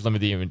 I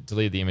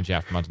deleted the image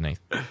out from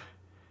underneath.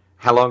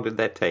 How long did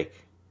that take?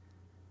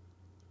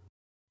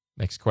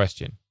 Next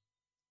question.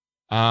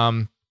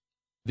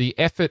 The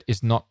effort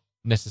is not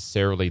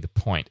necessarily the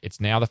point. It's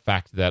now the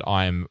fact that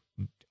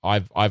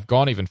I've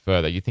gone even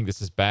further. You think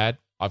this is bad?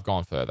 I've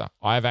gone further.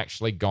 I've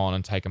actually gone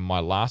and taken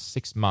my last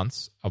 6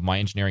 months of my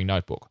engineering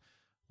notebook.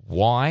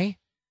 Why?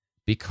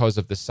 Because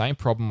of the same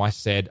problem I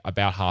said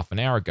about half an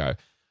hour ago.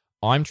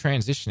 I'm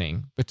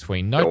transitioning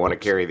between notebooks. Don't want to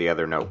carry the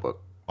other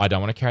notebook. I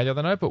don't want to carry the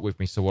other notebook with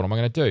me, so what am I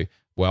going to do?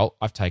 Well,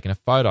 I've taken a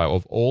photo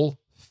of all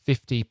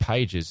 50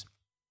 pages,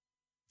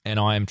 and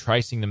I am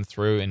tracing them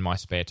through in my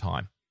spare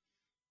time.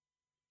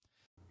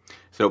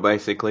 So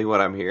basically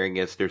what I'm hearing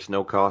is there's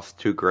no cost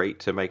too great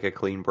to make a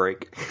clean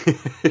break.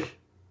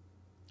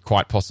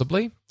 Quite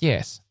possibly,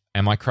 yes.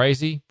 Am I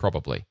crazy?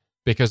 Probably.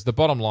 Because the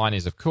bottom line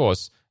is, of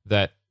course,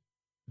 that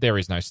there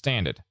is no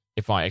standard.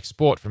 If I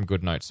export from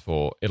GoodNotes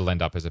 4, it'll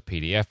end up as a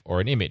PDF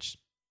or an image,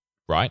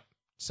 right?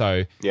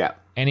 So yeah,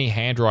 any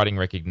handwriting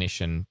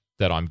recognition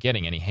that I'm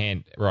getting, any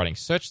handwriting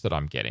search that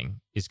I'm getting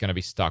is going to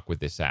be stuck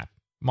with this app.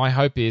 My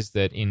hope is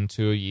that in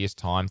 2 years'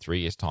 time, 3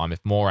 years' time, if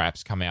more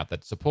apps come out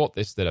that support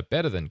this that are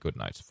better than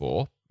GoodNotes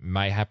 4,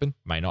 may happen,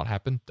 may not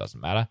happen,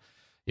 doesn't matter.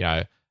 You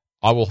know,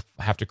 I will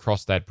have to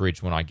cross that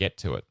bridge when I get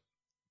to it.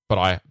 But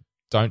I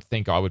don't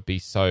think I would be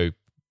so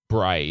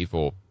brave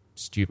or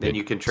stupid. Then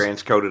you can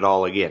transcode it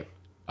all again.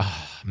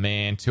 Oh,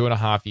 man,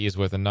 2.5 years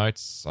worth of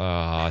notes.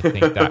 I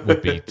think that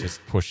would be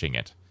just pushing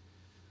it.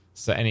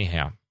 So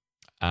anyhow,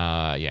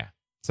 yeah.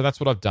 So that's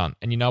what I've done.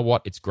 And you know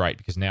what? It's great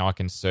because now I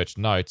can search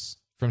notes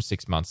from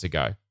 6 months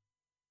ago.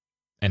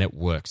 And it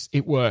works.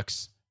 It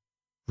works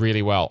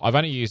really well. I've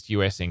only used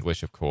US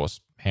English, of course,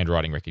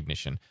 handwriting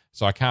recognition.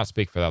 So I can't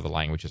speak for the other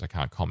languages. I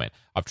can't comment.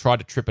 I've tried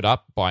to trip it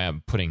up by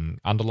putting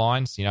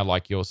underlines, you know,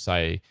 like you'll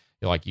say,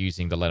 you're like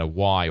using the letter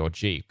Y or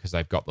G because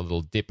they've got the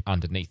little dip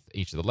underneath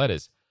each of the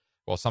letters.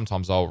 Well,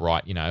 sometimes I'll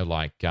write, you know,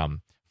 like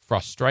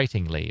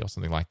frustratingly or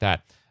something like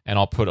that. And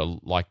I'll put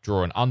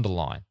draw an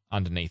underline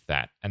underneath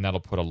that. And that'll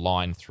put a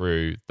line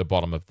through the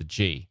bottom of the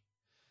G.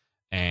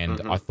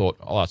 And I thought,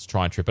 oh, let's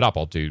try and trip it up.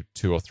 I'll do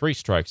 2 or 3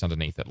 strokes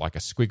underneath it, like a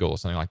squiggle or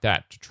something like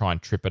that, to try and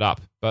trip it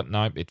up. But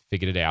no, it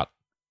figured it out,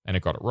 and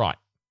it got it right.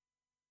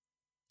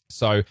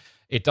 So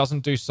it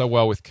doesn't do so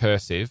well with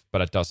cursive,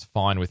 but it does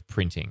fine with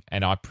printing.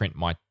 And I print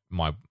my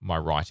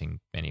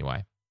writing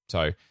anyway.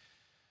 So,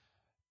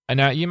 and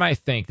now you may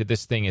think that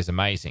this thing is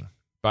amazing,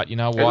 but you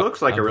know what? It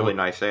looks like a really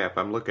nice app.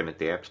 I'm looking at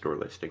the App Store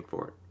listing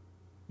for it.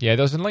 Yeah,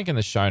 there's a link in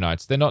the show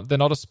notes. They're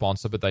not a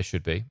sponsor, but they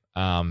should be.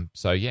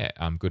 So yeah,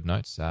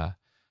 GoodNotes.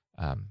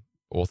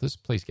 Authors,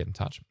 please get in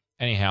touch.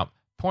 Anyhow,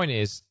 point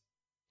is,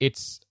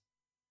 it's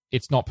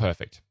not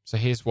perfect. So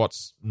here's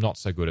what's not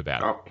so good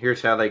about it. Oh,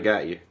 here's how they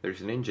got you.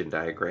 There's an engine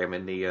diagram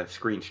in the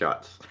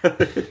screenshots.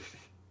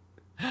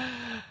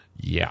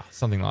 Yeah,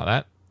 something like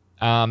that.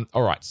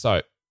 All right,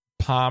 so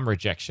palm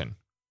rejection.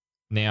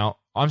 Now,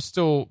 I'm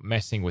still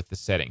messing with the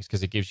settings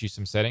because it gives you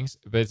some settings,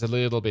 but it's a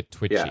little bit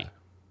twitchy. Yeah.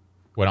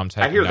 When I'm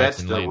taking I hear notes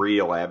that's the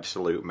real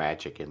absolute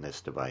magic in this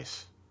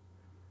device.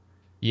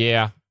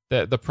 Yeah.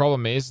 The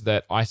problem is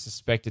that I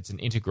suspect it's an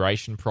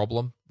integration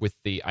problem with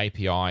the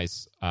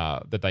APIs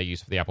that they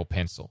use for the Apple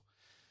Pencil.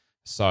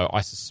 So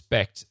I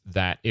suspect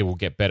that it will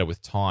get better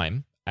with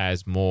time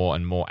as more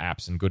and more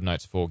apps, and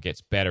GoodNotes 4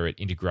 gets better at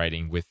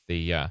integrating with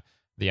the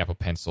Apple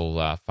Pencil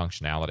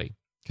functionality.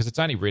 Because it's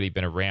only really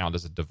been around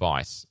as a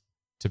device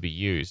to be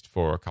used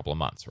for a couple of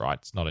months, right?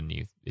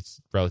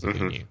 It's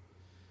relatively new.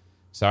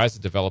 So as the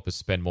developers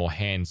spend more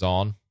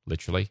hands-on,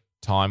 literally,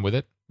 time with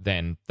it,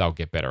 then they'll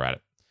get better at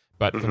it.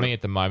 But for me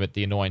at the moment,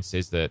 the annoyance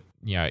is that,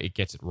 you know, it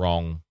gets it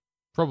wrong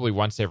probably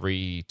once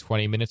every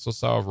 20 minutes or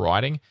so of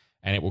writing,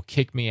 and it will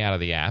kick me out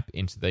of the app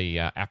into the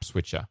app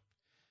switcher.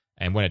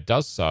 And when it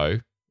does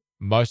so,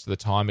 most of the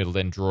time it'll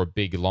then draw a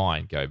big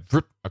line, go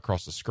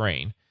across the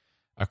screen,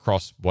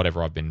 across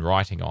whatever I've been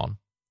writing on.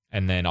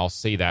 And then I'll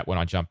see that when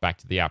I jump back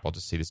to the app, I'll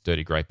just see this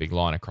dirty, great big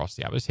line across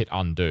the app. I just hit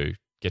undo,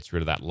 gets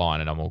rid of that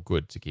line, and I'm all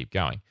good to keep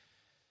going.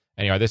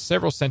 Anyway, there's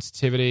several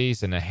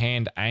sensitivities and a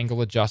hand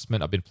angle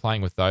adjustment. I've been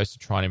playing with those to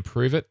try and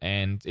improve it,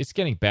 and it's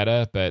getting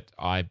better, but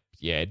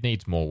it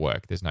needs more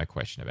work. There's no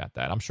question about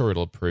that. I'm sure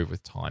it'll improve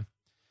with time.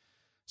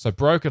 So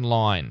broken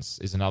lines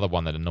is another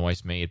one that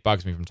annoys me. It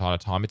bugs me from time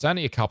to time. It's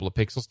only a couple of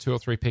pixels, 2 or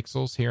 3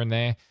 pixels here and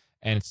there,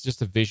 and it's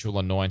just a visual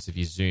annoyance if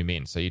you zoom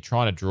in. So you're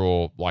trying to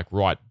draw,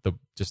 write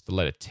just the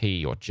letter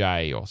T or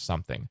J or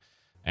something,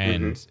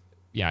 and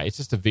it's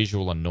just a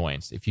visual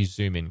annoyance if you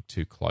zoom in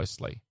too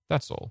closely.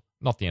 That's all.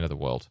 Not the end of the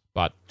world,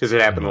 but does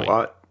it happen a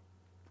lot?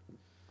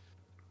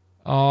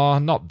 Oh,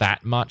 not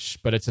that much,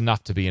 but it's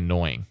enough to be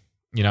annoying.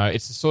 You know,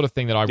 it's the sort of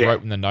thing that I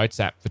wrote in the Notes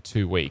app for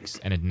 2 weeks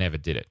and it never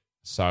did it.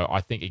 So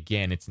I think,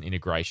 again, it's an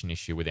integration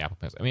issue with Apple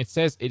Pencil. I mean, it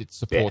says it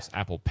supports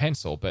Apple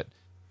Pencil, but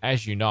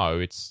as you know,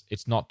 it's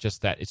not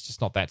just that. It's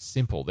just not that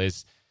simple.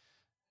 There's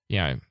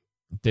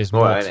there's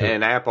Well, more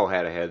and Apple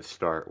had a head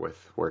start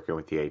with working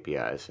with the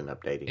APIs and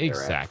updating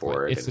their app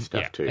for it and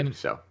stuff too. And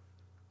so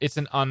it's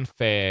an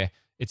unfair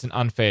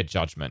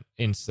judgment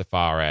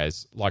insofar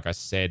as, like I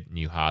said,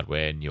 new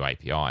hardware, new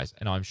APIs,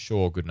 and I'm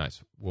sure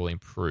GoodNotes will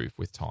improve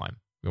with time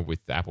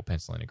with the Apple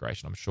Pencil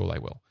integration. I'm sure they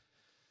will.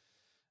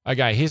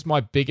 Okay, here's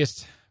my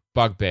biggest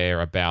bugbear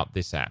about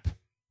this app.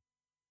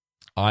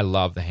 I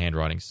love the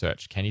handwriting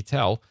search. Can you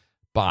tell?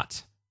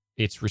 But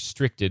it's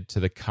restricted to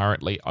the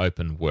currently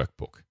open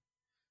workbook.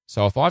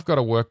 So if I've got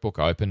a workbook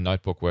open,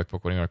 notebook,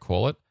 workbook, what are you going to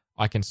call it,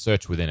 I can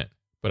search within it.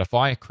 But if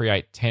I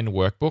create 10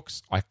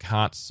 workbooks, I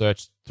can't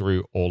search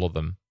through all of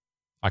them.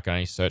 I can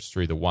only search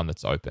through the one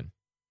that's open.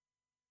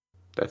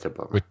 That's a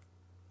bummer.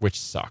 Which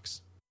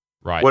sucks,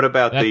 right? What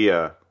about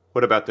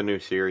the new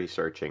Siri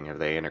searching? Have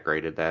they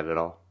integrated that at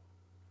all?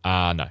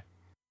 No.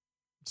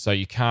 So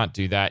you can't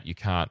do that. You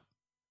can't,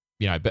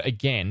 but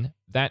again,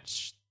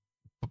 as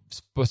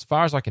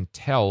far as I can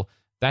tell,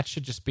 that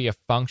should just be a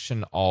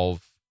function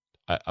of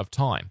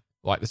time.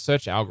 Like the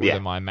search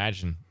algorithm, I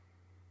imagine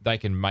they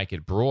can make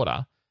it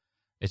broader.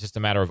 It's just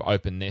a matter of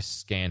open this,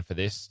 scan for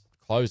this,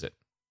 close it.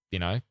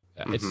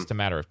 It's just a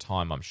matter of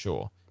time, I'm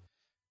sure.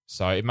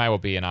 So it may well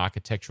be an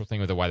architectural thing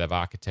with the way they've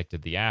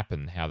architected the app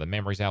and how the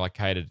memory's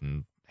allocated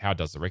and how it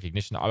does the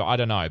recognition. I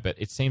don't know, but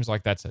it seems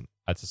like that's a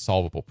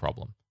solvable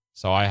problem.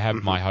 So I have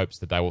my hopes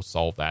that they will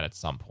solve that at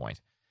some point.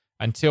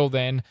 Until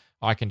then,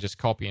 I can just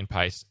copy and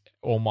paste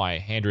all my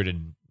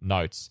handwritten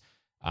notes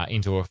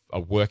into a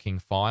working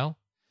file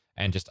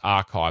and just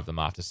archive them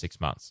after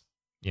 6 months.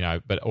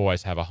 But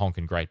always have a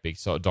honking great big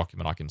sort of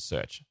document I can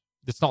search.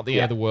 It's not the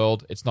end of the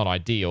world. It's not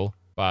ideal,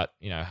 but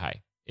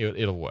hey,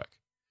 it'll work.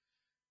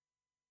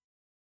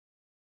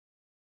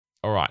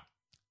 All right.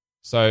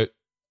 So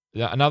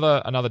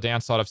another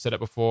downside, I've said it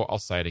before, I'll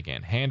say it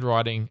again.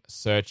 Handwriting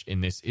search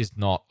in this is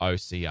not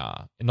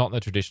OCR, not in the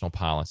traditional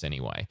parlance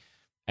anyway.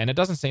 And it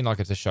doesn't seem like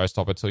it's a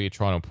showstopper until you're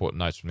trying to import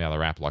notes from the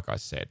other app, like I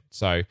said.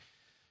 So,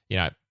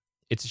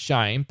 it's a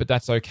shame, but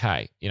that's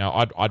okay.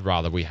 I'd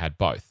rather we had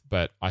both,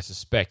 but I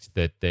suspect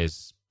that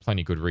there's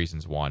plenty of good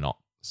reasons why not.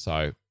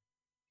 So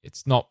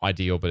it's not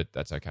ideal, but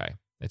that's okay.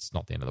 It's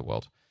not the end of the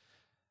world.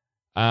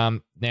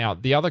 Now,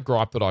 the other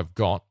gripe that I've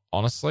got,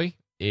 honestly,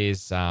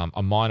 is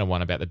a minor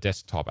one about the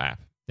desktop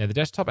app. Now, the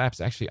desktop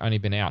app's actually only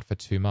been out for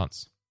 2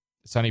 months.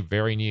 It's only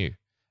very new,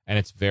 and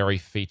it's very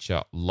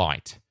feature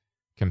light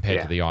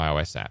compared to the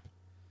iOS app.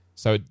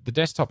 So the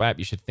desktop app,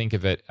 you should think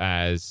of it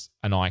as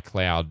an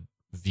iCloud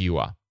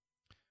viewer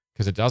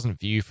because it doesn't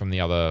view from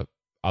the other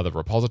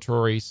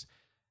repositories.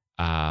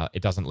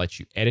 It doesn't let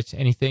you edit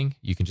anything.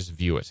 You can just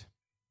view it.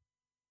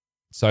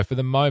 So for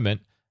the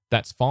moment,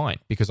 that's fine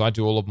because I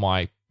do all of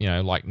my,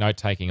 like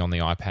note-taking on the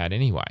iPad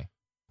anyway.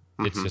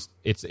 It's just,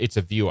 it's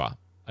a viewer,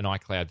 an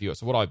iCloud viewer.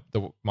 So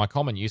my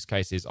common use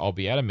case is I'll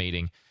be at a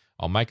meeting,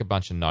 I'll make a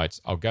bunch of notes,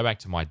 I'll go back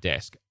to my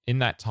desk. In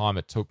that time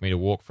it took me to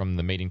walk from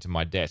the meeting to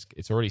my desk,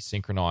 it's already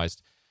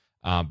synchronized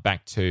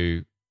back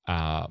to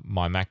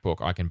my MacBook.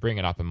 I can bring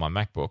it up in my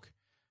MacBook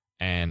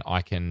and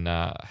I can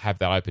have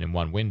that open in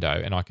one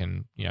window and I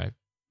can,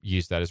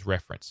 use that as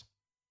reference.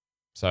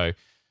 So,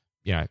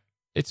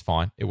 it's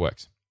fine. It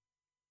works.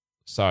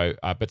 So,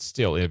 but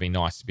still, it'd be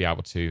nice to be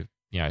able to,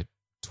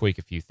 tweak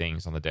a few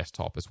things on the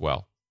desktop as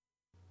well.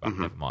 But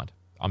never mind.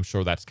 I'm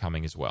sure that's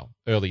coming as well.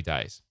 Early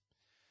days.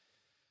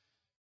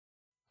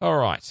 All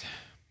right.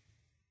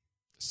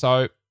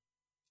 So,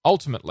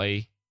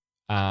 ultimately,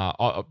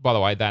 by the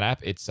way, that app,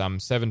 it's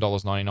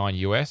 $7.99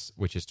 US,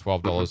 which is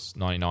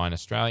 $12.99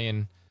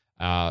 Australian,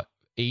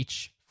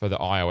 each for the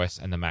iOS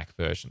and the Mac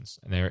versions.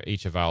 And they're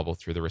each available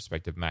through the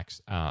respective Mac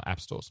app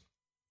stores.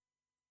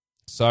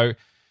 So,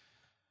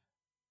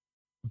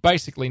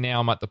 basically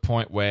now I'm at the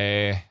point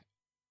where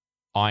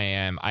I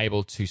am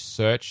able to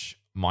search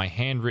my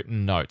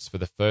handwritten notes for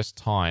the first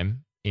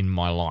time in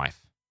my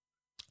life.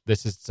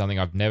 This is something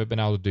I've never been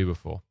able to do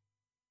before.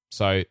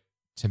 So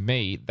to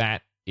me,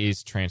 that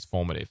is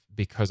transformative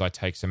because I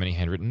take so many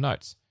handwritten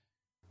notes.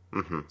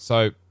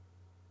 So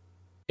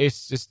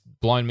it's just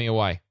blown me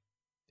away.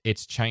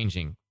 It's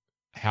changing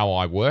how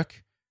I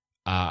work.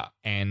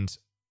 And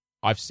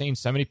I've seen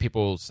so many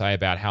people say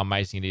about how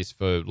amazing it is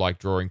for like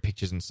drawing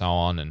pictures and so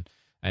on and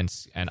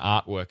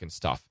artwork and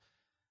stuff.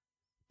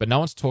 But no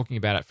one's talking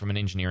about it from an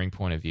engineering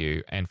point of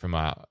view and from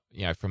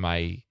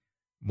a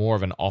more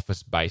of an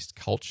office-based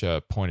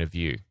culture point of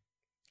view.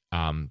 You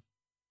know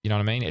what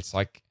I mean? It's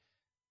like,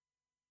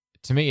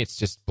 to me, it's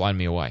just blown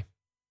me away.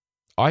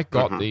 I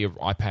got the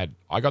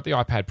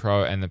iPad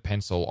Pro and the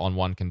Pencil on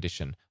one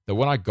condition, that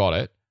when I got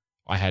it,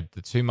 I had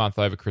the 2-month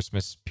over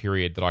Christmas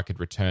period that I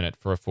could return it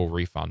for a full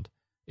refund.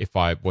 If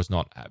I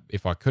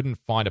couldn't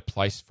find a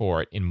place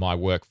for it in my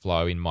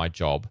workflow, in my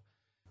job,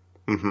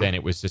 then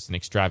it was just an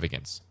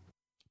extravagance.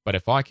 But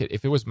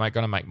if it was going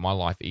to make my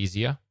life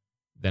easier,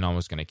 then I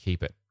was going to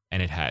keep it.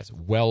 And it has.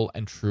 Well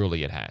and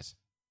truly it has.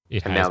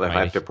 And now they'll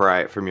have to pry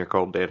it from your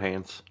cold, dead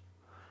hands?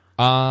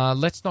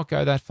 Let's not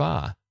go that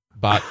far.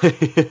 But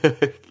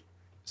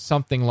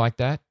something like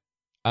that.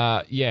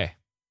 Yeah.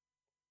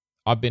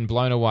 I've been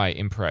blown away,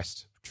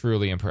 impressed,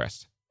 truly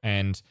impressed.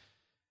 And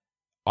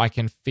I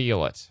can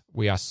feel it.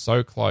 We are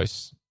so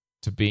close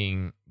to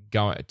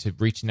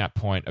reaching that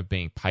point of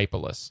being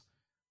paperless.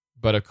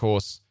 But of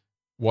course,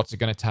 what's it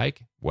going to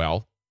take?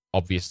 Well,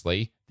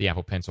 obviously, the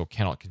Apple Pencil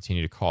cannot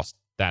continue to cost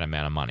that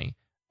amount of money.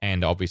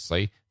 And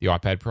obviously, the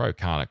iPad Pro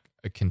can't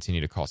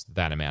continue to cost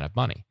that amount of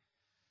money.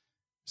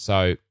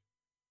 So,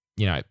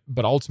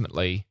 but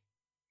ultimately,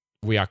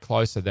 we are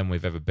closer than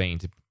we've ever been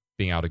to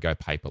being able to go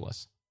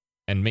paperless.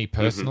 And me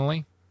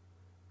personally,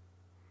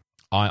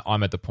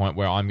 I'm at the point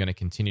where I'm going to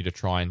continue to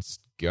try and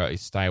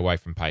stay away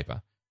from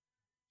paper.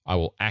 I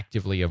will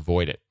actively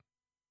avoid it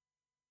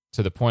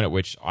to the point at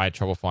which I had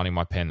trouble finding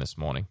my pen this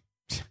morning.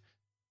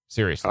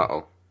 Seriously.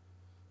 Uh-oh.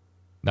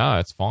 No,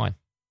 it's fine.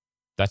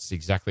 That's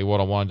exactly what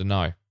I wanted to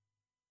know.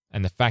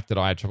 And the fact that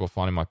I had trouble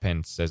finding my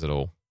pen says it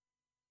all.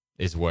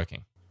 Is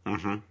working.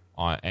 Mm-hmm.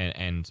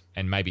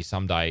 And maybe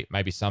someday,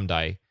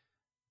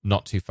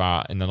 not too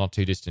far in the not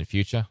too distant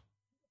future,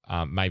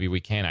 maybe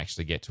we can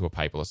actually get to a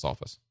paperless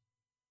office.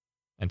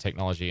 And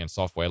technology and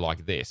software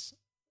like this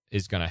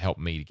is going to help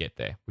me to get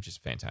there, which is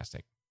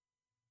fantastic.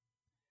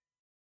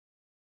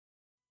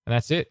 And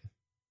that's it.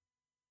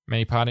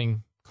 Many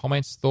parting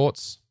comments,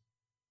 thoughts?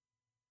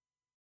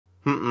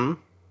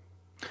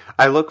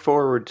 I look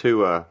forward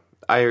to.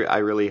 I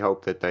really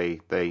hope that they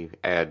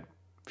add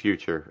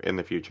in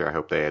the future. I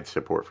hope they add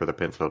support for the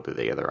Pencil to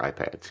the other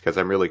iPads, because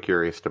I'm really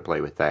curious to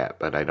play with that.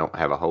 But I don't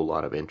have a whole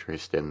lot of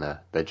interest in the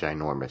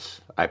ginormous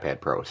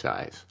iPad Pro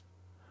size.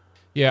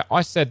 Yeah,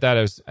 I said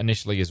that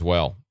initially as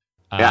well.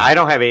 Yeah, I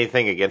don't have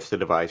anything against the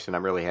device, and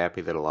I'm really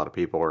happy that a lot of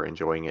people are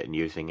enjoying it and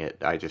using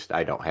it. I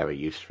don't have a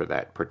use for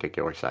that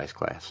particular size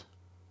class.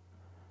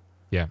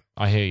 Yeah,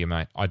 I hear you,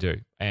 mate. I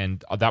do.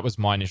 And that was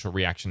my initial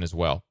reaction as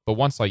well. But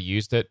once I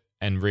used it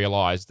and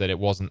realized that it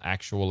wasn't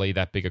actually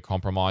that big a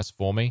compromise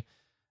for me,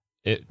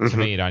 to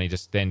me, it only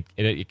just then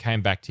it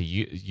came back to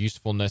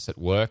usefulness at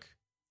work,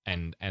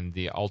 and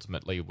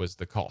ultimately was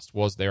the cost.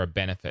 Was there a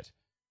benefit?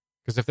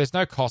 Because if there's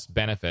no cost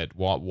benefit,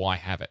 why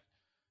have it?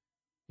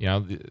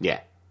 Yeah.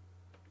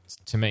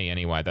 To me,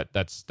 anyway,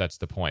 that's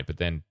the point. But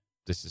then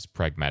this is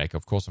pragmatic.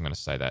 Of course, I'm going to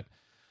say that.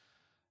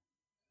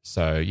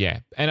 So yeah,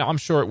 and I'm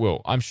sure it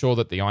will. I'm sure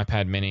that the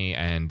iPad Mini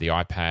and the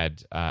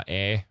iPad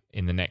Air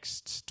in the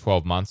next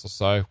 12 months or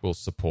so will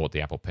support the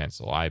Apple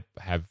Pencil. I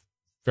have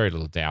very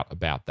little doubt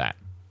about that.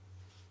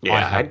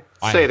 Yeah,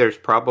 I'd say there's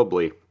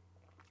probably,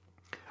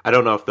 I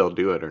don't know if they'll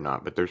do it or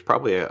not, but there's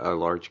probably a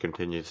large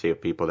contingency of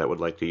people that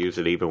would like to use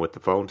it even with the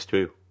phones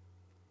too.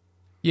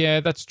 Yeah,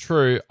 that's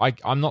true.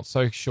 I'm not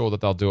so sure that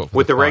they'll do it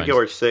with the phones.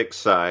 Regular 6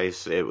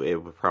 size. It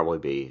would probably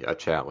be a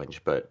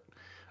challenge, but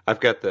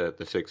I've got the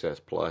 6S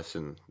Plus,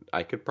 and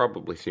I could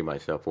probably see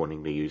myself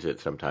wanting to use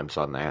it sometimes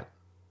on that.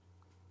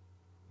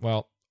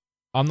 Well,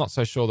 I'm not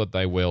so sure that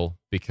they will,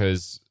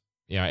 because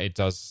it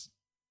does.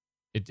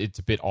 It's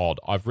a bit odd.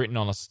 I've written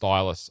on a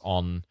stylus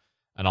on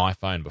an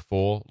iPhone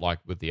before, like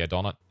with the Ed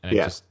on it, and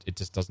it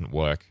just doesn't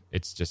work.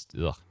 It's just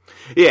ugh.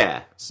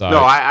 Yeah. So no,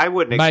 I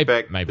wouldn't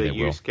expect maybe the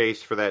use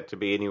case for that to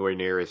be anywhere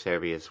near as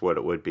heavy as what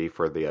it would be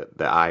for the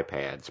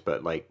iPads.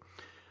 But like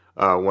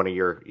one of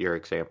your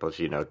examples,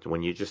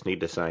 when you just need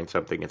to sign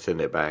something and send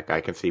it back,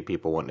 I can see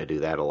people wanting to do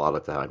that a lot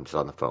of times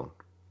on the phone.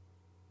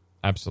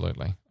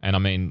 Absolutely, and I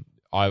mean,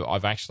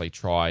 I've actually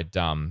tried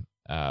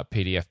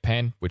PDF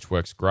Pen, which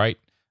works great.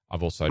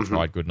 I've also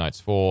tried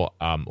GoodNotes 4,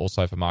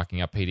 also for marking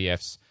up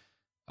PDFs,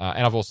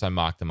 and I've also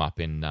marked them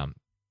up in a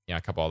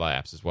couple of other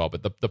apps as well.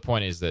 But the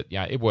point is that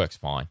it works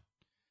fine.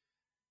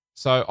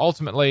 So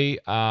ultimately,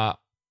 I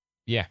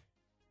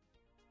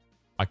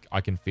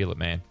can feel it,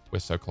 man. We're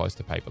so close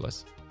to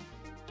paperless.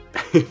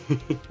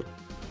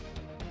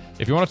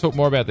 If you want to talk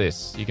more about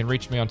this, you can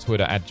reach me on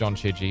Twitter at John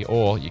Chidgey,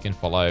 or you can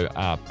follow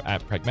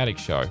at Pragmatic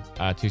Show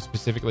to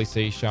specifically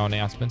see show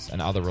announcements and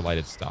other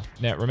related stuff.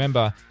 Now,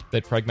 remember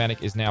that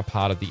Pragmatic is now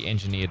part of the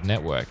Engineered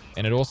Network,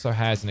 and it also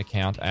has an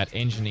account at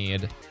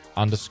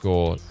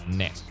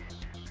engineered_net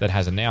that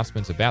has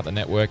announcements about the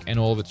network and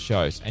all of its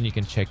shows, and you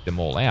can check them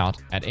all out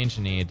at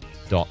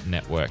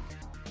engineered.network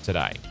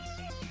today.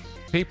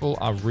 People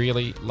are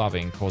really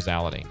loving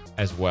Causality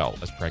as well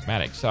as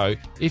Pragmatic. So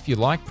if you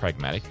like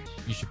Pragmatic,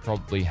 you should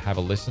probably have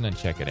a listen and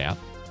check it out.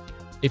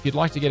 If you'd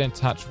like to get in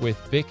touch with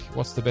Vic,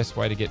 what's the best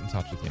way to get in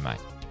touch with you, mate?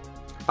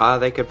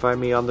 They can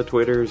find me on the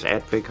Twitters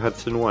at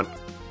VicHudson1.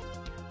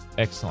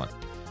 Excellent.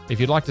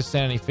 If you'd like to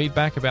send any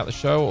feedback about the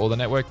show or the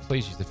network,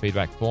 please use the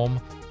feedback form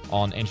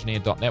on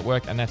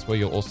engineered.network, and that's where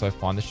you'll also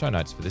find the show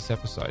notes for this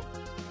episode.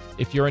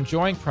 If you're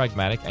enjoying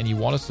Pragmatic and you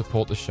want to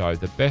support the show,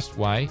 the best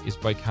way is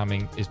by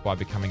becoming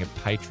a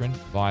patron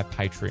via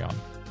Patreon.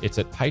 It's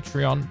at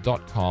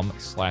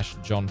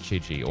patreon.com/John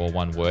Chidgey, or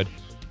one word.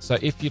 So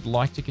if you'd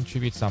like to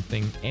contribute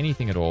something,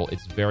 anything at all,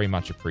 it's very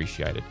much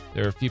appreciated.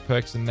 There are a few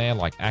perks in there,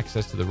 like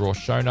access to the raw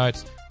show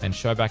notes, and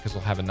showbackers will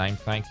have a name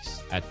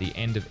thanks at the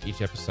end of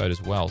each episode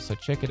as well. So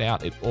check it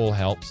out. It all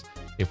helps.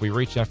 If we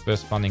reach our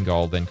first funding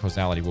goal, then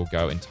Causality will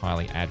go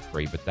entirely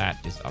ad-free, but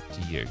that is up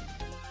to you.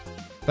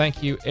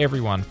 Thank you,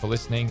 everyone, for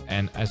listening,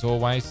 and as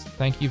always,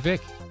 thank you,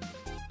 Vic.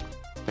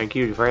 Thank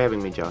you for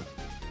having me, John.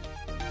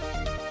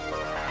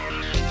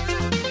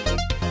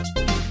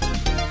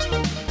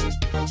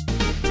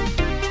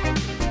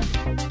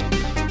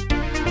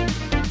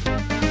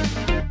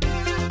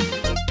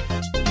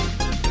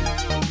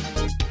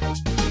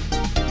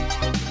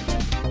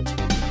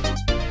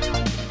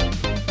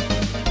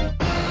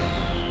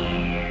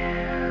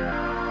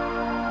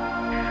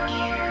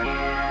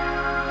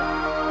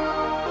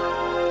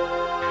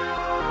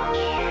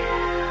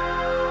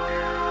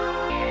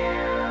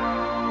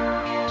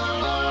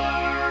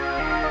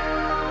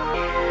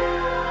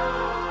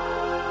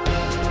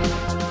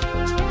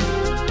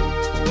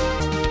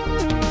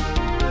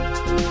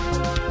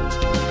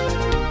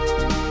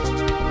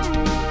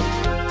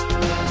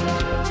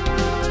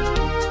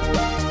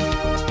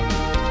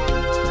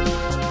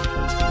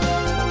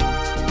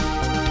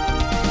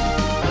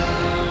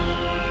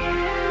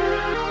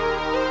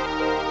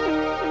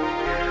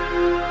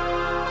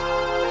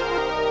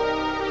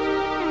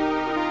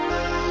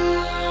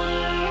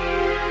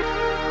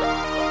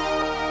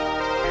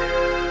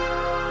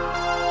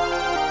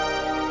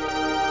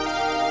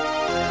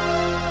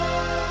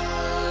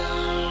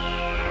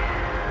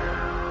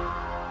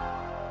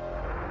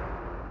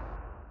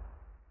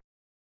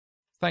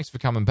 Thanks for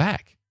coming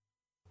back.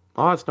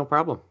 Oh, it's no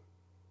problem.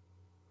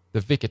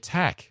 The Vic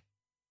attack.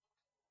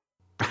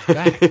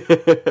 Back.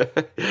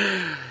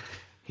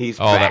 He's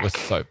Oh, back.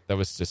 that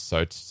was just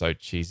so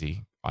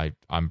cheesy. I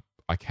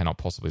cannot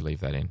possibly leave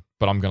that in,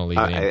 but I'm going to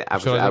leave it in. I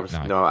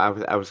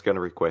was going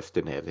to request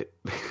an edit.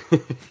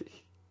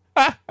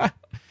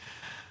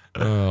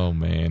 Oh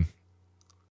man.